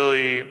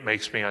really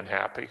makes me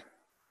unhappy.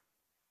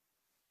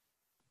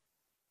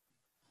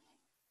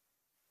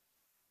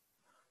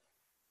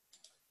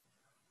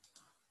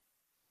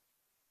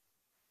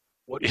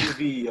 What do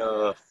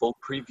the full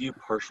preview,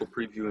 partial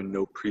preview, and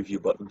no preview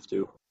buttons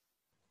do?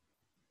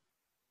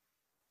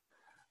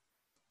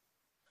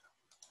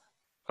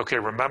 Okay,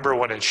 remember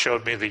when it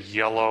showed me the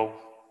yellow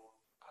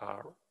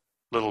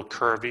little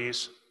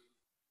curvies?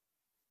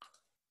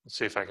 Let's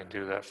see if I can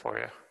do that for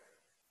you.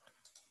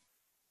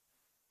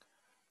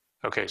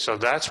 Okay, so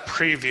that's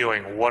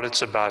previewing what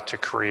it's about to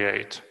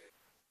create.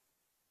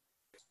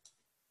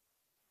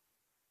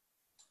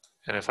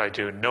 And if I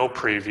do no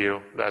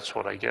preview, that's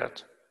what I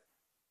get.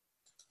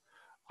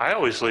 I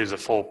always leave the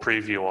full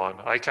preview on.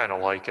 I kind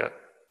of like it.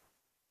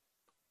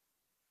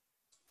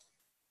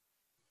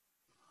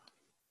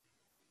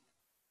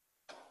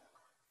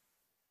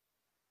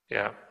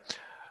 Yeah.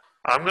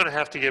 I'm going to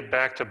have to get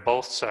back to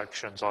both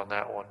sections on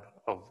that one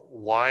of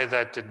why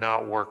that did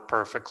not work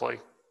perfectly.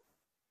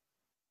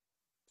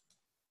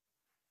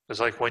 It's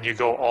like when you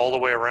go all the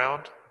way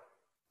around,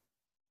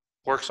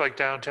 works like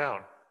downtown.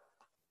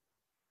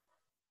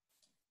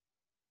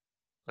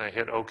 And I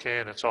hit OK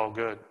and it's all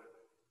good.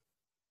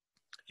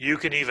 You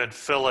can even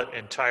fillet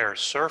entire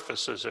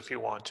surfaces if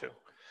you want to.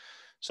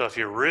 So if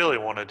you really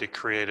wanted to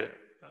create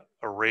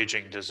a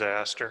raging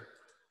disaster,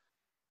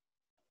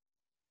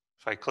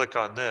 if I click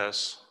on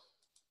this,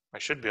 I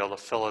should be able to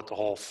fillet the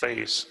whole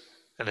face,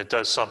 and it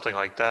does something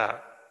like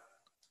that.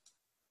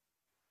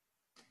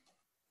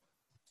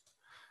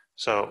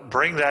 So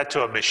bring that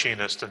to a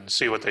machinist and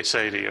see what they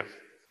say to you.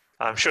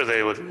 I'm sure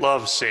they would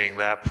love seeing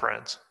that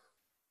print.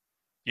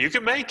 You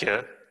can make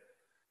it,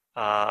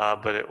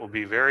 but it will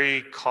be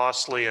very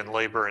costly and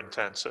labor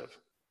intensive.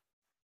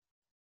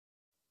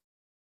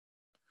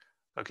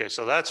 Okay,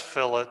 so that's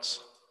fillets.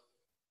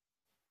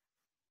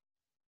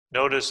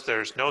 Notice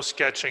there's no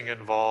sketching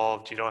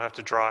involved. You don't have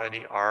to draw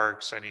any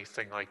arcs,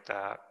 anything like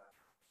that.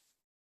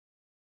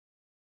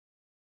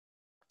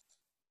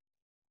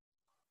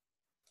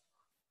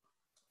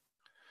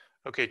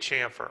 Okay,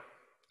 chamfer.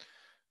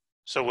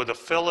 So with a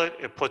fillet,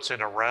 it puts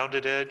in a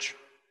rounded edge.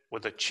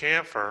 With a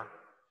chamfer,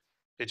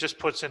 it just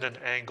puts in an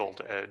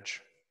angled edge.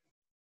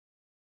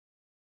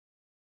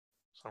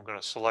 So I'm going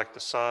to select the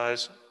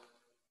size.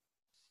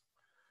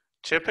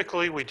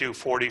 Typically, we do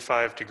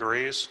 45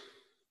 degrees.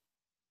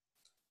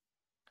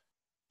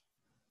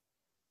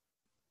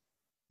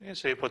 You can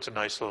see it puts a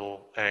nice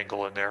little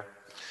angle in there.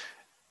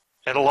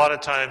 And a lot of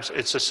times,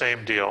 it's the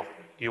same deal.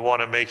 You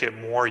want to make it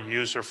more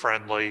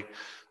user-friendly, a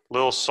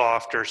little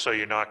softer so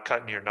you're not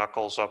cutting your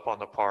knuckles up on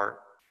the part.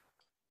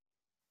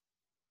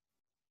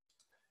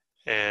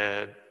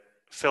 And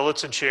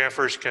fillets and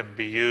chamfers can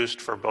be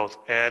used for both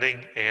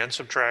adding and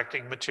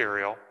subtracting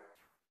material.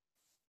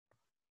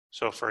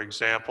 So for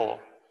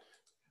example,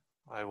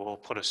 I will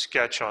put a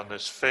sketch on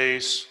this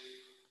face.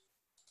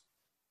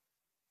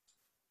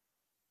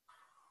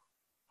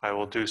 I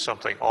will do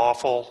something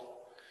awful,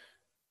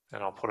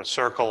 and I'll put a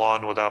circle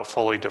on without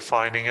fully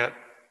defining it.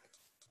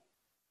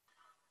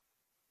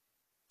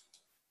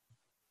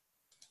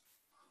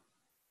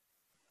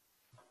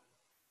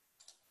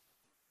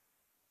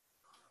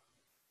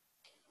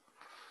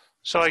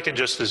 So I can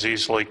just as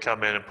easily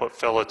come in and put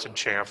fillets and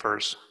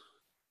chamfers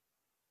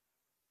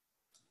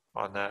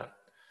on that.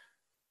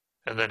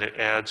 And then it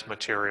adds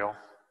material.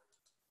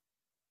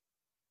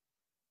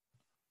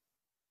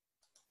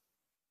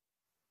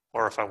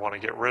 Or if I want to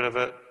get rid of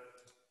it,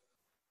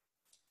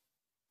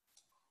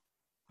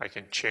 I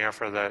can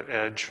chamfer that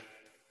edge.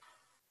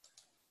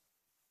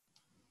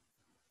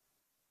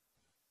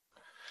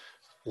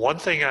 One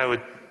thing I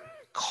would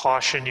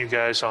caution you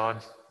guys on,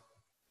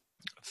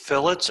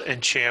 fillets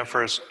and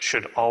chamfers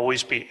should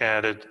always be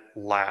added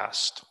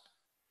last.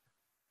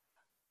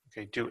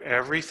 Okay, do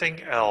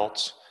everything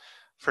else.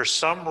 For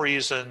some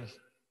reason,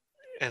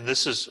 and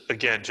this is,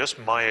 again, just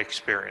my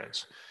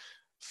experience,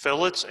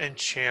 fillets and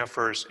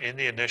chamfers in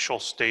the initial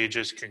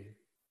stages can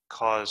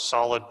cause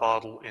solid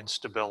model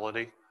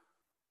instability.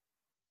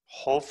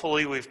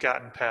 Hopefully we've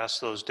gotten past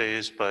those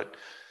days, but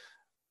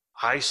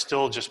I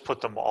still just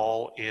put them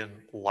all in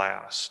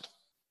last.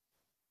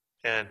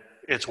 And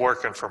it's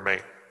working for me.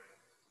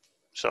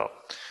 So,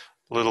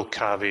 little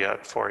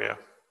caveat for you.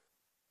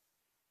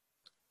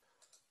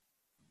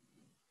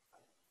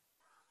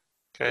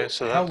 Okay,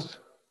 so that's,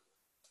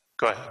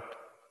 go ahead.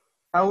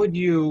 How would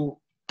you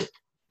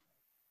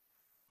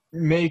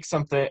make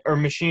something or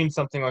machine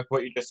something like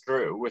what you just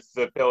drew with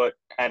the fillet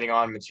adding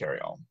on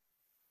material?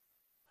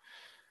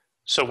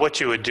 So what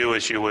you would do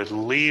is you would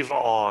leave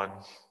on,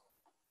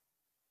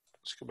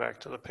 let's go back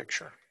to the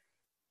picture.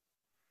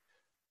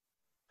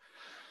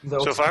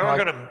 So if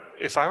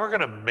I were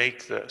gonna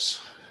make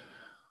this,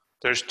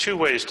 there's two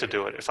ways to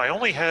do it. If I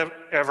only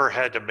ever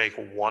had to make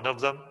one of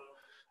them,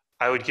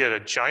 I would get a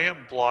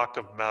giant block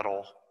of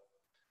metal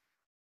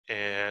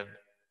and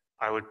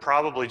I would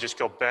probably just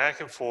go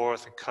back and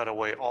forth and cut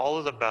away all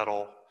of the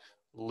metal,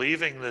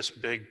 leaving this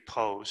big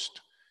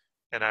post,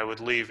 and I would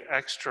leave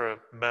extra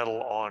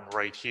metal on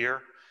right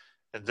here.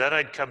 And then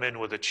I'd come in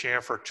with a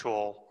chamfer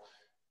tool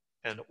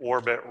and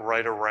orbit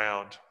right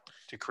around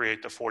to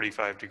create the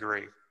 45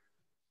 degree.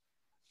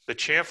 The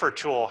chamfer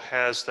tool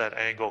has that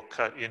angle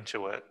cut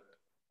into it,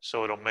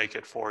 so it'll make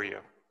it for you.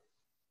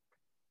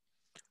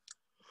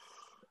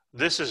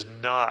 This is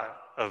not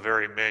a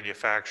very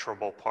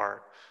manufacturable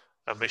part.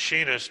 A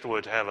machinist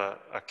would have a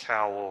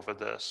cow over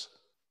this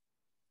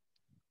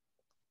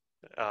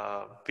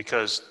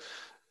because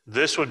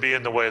this would be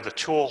in the way of the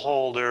tool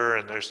holder,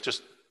 and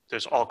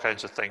there's all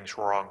kinds of things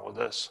wrong with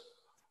this.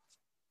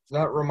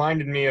 That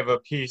reminded me of a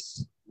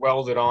piece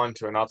welded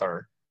onto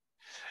another.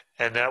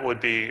 And that would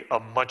be a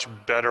much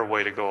better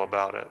way to go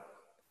about it.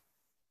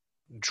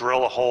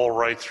 Drill a hole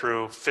right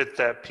through, fit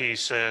that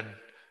piece in,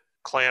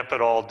 clamp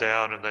it all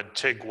down, and then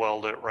TIG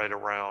weld it right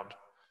around.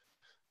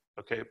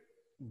 Okay,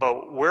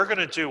 but we're going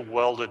to do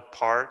welded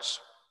parts,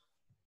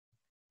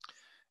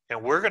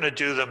 and we're going to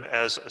do them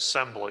as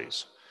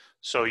assemblies.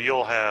 So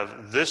you'll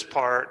have this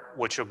part,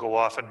 which you'll go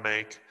off and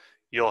make.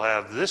 You'll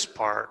have this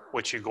part,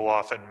 which you go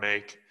off and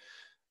make.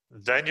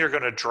 Then you're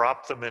going to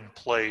drop them in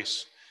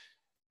place,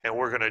 and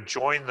we're going to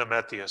join them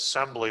at the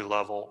assembly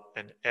level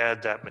and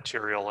add that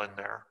material in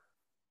there.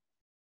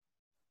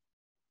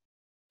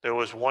 There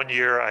was one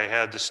year I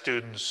had the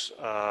students,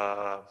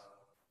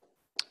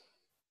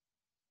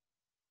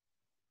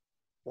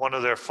 one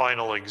of their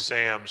final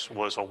exams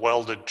was a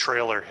welded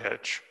trailer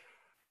hitch.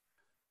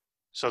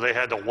 So they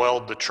had to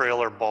weld the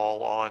trailer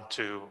ball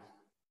onto,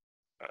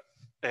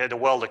 they had to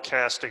weld a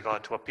casting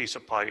onto a piece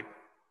of pipe.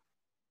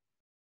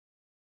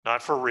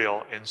 Not for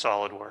real, in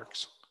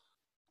SolidWorks.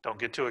 Don't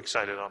get too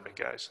excited on me,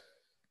 guys.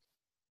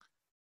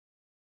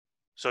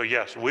 So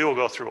yes, we will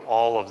go through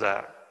all of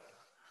that.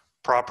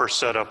 Proper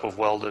setup of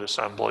welded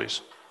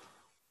assemblies.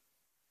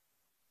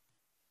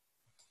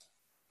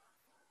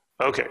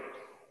 Okay,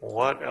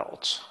 what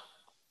else?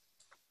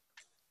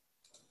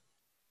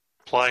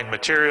 Applying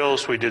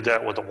materials, we did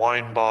that with a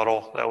wine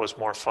bottle. That was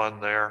more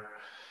fun there.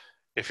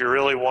 If you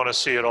really want to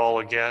see it all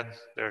again,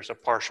 there's a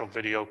partial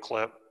video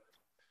clip.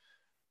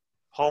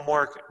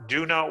 Homework,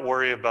 do not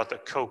worry about the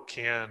Coke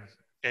can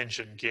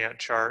engine Gantt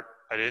chart.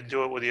 I didn't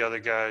do it with the other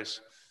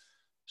guys,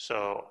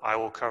 so I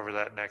will cover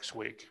that next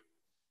week.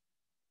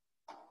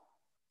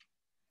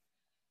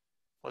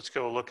 Let's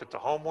go look at the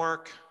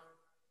homework.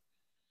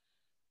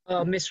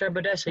 Mr.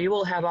 Abadesa, you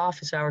will have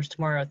office hours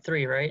tomorrow at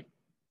 3, right?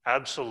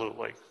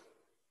 Absolutely.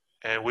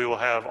 And we will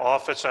have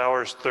office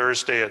hours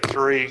Thursday at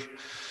 3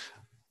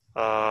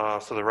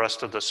 for the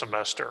rest of the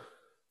semester.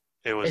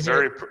 It was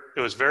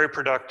very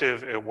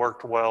productive. It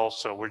worked well,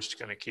 so we're just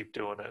going to keep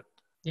doing it.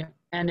 Yeah.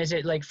 And is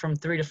it like from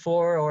 3 to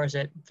 4, or is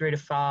it 3 to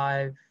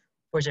 5,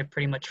 or is it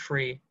pretty much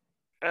free?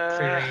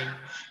 Free range?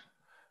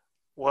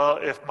 Well,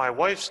 if my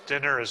wife's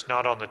dinner is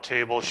not on the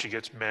table, she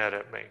gets mad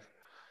at me.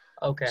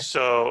 Okay.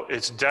 So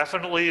it's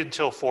definitely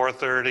until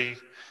 4:30,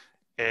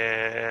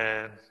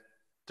 and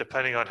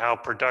depending on how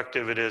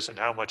productive it is and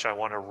how much I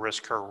want to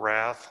risk her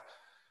wrath,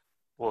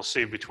 we'll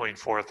see between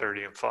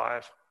 4:30 and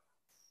 5.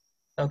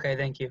 Okay,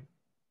 thank you.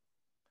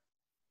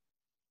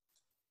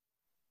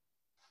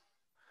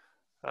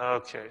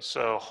 Okay,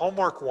 so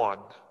homework 1.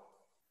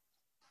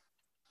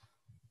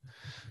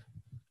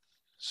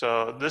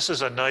 So this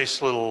is a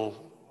nice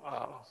little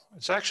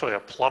it's actually a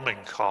plumbing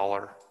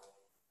collar.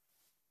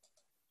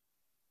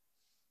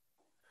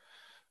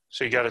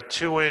 So you got a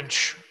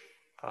 2-inch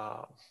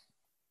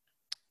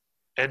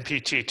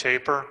NPT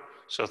taper.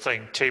 So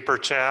think taper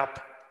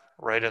tap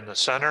right in the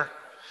center.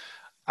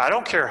 I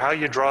don't care how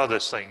you draw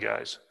this thing,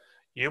 guys.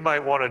 You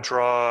might want to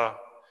draw,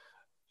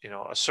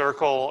 a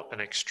circle and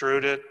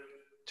extrude it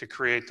to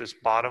create this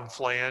bottom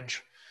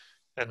flange.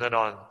 And then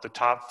on the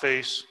top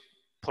face,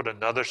 put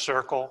another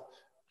circle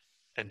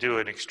and do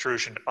an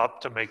extrusion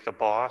up to make the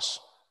boss.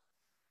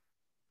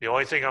 The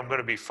only thing I'm going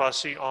to be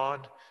fussy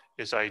on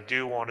is I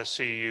do want to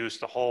see you use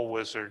the hole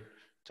wizard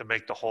to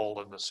make the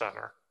hole in the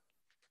center.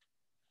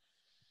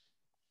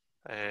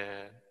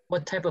 And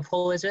What type of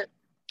hole is it?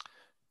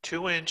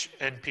 2-inch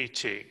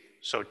NPT,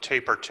 so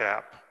taper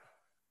tap.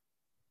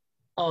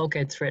 Oh,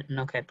 okay, it's written.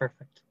 Okay,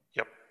 perfect.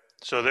 Yep.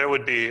 So there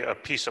would be a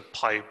piece of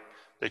pipe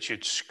that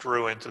you'd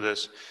screw into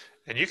this.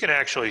 And you can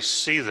actually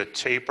see the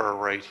taper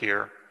right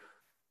here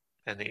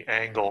and the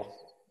angle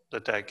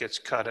that that gets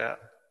cut at.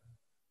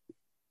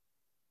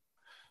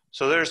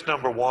 So there's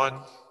number 1.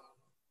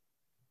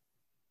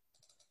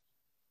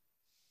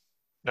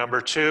 Number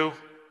 2,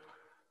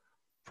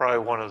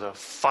 probably one of the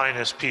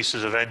finest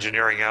pieces of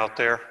engineering out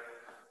there.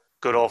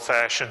 Good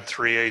old-fashioned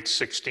 3/8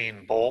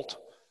 16 bolt.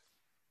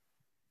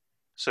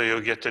 So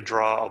you'll get to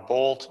draw a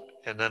bolt,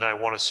 and then I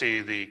want to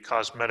see the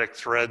cosmetic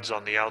threads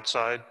on the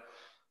outside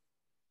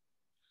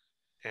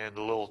and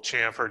the little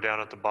chamfer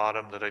down at the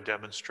bottom that I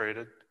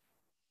demonstrated.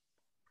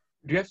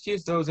 Do you have to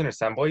use those in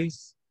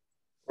assemblies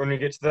when we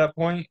get to that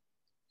point?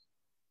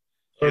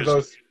 Or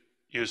those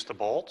use the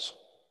bolts?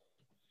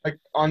 Like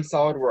on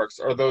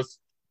SolidWorks, are those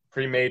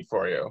pre-made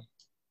for you?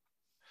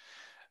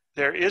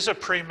 There is a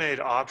pre-made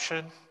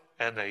option,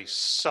 and they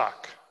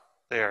suck.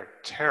 They are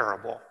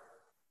terrible.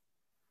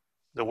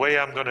 The way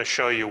I'm going to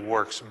show you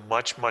works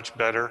much, much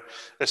better,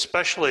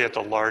 especially at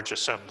the large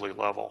assembly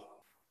level.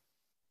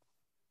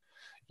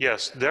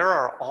 Yes, there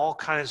are all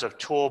kinds of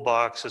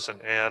toolboxes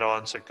and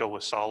add-ons that go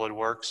with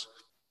SolidWorks.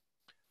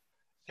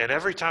 And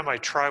every time I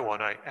try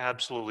one, I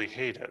absolutely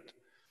hate it.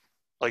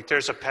 Like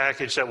there's a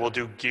package that will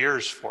do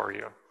gears for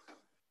you,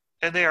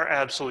 and they are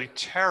absolutely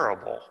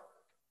terrible.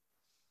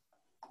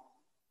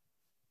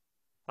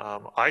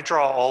 I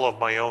draw all of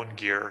my own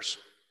gears.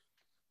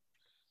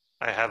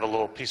 I have a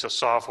little piece of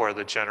software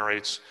that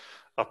generates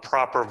a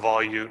proper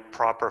volute,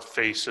 proper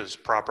faces,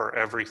 proper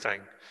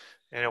everything,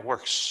 and it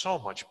works so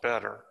much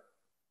better.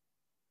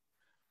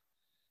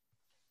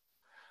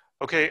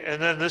 Okay,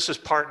 and then this is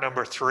part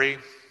number 3.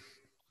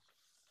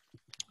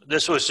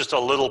 This was just a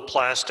little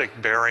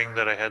plastic bearing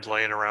that I had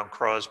laying around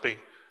Crosby.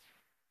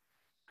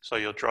 So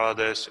you'll draw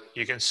this.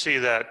 You can see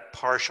that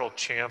partial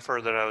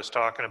chamfer that I was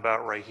talking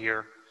about right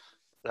here.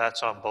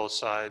 That's on both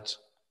sides.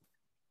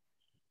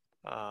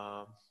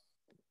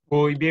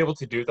 Will we be able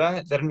to do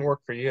that? That didn't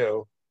work for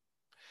you.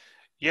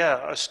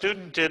 Yeah, a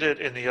student did it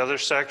in the other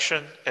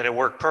section, and it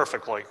worked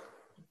perfectly.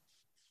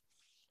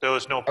 There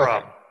was no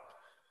problem.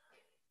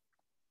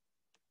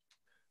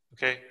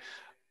 Okay.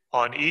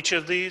 On each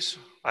of these,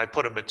 I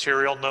put a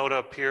material note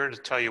up here to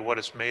tell you what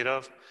it's made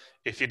of.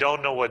 If you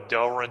don't know what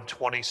Delrin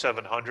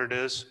 2700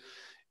 is,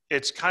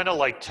 it's kind of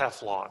like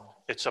Teflon.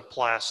 It's a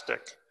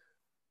plastic.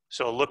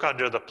 So look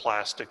under the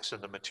plastics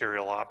in the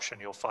material option,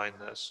 you'll find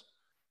this.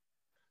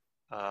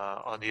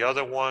 On the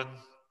other one,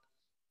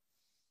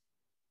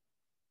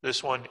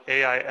 this one,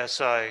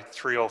 AISI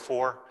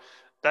 304,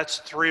 that's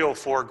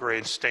 304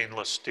 grade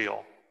stainless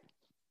steel.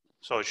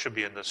 So it should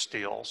be in the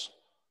steels.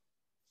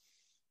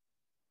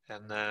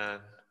 And then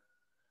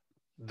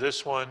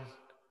this one,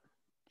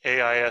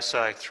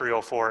 AISI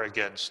 304,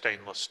 again,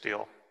 stainless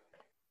steel.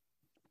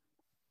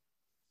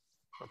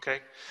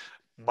 Okay,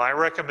 my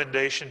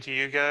recommendation to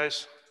you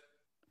guys,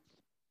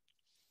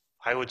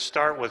 I would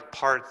start with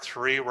part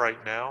 3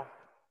 right now,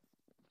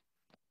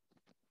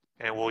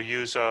 and we'll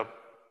use up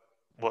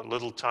what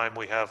little time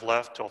we have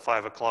left till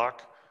 5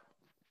 o'clock.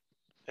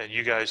 And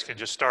you guys can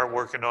just start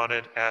working on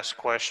it, ask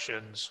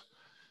questions,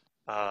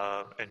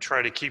 and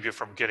try to keep you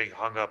from getting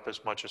hung up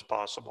as much as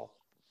possible.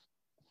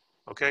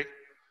 Okay?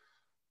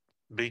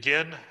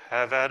 Begin,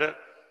 have at it.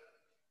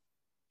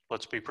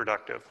 Let's be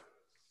productive.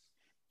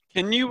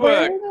 Can you,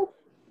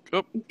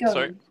 Go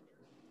sorry.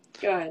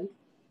 Go ahead.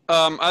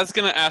 I was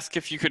going to ask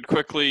if you could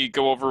quickly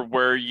go over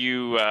where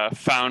you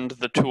found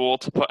the tool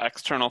to put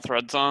external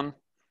threads on.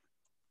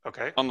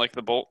 Okay. On like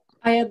the bolt.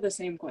 I had the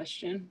same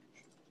question.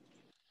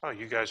 Oh,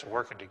 you guys are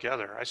working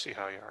together. I see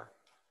how you are.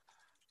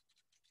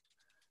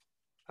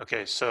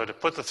 Okay, so to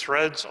put the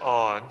threads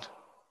on,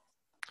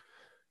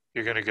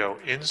 you're going to go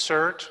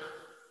Insert,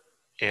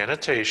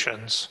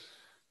 Annotations,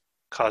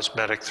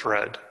 Cosmetic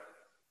Thread.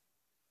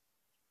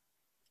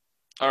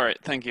 All right,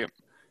 thank you.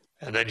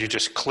 And then you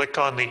just click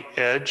on the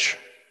edge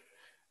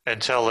and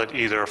tell it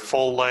either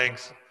full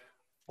length,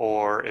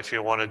 or if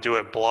you want to do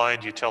it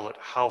blind, you tell it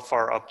how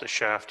far up the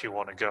shaft you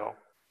want to go.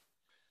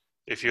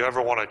 If you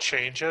ever want to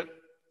change it,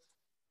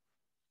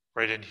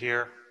 right in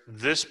here,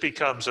 this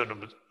becomes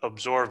an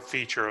absorbed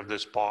feature of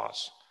this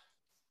boss.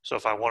 So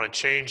if I want to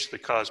change the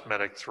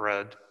cosmetic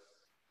thread,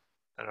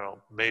 I don't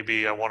know,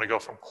 maybe I want to go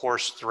from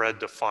coarse thread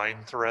to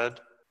fine thread.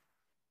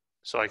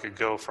 So I could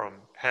go from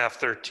half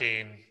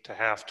 13 to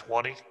half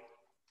 20.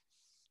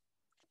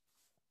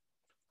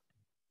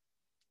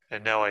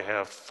 And now I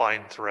have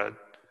fine thread.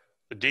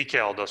 The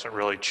decal doesn't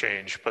really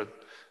change,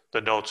 but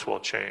the notes will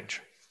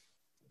change.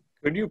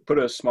 Could you put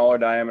a smaller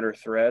diameter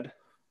thread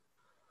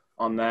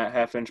on that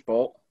 1/2-inch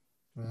bolt?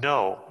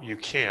 No, you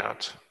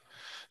can't.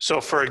 So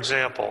for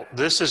example,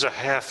 this is a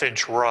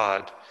 1/2-inch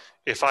rod.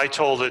 If I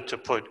told it to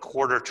put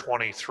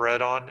 1/4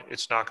 thread on,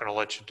 it's not going to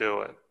let you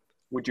do it.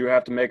 Would you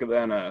have to make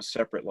then a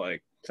separate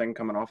like thing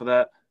coming off of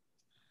that?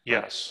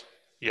 Yes.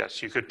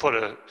 Yes, you could put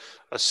a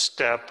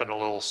step and a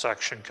little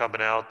section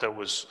coming out that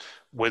was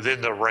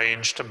within the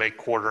range to make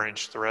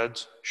 1/4-inch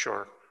threads.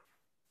 Sure.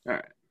 All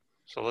right.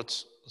 So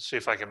let's see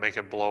if I can make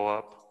it blow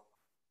up.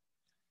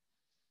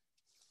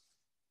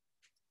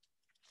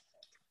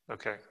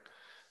 Okay.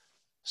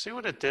 See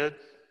what it did?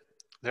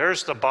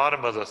 There's the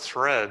bottom of the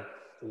thread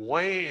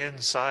way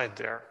inside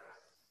there.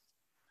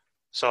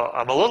 So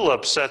I'm a little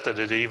upset that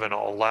it even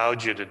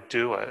allowed you to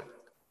do it,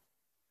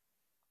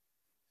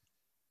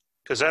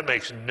 because that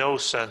makes no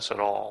sense at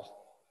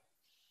all.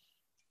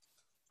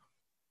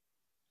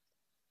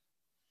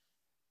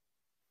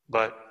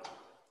 But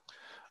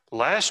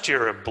last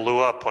year it blew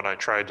up when I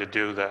tried to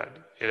do that.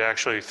 It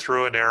actually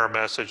threw an error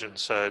message and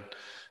said,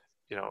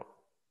 you know,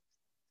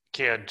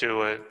 can't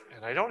do it.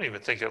 And I don't even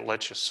think it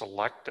lets you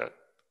select it.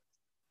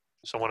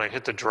 So when I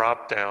hit the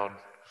drop down,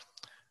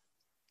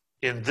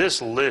 in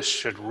this list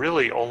should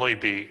really only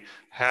be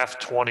half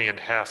 20 and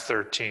half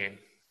 13,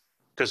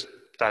 because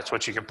that's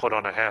what you can put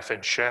on a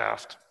 1/2-inch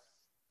shaft.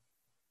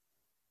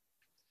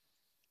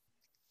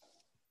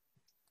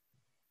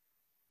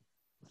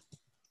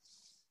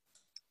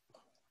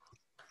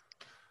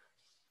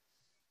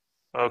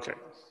 Okay,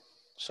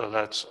 so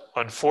that's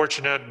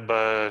unfortunate,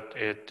 but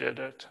it did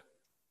it.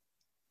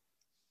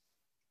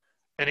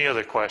 Any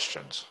other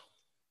questions?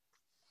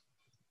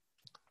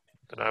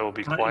 Then I will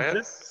be quiet.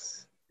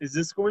 Is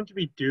this going to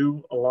be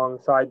due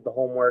alongside the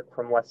homework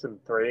from lesson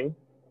 3?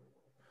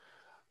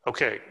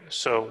 Okay,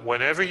 so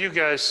whenever you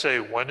guys say,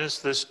 when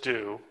is this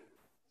due?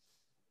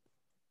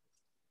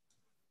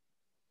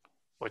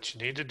 What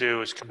you need to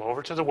do is come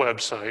over to the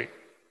website,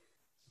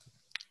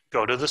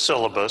 go to the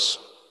syllabus.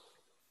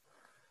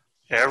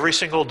 Every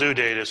single due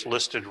date is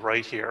listed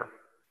right here.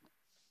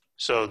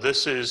 So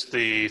this is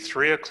the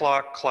 3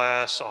 o'clock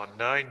class on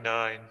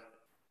 9/9,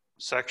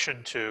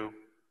 section 2.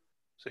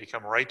 So you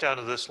come right down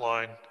to this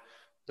line.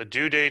 The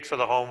due date for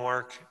the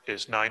homework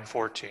is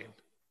 9/14.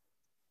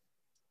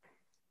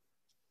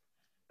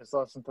 Is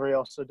lesson 3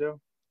 also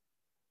due?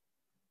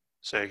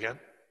 Say again?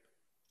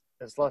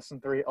 Is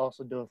lesson 3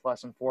 also due with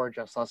lesson 4, or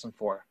just lesson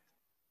 4?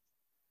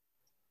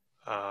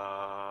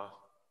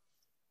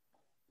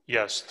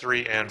 Yes,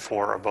 3 and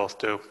 4 are both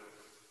due.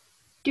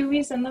 Do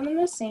we send them in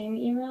the same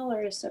email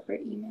or a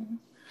separate email?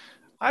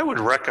 I would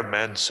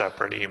recommend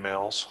separate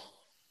emails.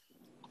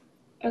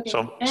 Okay.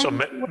 So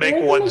And make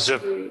where are one the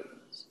zip. materials?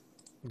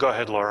 Go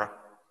ahead, Laura.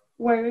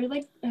 Where,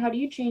 like, how do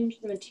you change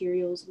the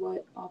materials?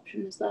 What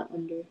option is that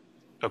under?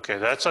 Okay,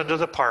 that's under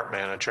the part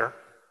manager.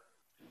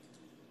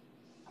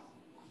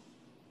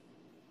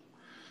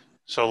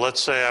 So let's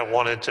say I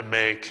wanted to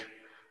make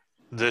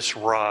this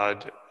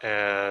rod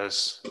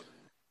as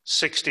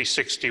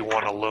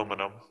 6061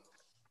 aluminum.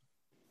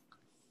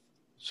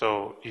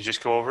 So you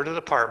just go over to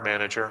the part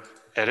manager,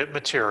 edit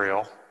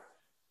material,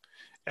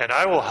 and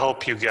I will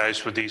help you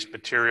guys with these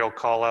material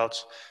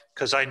callouts,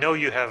 because I know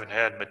you haven't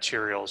had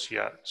materials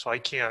yet. So I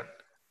can't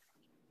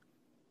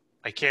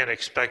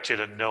expect you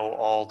to know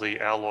all the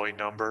alloy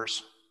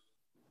numbers.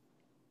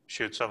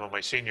 Shoot, some of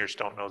my seniors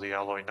don't know the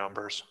alloy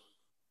numbers.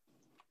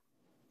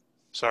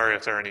 Sorry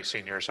if there are any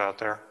seniors out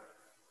there.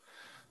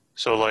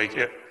 So like,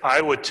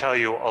 I would tell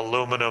you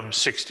aluminum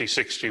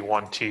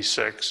 6061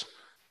 T6,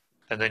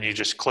 and then you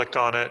just click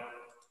on it,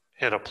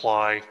 hit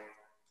apply,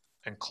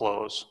 and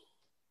close.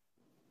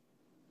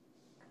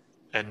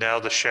 And now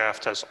the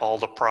shaft has all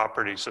the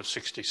properties of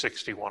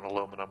 6061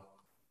 aluminum.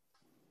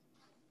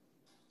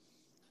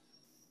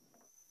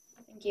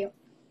 Thank you.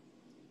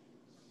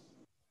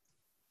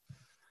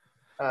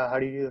 How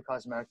do you do the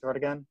cosmetic thread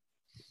again?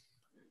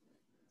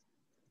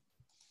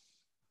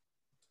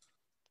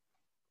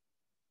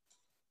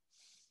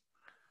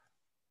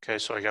 Okay,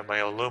 so I got my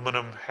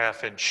aluminum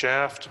 1/2-inch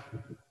shaft.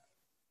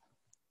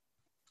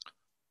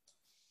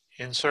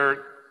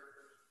 Insert,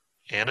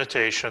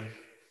 annotation,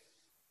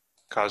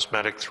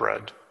 cosmetic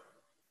thread.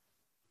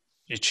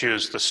 You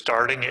choose the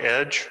starting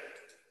edge.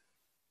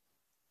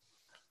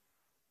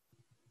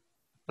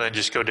 Then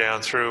just go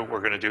down through. We're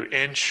going to do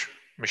inch,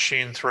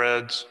 machine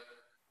threads.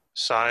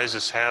 Size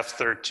is half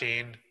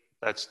 13.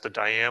 That's the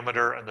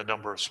diameter and the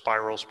number of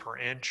spirals per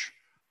inch.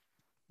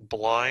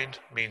 Blind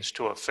means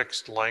to a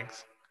fixed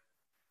length.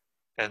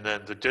 And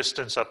then the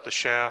distance up the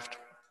shaft,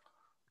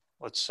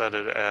 let's set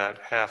it at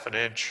 1/2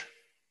 inch.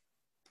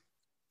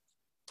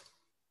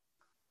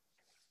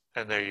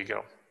 And there you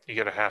go. You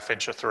get a 1/2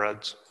 inch of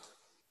threads.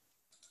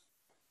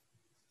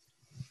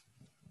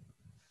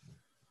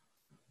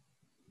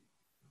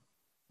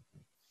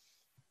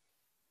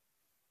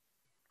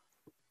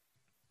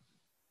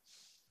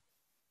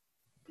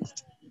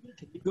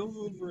 go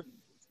over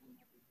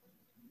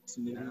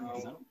submitting?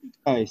 'Cause I don't think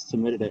I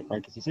submitted it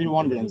right because you said you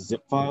wanted it in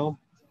zip file.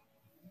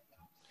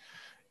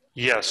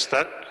 Yes,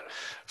 that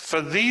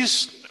for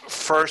these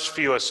first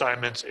few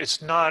assignments,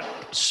 it's not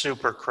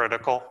super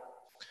critical.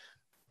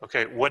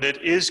 Okay, when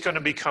it is going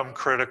to become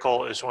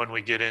critical is when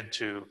we get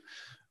into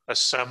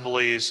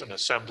assemblies and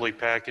assembly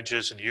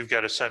packages, and you've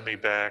got to send me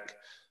back,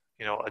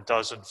 you know, a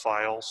dozen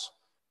files,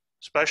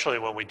 especially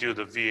when we do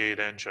the V8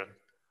 engine.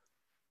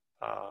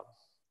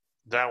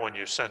 That one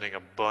you're sending a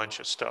bunch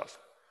of stuff.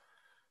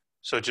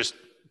 So just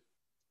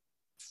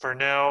for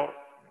now,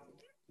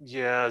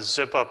 yeah,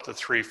 zip up the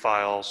 3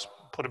 files,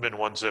 put them in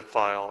one zip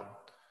file, and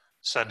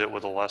send it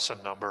with a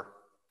lesson number.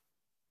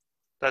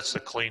 That's the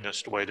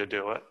cleanest way to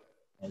do it.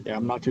 Yeah,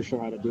 I'm not too sure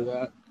how to do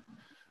that.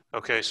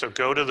 Okay, so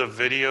go to the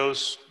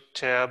videos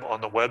tab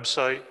on the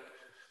website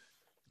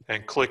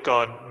and click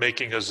on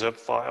making a zip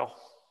file,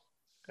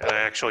 and I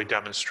actually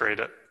demonstrate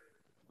it.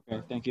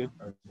 Okay, thank you.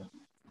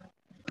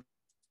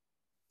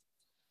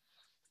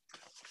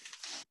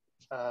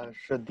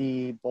 Should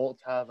the bolt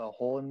have a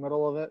hole in the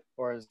middle of it,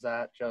 or is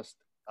that just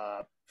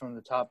from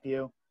the top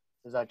view?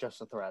 Is that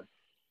just a thread?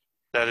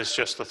 That is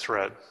just the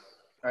thread.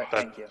 All right,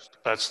 thank you.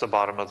 That's the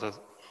bottom of the,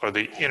 or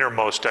the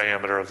innermost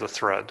diameter of the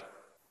thread.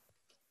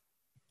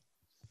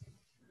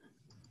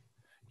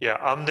 Yeah,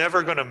 I'm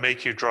never going to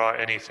make you draw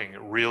anything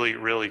really,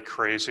 really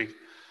crazy.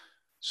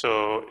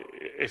 So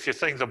if you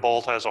think the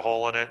bolt has a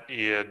hole in it,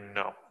 yeah,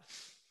 no.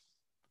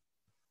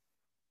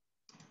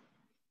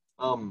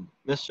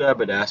 Mr.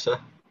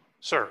 Abadassa,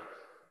 Sir.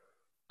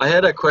 I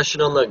had a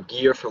question on the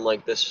gear from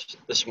like this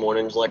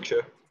morning's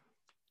lecture.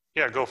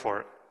 Yeah, go for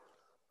it.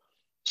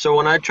 So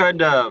when I tried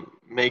to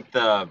make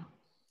the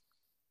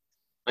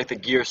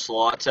gear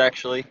slots,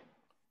 actually,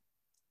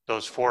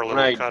 those 4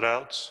 little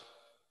cutouts.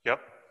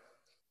 Yep.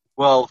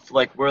 Well,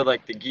 like where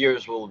like the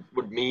gears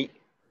would meet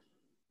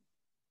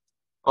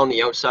on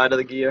the outside of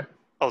the gear.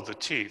 Oh, the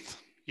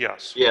teeth.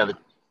 Yes. Yeah.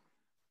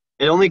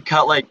 It only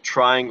cut like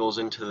triangles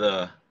into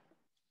the.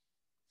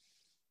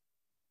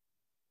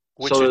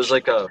 Which so there's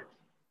like a.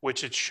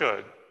 Which it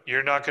should.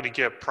 You're not going to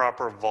get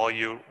proper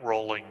volume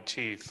rolling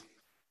teeth,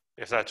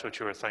 if that's what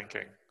you were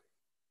thinking.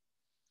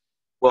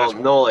 Well,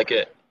 no, like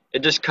it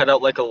just cut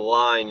out like a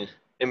line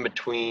in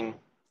between.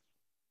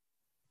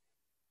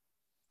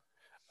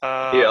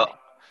 Yeah.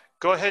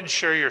 Go ahead and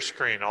share your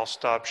screen. I'll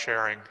stop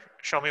sharing.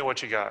 Show me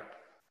what you got,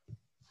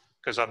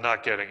 because I'm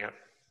not getting it.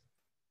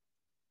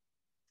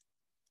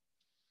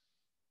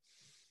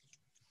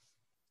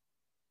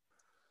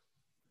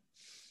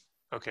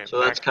 Okay. So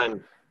that's kind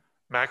of.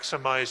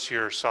 Maximize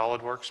your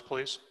SolidWorks,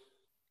 please.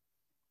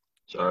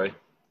 Sorry.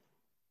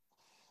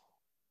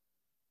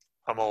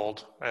 I'm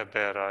old. I have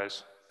bad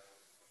eyes.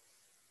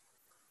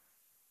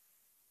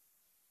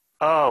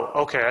 Oh,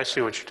 okay. I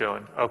see what you're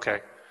doing.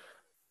 Okay.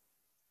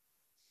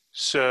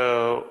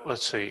 So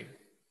let's see.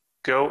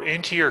 Go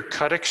into your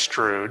cut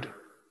extrude.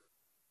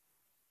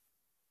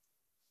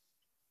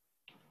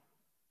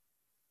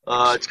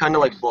 It's kind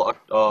of like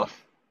blocked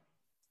off.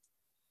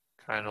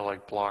 Kind of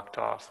like blocked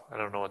off. I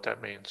don't know what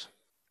that means.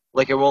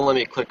 Like it won't let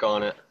me click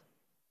on it.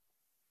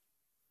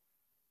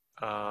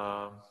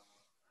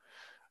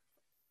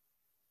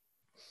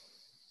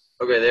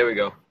 Okay, there we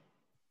go.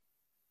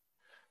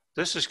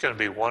 This is going to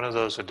be one of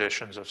those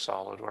editions of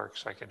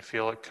SolidWorks. I can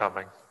feel it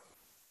coming.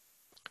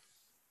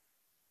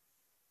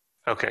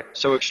 Okay.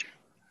 So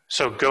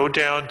go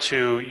down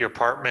to your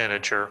part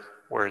manager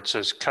where it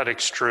says cut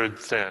extrude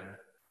thin.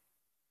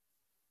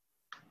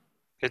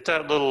 Hit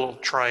that little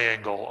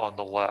triangle on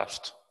the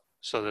left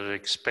so that it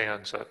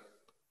expands it.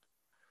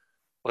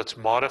 Let's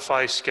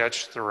modify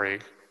sketch 3.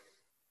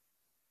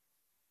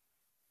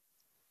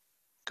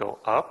 Go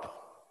up.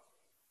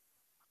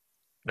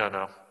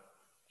 No.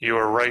 You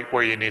are right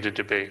where you needed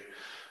to be.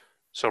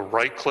 So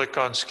right click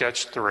on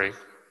sketch 3.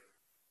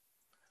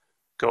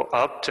 Go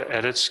up to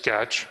edit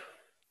sketch.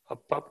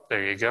 Up,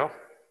 there you go.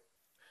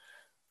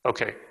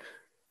 Okay.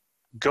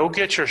 Go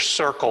get your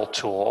circle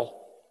tool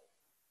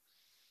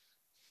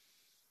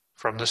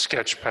from the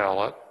sketch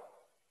palette.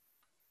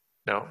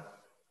 No,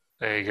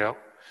 there you go.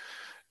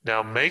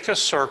 Now make a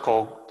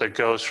circle that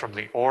goes from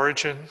the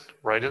origin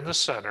right in the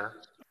center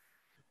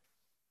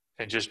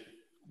and just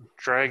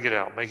drag it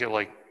out. Make it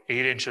like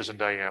 8 inches in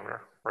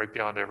diameter, right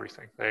beyond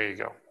everything. There you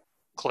go.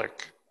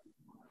 Click.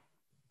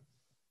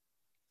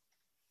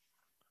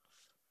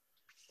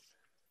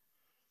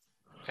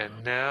 And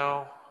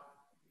now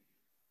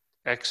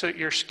exit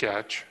your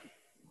sketch.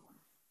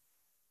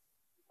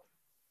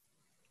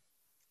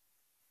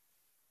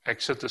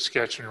 Exit the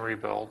sketch and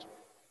rebuild.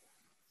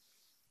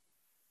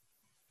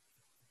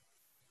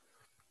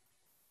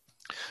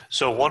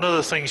 So one of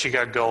the things you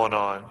got going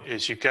on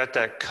is you got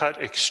that cut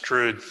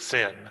extrude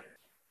thin.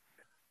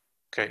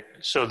 Okay,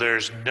 so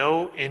there's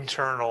no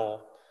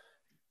internal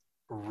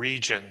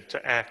region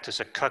to act as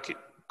a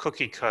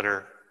cookie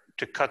cutter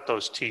to cut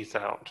those teeth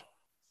out.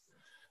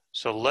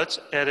 So let's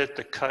edit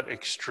the cut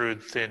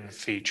extrude thin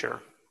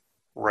feature.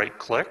 Right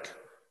click,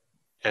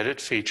 edit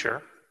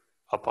feature,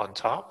 up on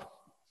top.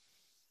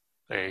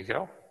 There you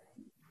go.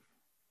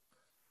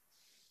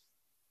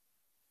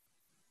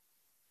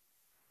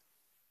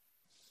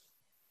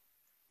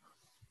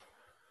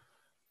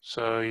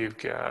 So you've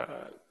got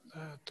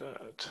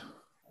that.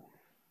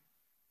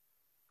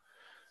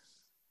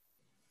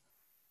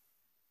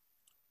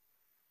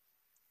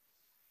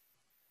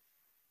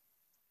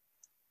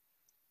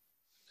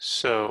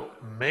 So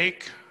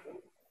make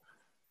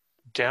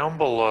down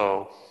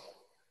below,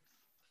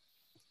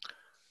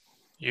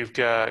 you've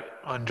got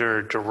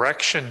under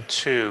direction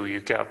 2,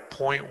 you've got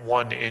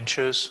 0.1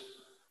 inches.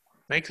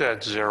 Make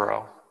that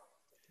 0.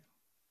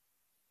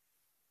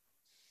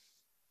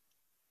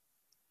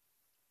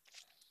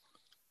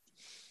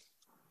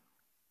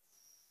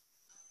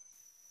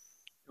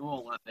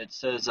 It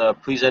says,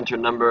 please enter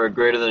number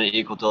greater than or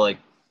equal to like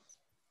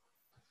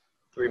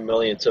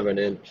 3/millionths of an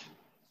inch.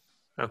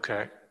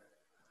 Okay.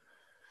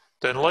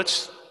 Then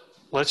let's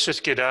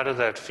just get out of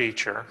that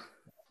feature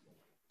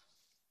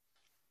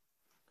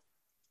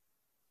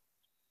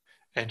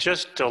and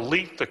just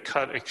delete the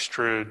cut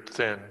extrude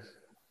thin.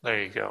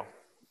 There you go.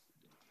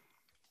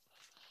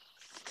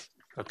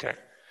 Okay.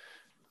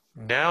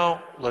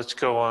 Now let's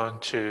go on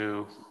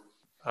to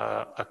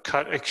a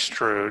cut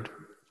extrude.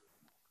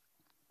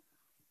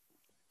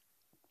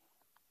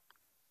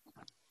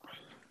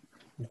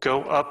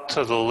 Go up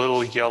to the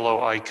little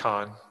yellow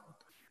icon,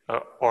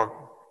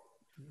 or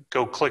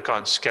go click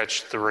on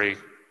sketch 3.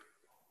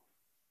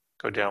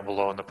 Go down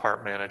below in the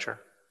part manager.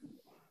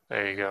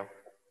 There you go.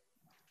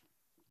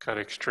 Cut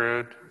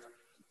extrude.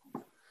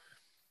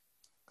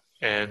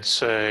 And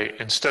say,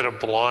 instead of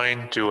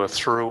blind, do a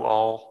through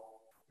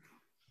all.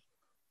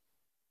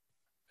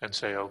 And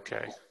say OK.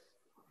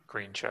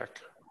 Green check.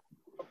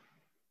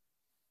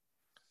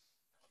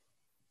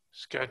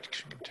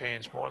 Sketch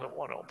contains more than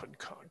one open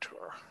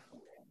contour.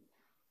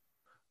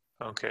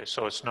 Okay,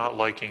 so it's not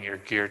liking your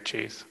gear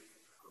teeth.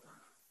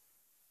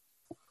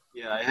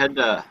 Yeah, I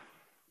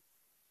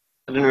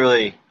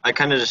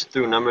kind of just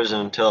threw numbers in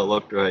until it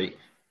looked right.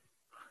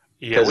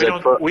 Yeah,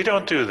 we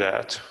don't do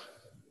that.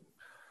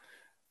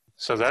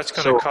 So that's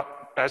going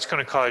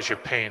to cause you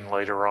pain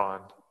later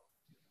on.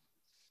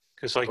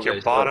 Because like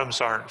your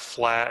bottoms aren't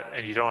flat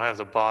and you don't have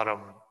the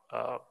bottom,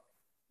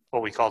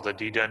 what we call the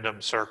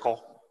dedendum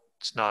circle.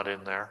 It's not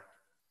in there.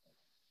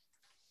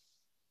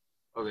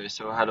 Okay,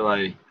 so how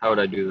would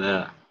I do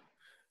that?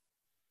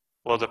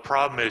 Well, the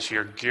problem is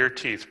your gear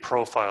teeth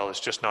profile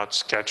is just not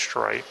sketched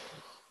right.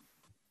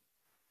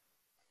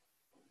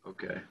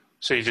 Okay.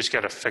 So you just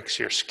got to fix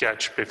your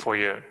sketch before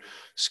you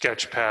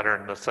sketch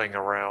pattern the thing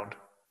around.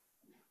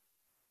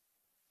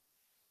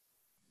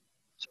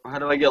 So how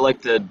do I get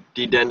like the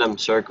dedendum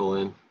circle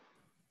in?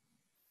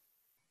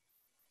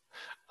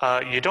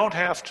 You don't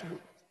have to.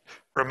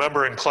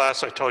 Remember in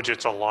class I told you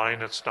it's a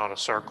line, it's not a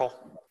circle?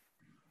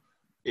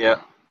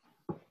 Yeah.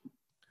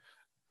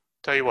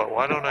 Tell you what,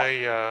 why don't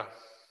I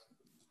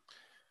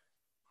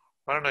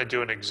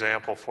do an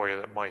example for you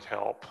that might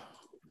help?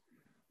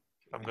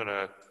 I'm going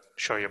to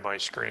show you my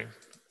screen.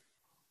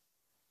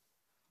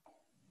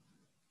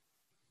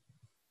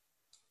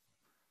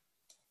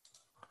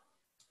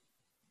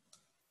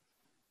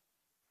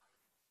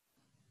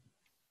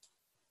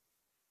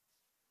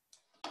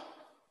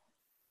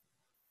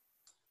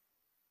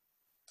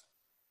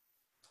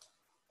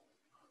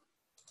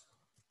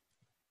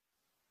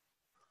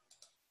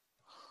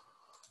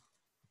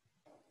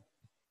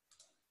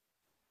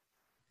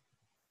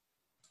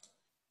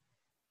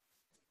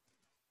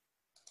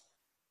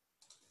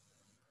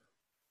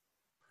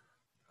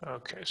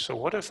 Okay, so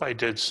what if I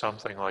did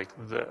something like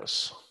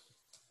this?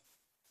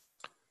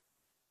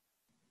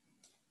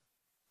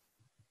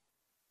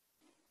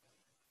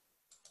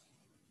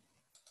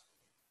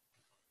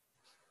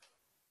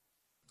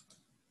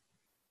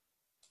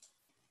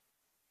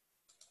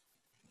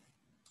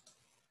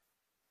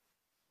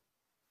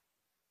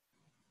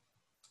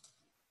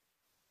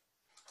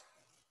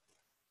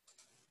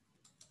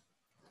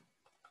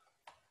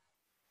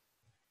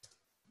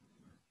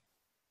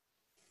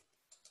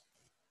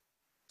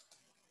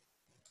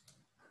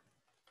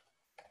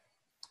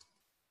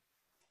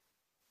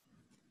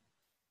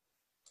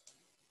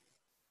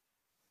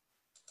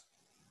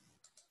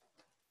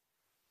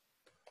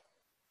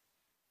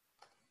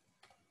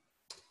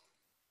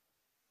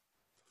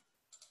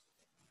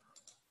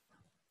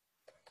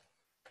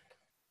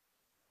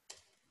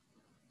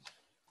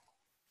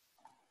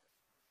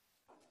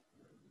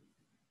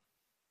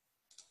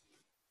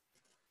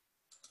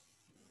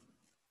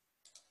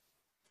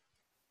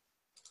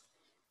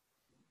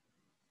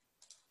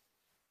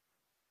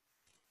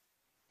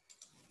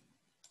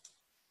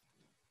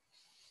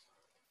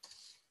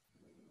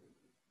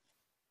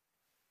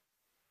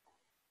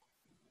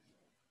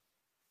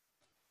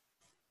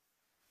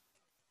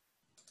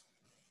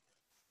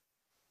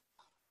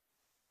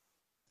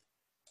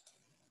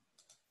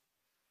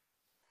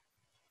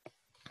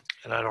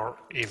 And I don't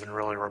even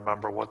really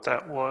remember what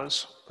that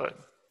was, but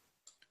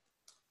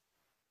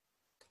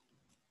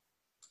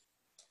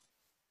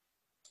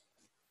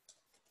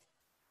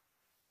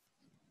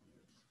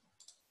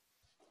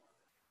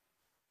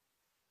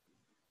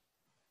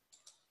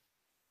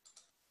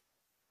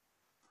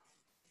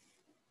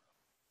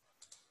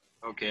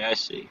Okay, I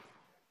see.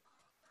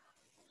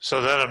 so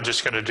then I'm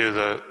just going to do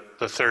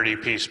the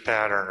 30-piece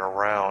pattern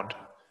around.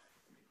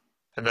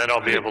 And then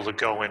I'll be able to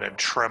go in and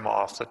trim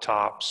off the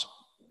tops.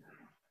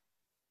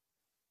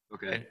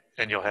 Okay.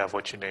 And you'll have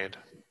what you need.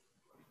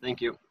 Thank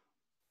you.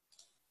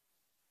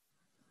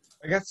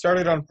 I got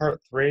started on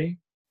part 3.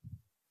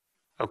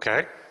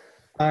 Okay.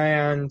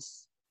 And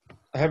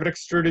I have it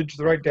extruded to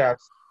the right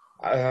depth.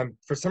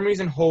 For some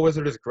reason, Whole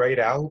Wizard is grayed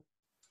out,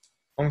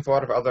 along with a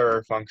lot of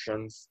other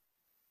functions.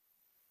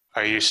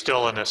 Are you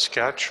still in a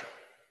sketch?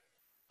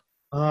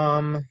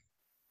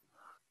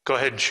 Go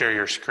ahead and share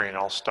your screen.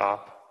 I'll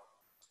stop.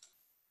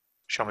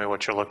 Show me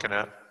what you're looking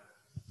at.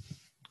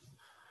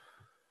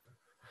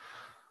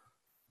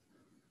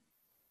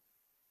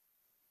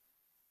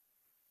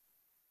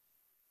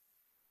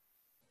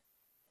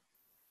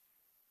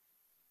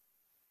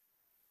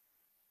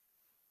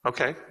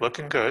 Okay,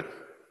 looking good.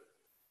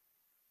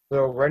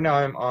 So right now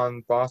I'm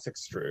on Boss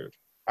Extrude.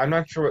 I'm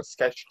not sure what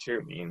Sketch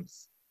 2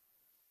 means.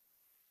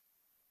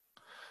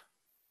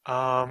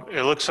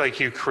 It looks like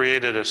you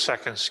created a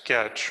second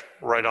sketch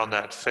right on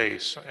that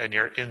face, and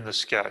you're in the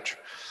sketch.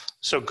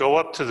 So go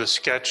up to the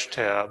Sketch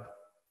tab.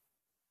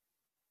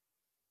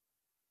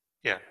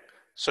 Yeah.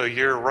 So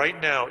you're right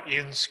now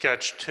in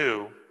Sketch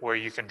 2, where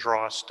you can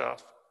draw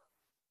stuff.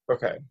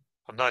 Okay.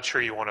 I'm not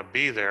sure you want to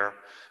be there.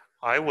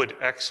 I would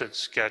exit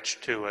Sketch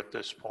 2 at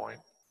this point.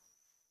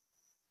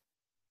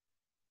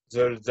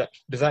 So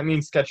does that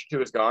mean Sketch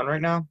 2 is gone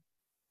right now?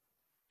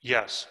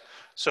 Yes.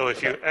 So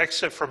if you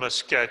exit from a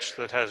sketch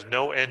that has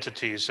no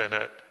entities in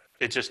it,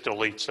 it just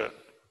deletes it.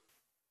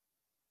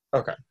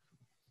 Okay.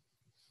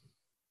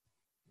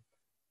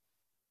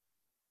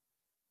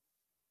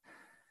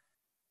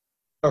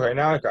 Okay,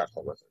 now I've got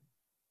Whole Wizard.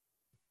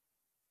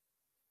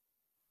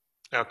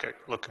 Okay,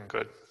 looking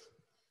good.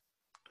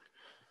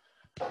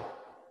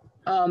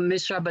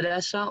 Mr.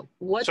 Abadesa,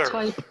 what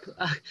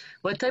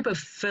type of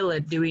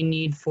fillet do we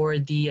need for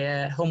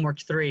the homework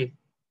 3?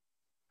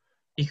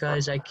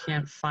 Because I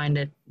can't find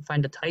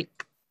the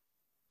type.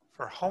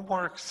 For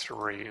homework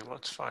 3,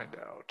 let's find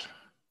out.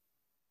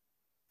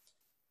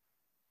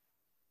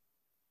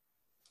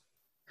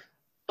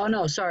 Oh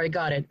no, sorry,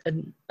 got it.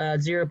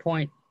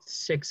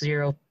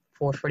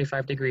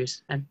 0.60445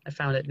 degrees. I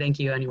found it. Thank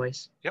you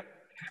anyways. Yep,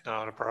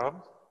 not a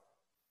problem.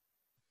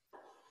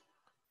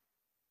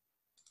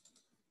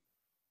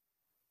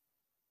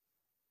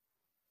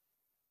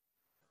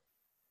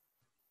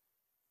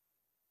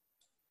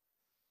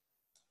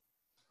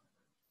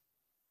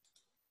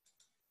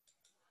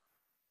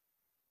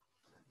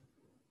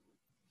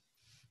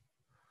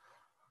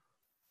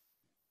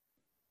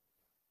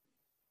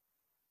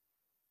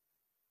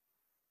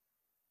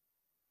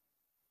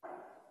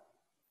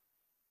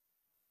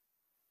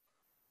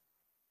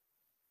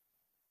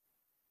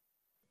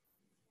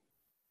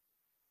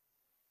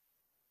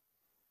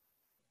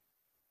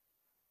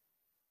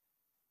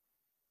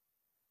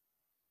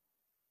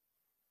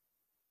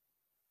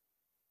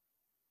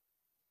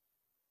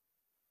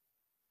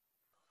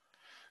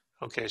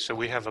 Okay, so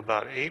we have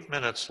about 8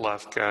 minutes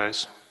left,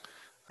 guys.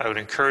 I would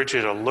encourage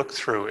you to look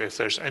through. If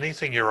there's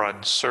anything you're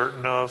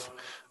uncertain of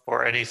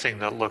or anything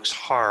that looks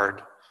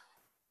hard,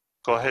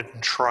 go ahead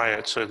and try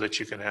it so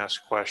that you can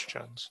ask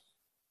questions.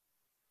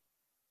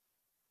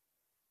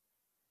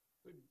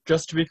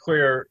 Just to be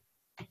clear,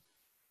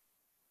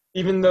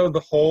 even though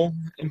the hole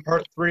in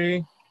part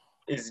 3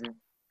 is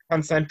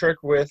concentric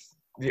with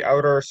the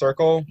outer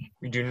circle,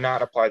 we do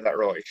not apply that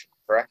relation,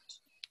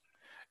 correct?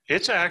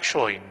 It's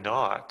actually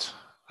not.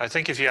 I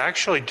think if you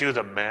actually do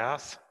the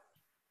math,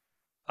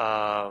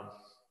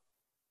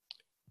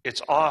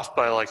 it's off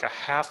by like a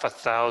half a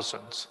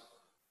thousandth.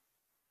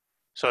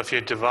 So if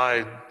you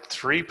divide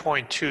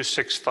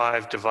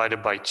 3.265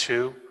 divided by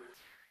 2,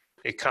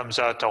 it comes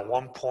out to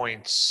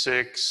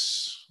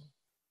 1.6,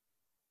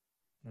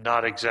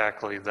 not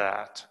exactly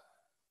that.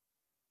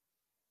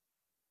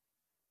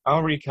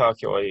 I'll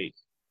recalculate.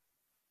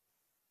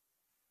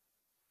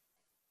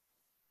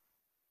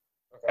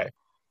 Okay.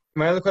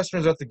 My other question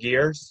is about the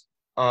gears.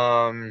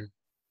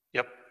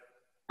 Yep.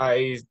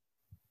 I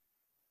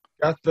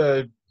got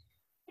the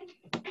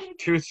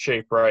tooth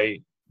shape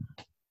right.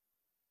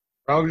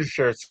 I'll just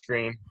share a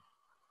screen,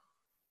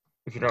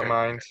 if you don't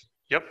mind.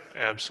 Yep,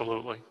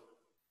 absolutely.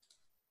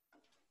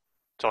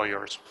 It's all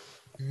yours.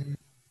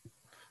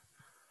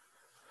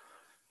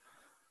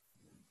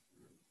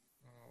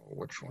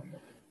 Which one?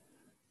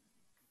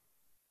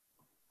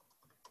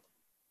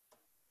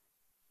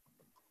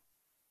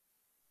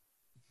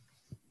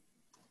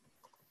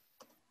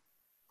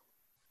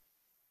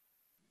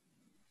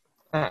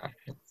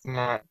 It's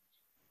not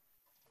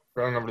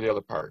going over to the other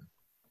part.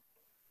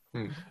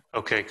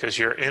 Okay, because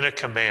you're in a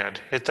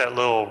command. Hit that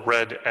little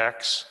red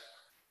X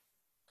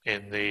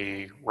in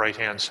the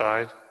right-hand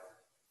side.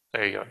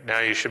 There you go. Now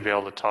you should be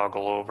able to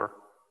toggle over.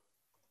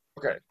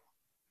 Okay.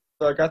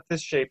 So I got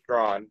this shape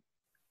drawn.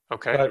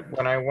 Okay. But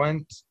when I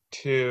went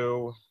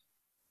to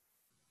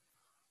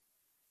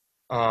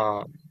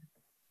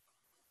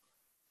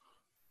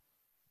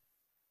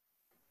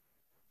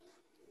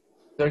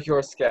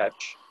circular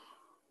sketch,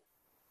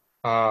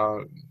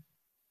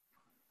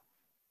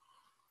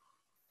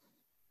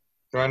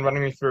 you mind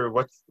running me through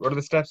what are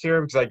the steps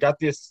here? Because I got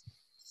this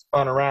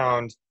spun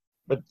around,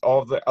 but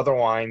all of the other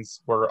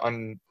lines were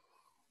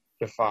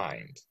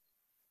undefined.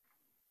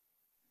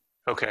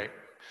 Okay,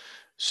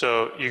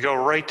 so you go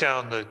right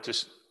down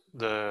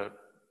the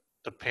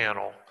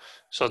panel.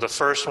 So the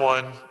first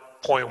one,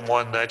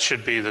 0.1, that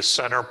should be the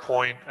center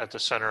point at the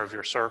center of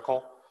your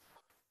circle,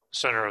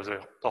 center of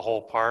the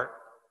whole part.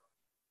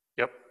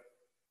 Yep,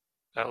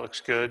 that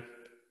looks good.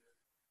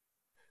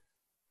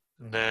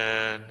 And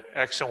then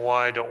X and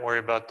Y, don't worry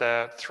about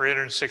that.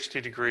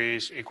 360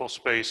 degrees, equal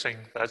spacing,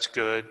 that's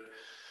good.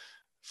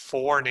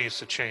 4 needs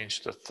to change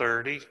to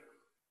 30.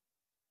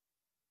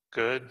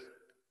 Good.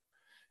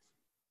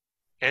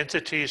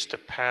 Entities to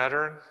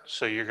pattern,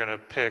 so you're going to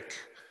pick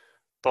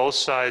both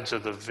sides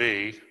of the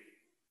V.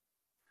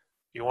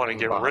 You want to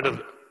get rid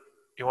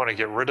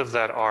of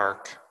that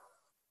arc.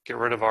 Get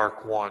rid of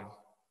arc 1.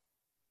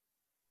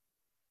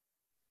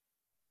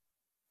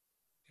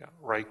 Yeah,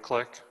 right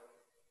click.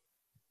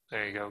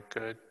 There you go,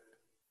 good.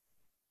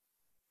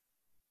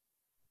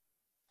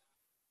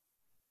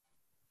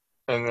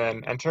 And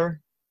then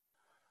enter.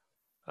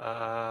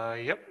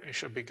 Yep, you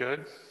should be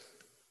good.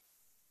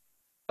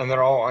 And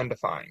they're all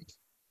undefined.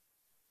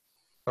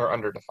 Or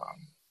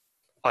underdefined.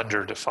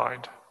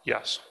 Underdefined,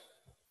 yes.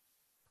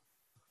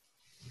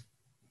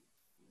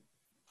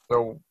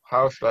 So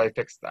how should I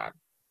fix that?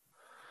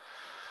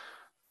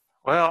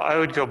 Well, I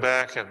would go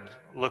back and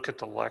look at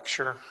the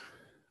lecture.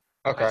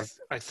 Okay.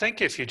 I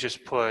think if you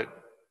just put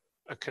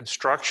a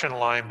construction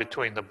line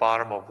between the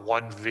bottom of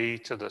one V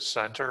to the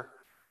center,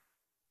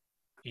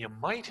 you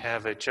might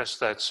have it just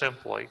that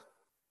simply.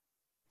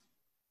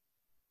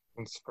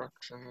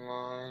 Construction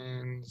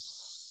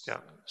lines. Yeah,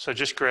 so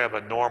just grab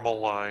a normal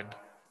line.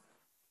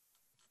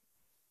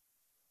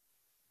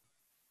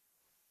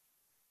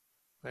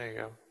 There you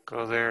go.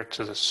 Go there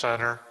to the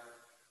center.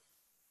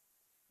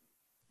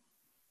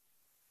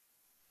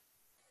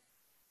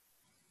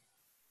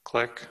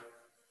 Click.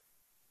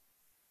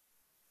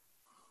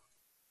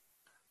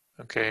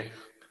 Okay.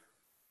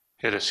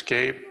 Hit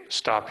escape,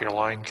 stop your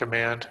line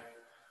command.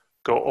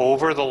 Go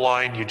over the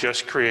line you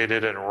just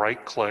created and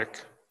right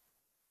click.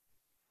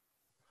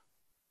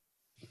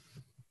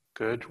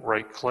 Good,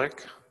 right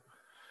click.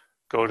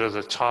 Go to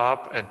the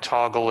top and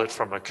toggle it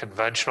from a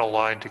conventional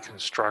line to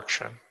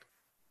construction.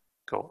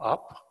 Go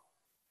up,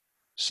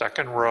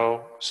 second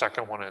row,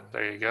 second one in,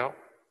 there you go.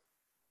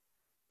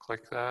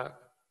 Click that.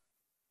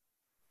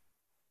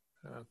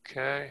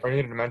 Okay. Do I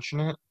need to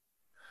mention it?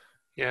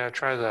 Yeah,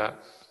 try that.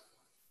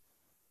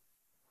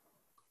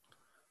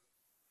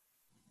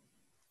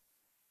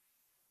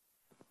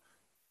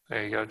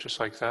 There you go, just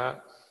like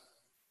that.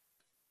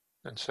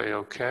 And say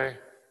okay.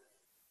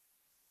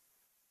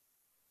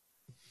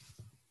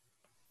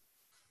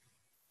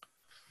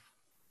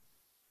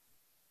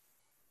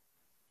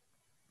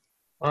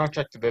 I'll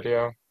check the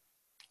video.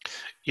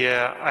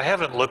 Yeah, I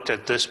haven't looked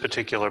at this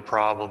particular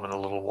problem in a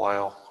little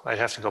while. I'd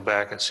have to go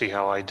back and see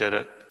how I did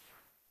it.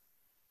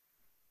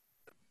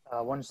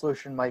 One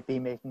solution might be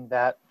making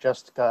that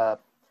just a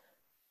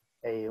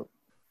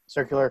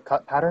circular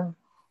cut pattern.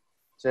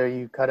 So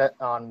you cut it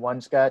on one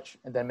sketch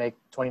and then make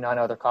 29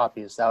 other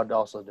copies. That would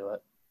also do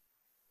it.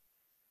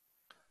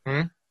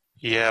 Hmm?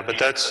 Yeah,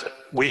 but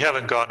we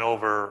haven't gone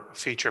over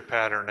feature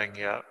patterning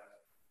yet.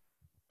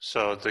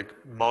 So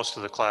most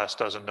of the class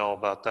doesn't know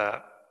about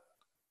that.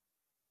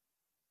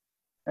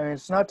 I mean,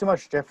 it's not too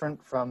much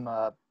different from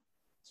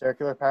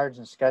circular patterns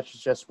and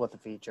sketches, just with a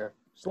feature.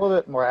 It's a little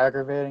bit more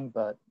aggravating,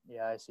 but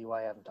yeah, I see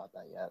why I haven't taught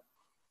that yet.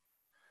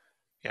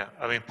 Yeah,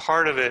 I mean,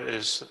 part of it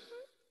is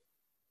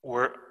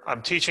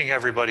I'm teaching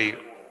everybody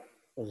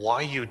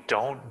why you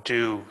don't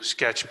do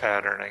sketch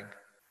patterning,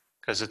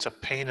 because it's a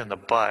pain in the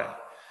butt.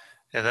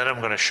 And then I'm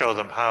going to show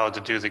them how to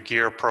do the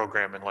gear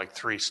program in like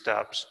 3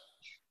 steps.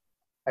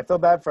 I feel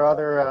bad for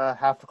other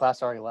half the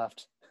class already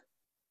left.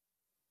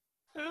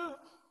 Yeah.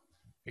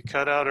 You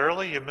cut out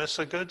early, you miss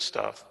the good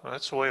stuff.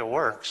 That's the way it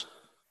works.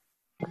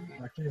 If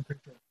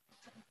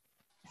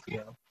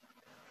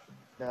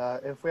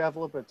we have a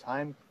little bit of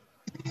time,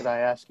 could I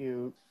ask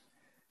you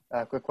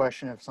a quick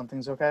question if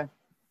something's okay?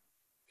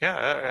 Yeah,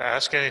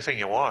 ask anything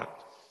you want.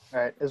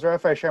 All right. Is it all right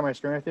if I share my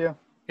screen with you?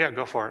 Yeah,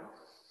 go for it.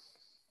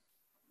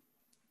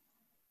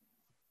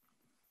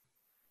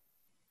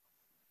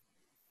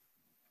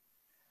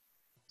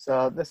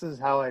 So this is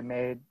how I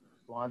made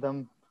one of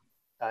them.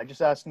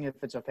 Just asking if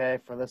it's okay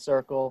for this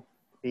circle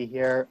to be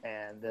here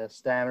and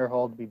this diameter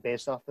hole to be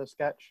based off this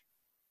sketch.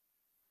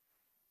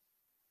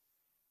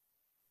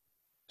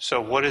 So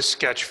what is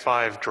sketch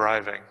 5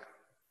 driving?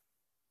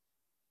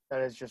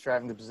 That is just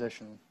driving the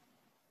position.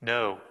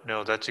 No,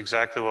 that's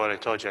exactly what I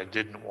told you I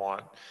didn't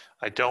want.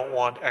 I don't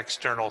want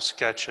external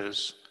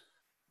sketches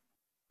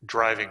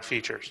driving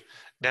features.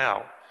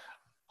 Now,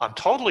 I'm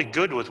totally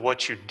good with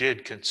what you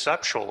did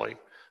conceptually,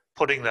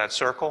 putting that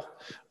circle,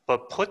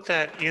 but put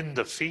that in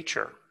the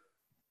feature.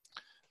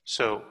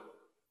 So,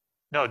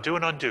 no, do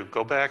an undo.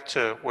 Go back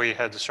to where you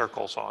had the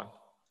circles on,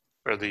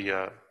 or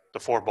the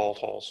 4 bolt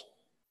holes.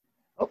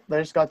 Oh,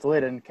 they just got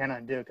deleted and can't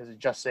undo because it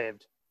just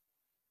saved.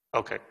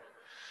 Okay.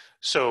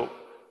 So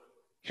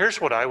here's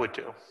what I would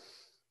do.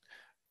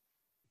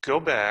 Go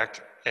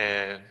back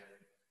and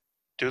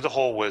do the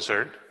hole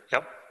wizard.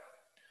 Yep.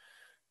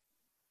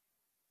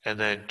 And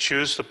then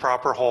choose the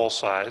proper hole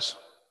size.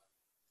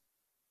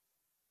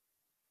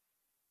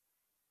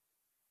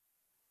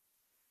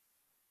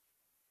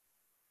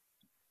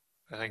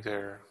 I think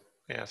they're,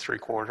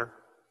 3/4.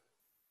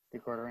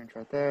 3/4 inch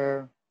right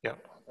there.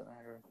 Yep.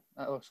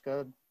 That looks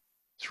good.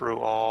 Through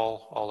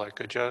all that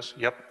good jazz.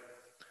 Yep.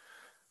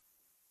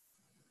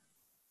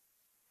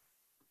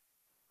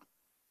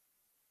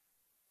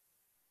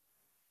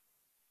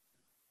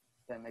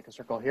 Then make a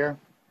circle here.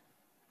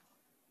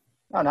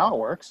 Oh, now it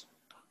works.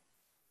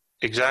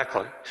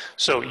 Exactly.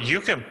 So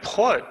you can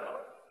put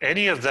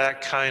any of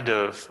that kind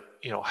of,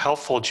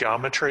 helpful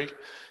geometry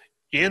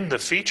in the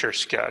feature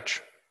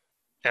sketch.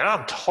 And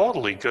I'm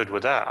totally good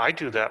with that. I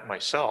do that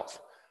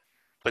myself.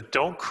 But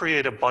don't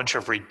create a bunch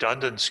of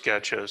redundant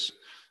sketches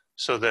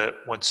so that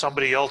when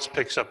somebody else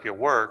picks up your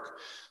work,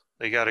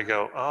 they got to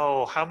go,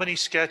 oh, how many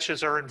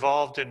sketches are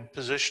involved in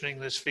positioning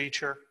this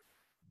feature?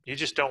 You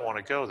just don't want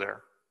to go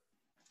there.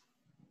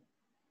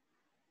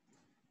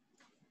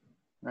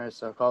 All right,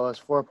 so call this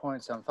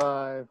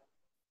 4.75.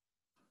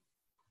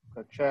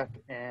 Click check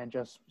and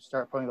just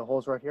start putting the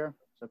holes right here.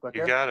 So click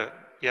here. You got it.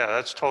 Yeah,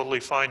 that's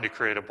totally fine to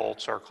create a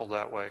bolt circle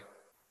that way.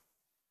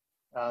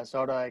 So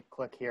how do I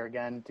click here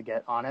again to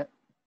get on it?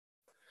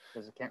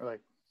 Because I can't really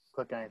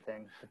click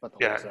anything to put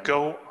the holes in.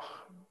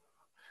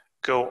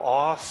 Go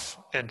off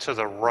and to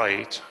the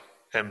right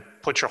and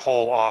put your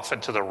hole off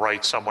and to the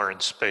right somewhere in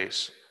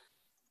space.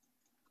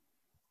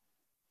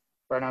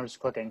 Right now I'm just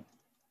clicking.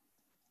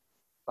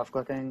 Left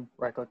clicking,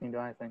 right clicking, do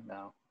anything?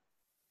 No.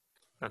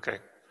 Okay.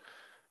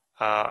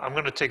 I'm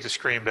going to take the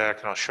screen back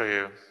and I'll show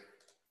you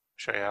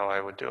how I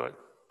would do it.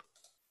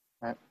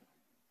 All right.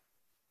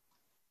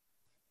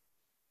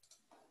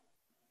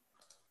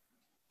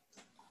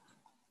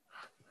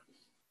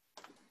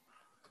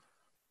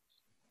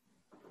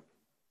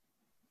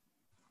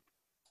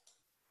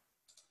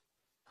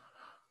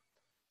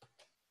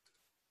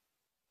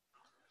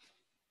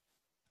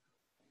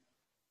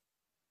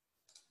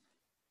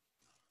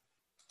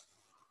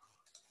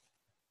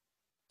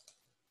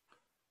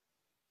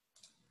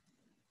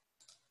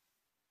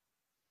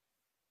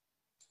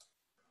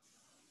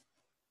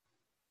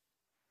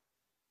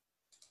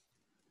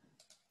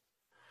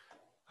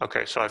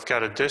 Okay, so I've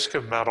got a disc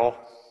of metal.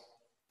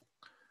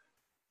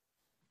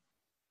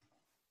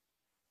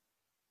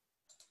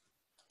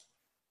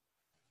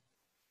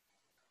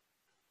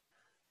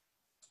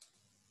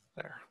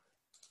 There.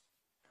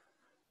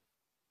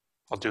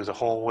 I'll do the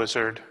hole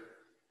wizard,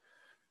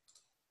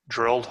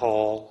 drilled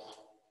hole,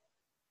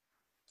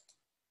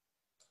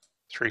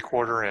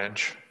 3/4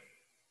 inch.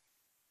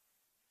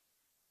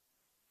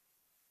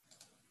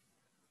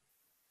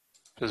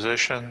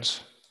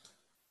 Positions.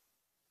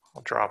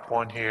 I'll drop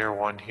one here,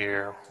 one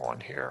here, one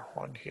here,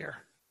 one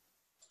here.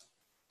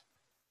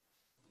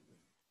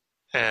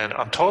 And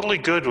I'm totally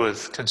good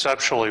with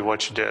conceptually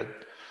what you did.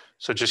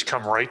 So just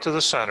come right to the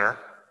center,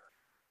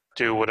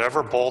 do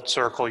whatever bolt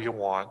circle you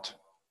want,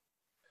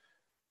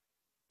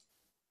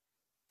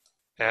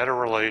 add a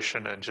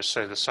relation and just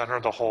say the center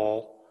of the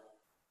hole.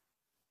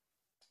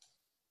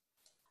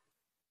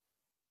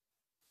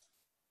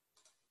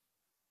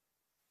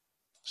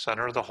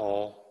 Center of the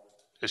hole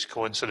is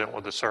coincident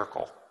with the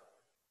circle.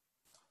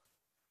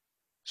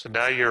 So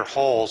now your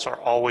holes are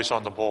always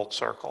on the bolt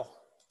circle.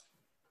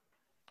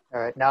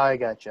 All right, now I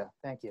got you.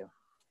 Thank you.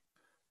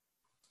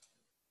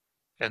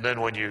 And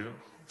then when you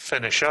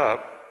finish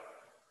up,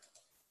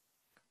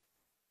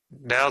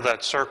 now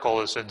that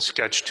circle is in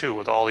sketch 2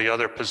 with all the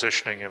other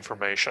positioning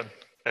information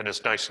and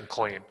it's nice and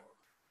clean.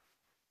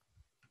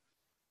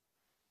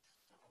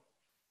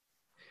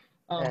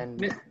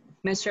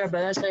 Mr.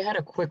 Abeles, I had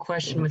a quick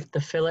question with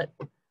the fillet.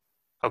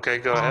 Okay,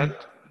 go ahead.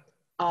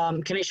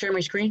 Can I share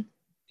my screen?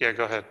 Yeah,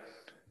 go ahead.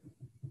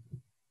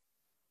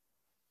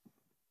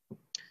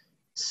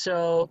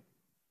 So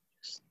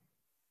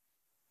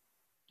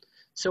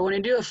when I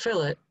do a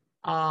fillet,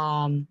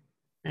 I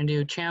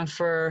do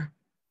chamfer,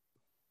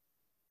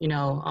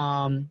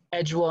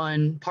 edge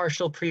 1,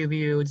 partial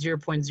preview,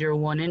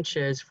 0.01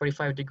 inches,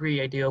 45 degree,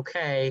 I do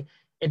okay.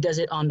 It does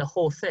it on the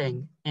whole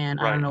thing, and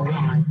I don't know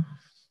why.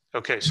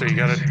 Okay, so you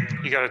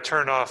gotta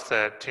turn off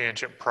that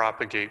tangent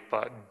propagate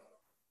button.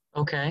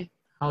 Okay,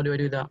 how do I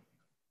do that?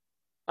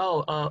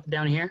 Oh,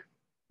 down here?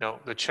 No,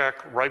 the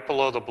check right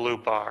below the blue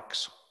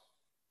box.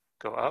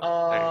 Go up.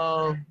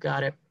 Oh,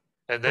 got it.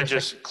 And then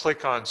just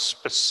click on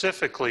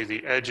specifically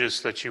the edges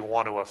that you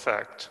want to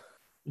affect.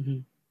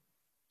 Mm-hmm.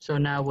 So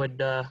now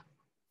would,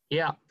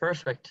 yeah,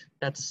 perfect.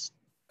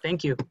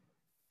 Thank you.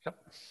 Yep.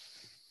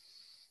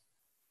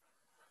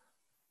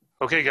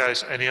 Okay,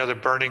 guys, any other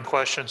burning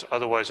questions?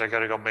 Otherwise, I got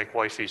to go make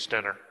wifey's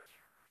dinner.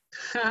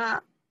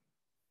 It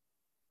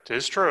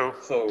is true.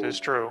 So, it is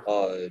true.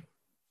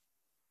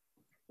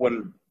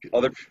 When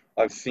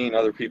I've seen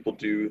other people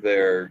do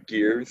their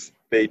gears,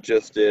 they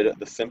just did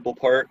the simple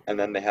part and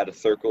then they had a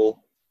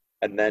circle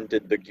and then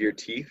did the gear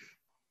teeth.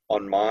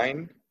 On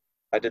mine,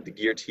 I did the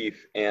gear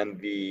teeth and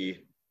the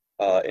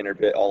inner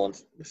bit all in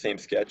the same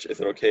sketch.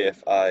 Is it okay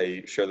if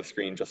I share the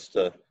screen just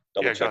to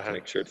double Yeah, go check to ahead.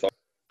 make sure it's all?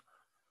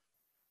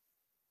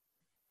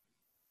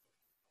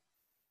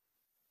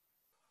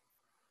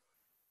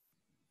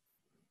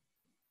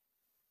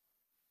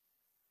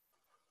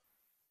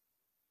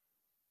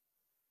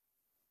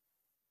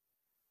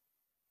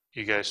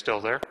 You guys still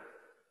there?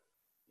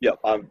 Yep,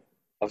 I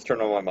was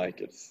turning on my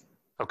mic. It's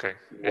Okay.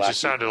 It wacky.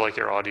 just sounded like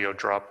your audio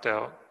dropped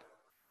out.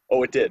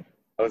 Oh, it did.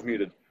 I was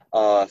muted.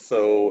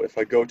 So if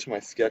I go to my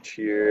sketch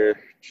here,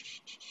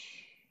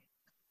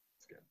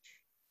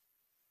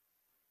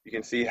 you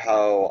can see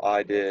how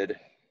I did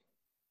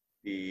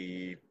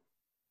the.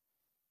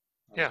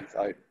 Yeah.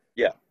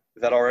 Yeah.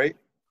 Is that all right?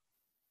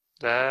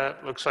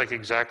 That looks like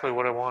exactly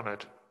what I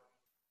wanted.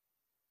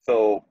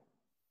 So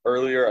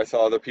earlier I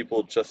saw other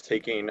people just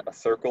taking a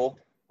circle,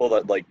 well,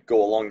 that like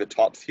go along the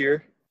tops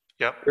here.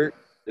 Yep.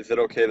 Is it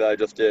okay that I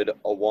just did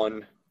a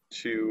 1,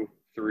 2,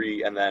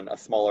 3, and then a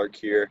small arc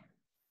here,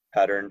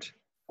 patterned?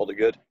 Hold it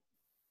good.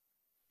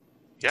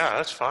 Yeah,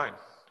 that's fine.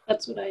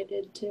 That's what I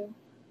did too.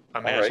 I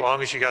mean, as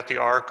long as you got the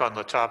arc on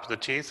the top of the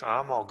teeth,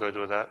 I'm all good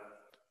with that.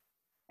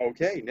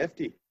 Okay,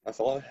 nifty. That's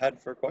all I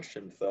had for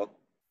questions, though.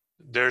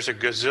 There's a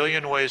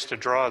gazillion ways to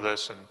draw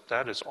this, and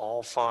that is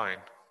all fine.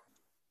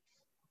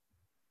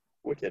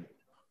 Wicked.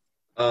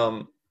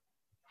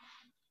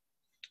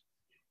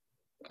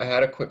 I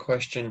had a quick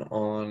question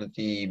on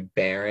the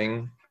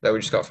bearing that we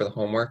just got for the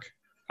homework.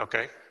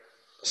 Okay.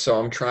 So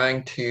I'm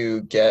trying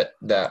to get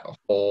that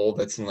hole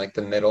that's in like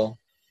the middle.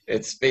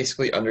 It's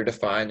basically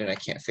underdefined, and I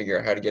can't figure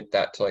out how to get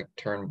that to like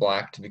turn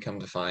black to become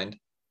defined.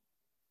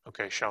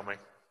 Okay, show me.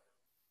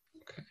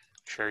 Okay.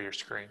 Share your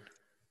screen.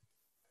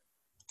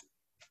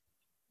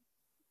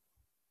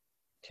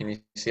 Can you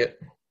see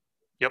it?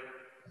 Yep.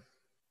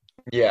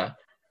 Yeah.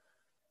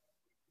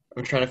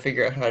 I'm trying to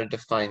figure out how to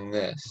define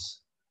this.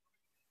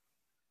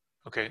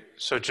 Okay,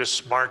 so just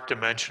smart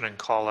dimension and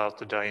call out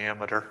the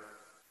diameter.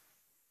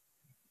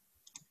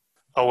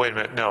 Oh, wait a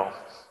minute. No,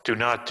 do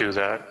not do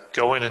that.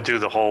 Go in and do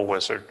the whole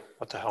wizard.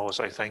 What the hell was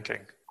I thinking?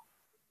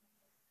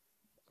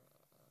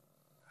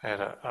 I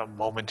had a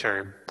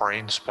momentary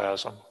brain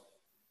spasm.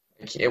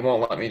 It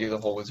won't let me do the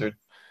whole wizard.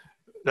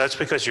 That's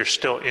because you're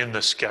still in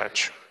the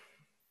sketch.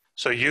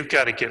 So you've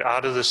got to get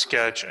out of the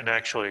sketch and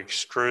actually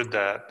extrude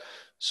that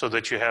so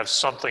that you have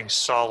something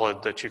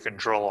solid that you can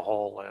drill a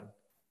hole in.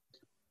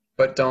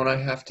 But don't I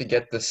have to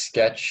get the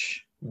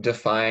sketch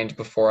defined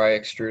before I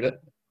extrude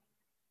it?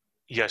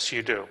 Yes,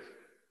 you do.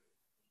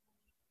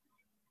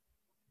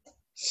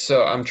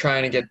 So I'm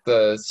trying to get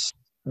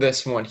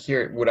this one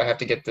here. Would I have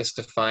to get this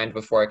defined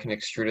before I can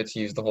extrude it to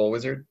use the whole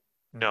wizard?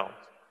 No.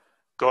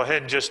 Go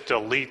ahead and just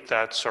delete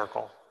that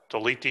circle.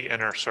 Delete the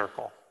inner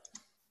circle.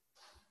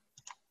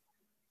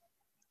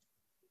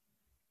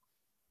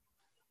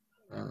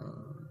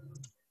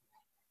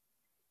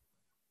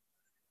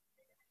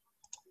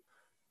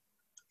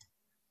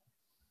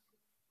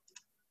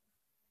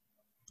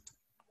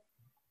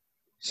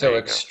 So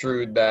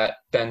extrude that,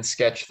 then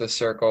sketch the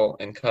circle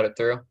and cut it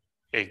through?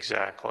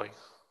 Exactly.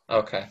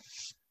 Okay.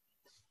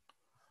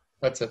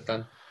 That's it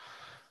then.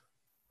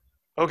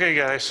 Okay,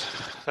 guys,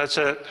 that's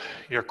it.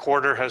 Your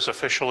quarter has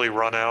officially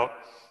run out,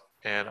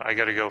 and I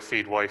got to go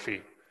feed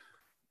wifey.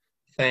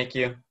 Thank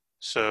you.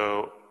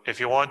 So if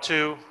you want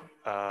to,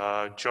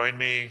 join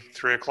me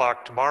 3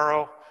 o'clock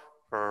tomorrow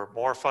for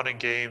more fun and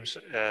games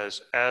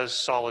as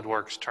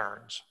SolidWorks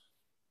turns.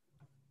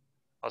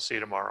 I'll see you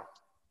tomorrow.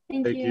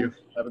 Thank you.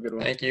 Have a good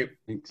one. Thank you.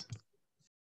 Thanks.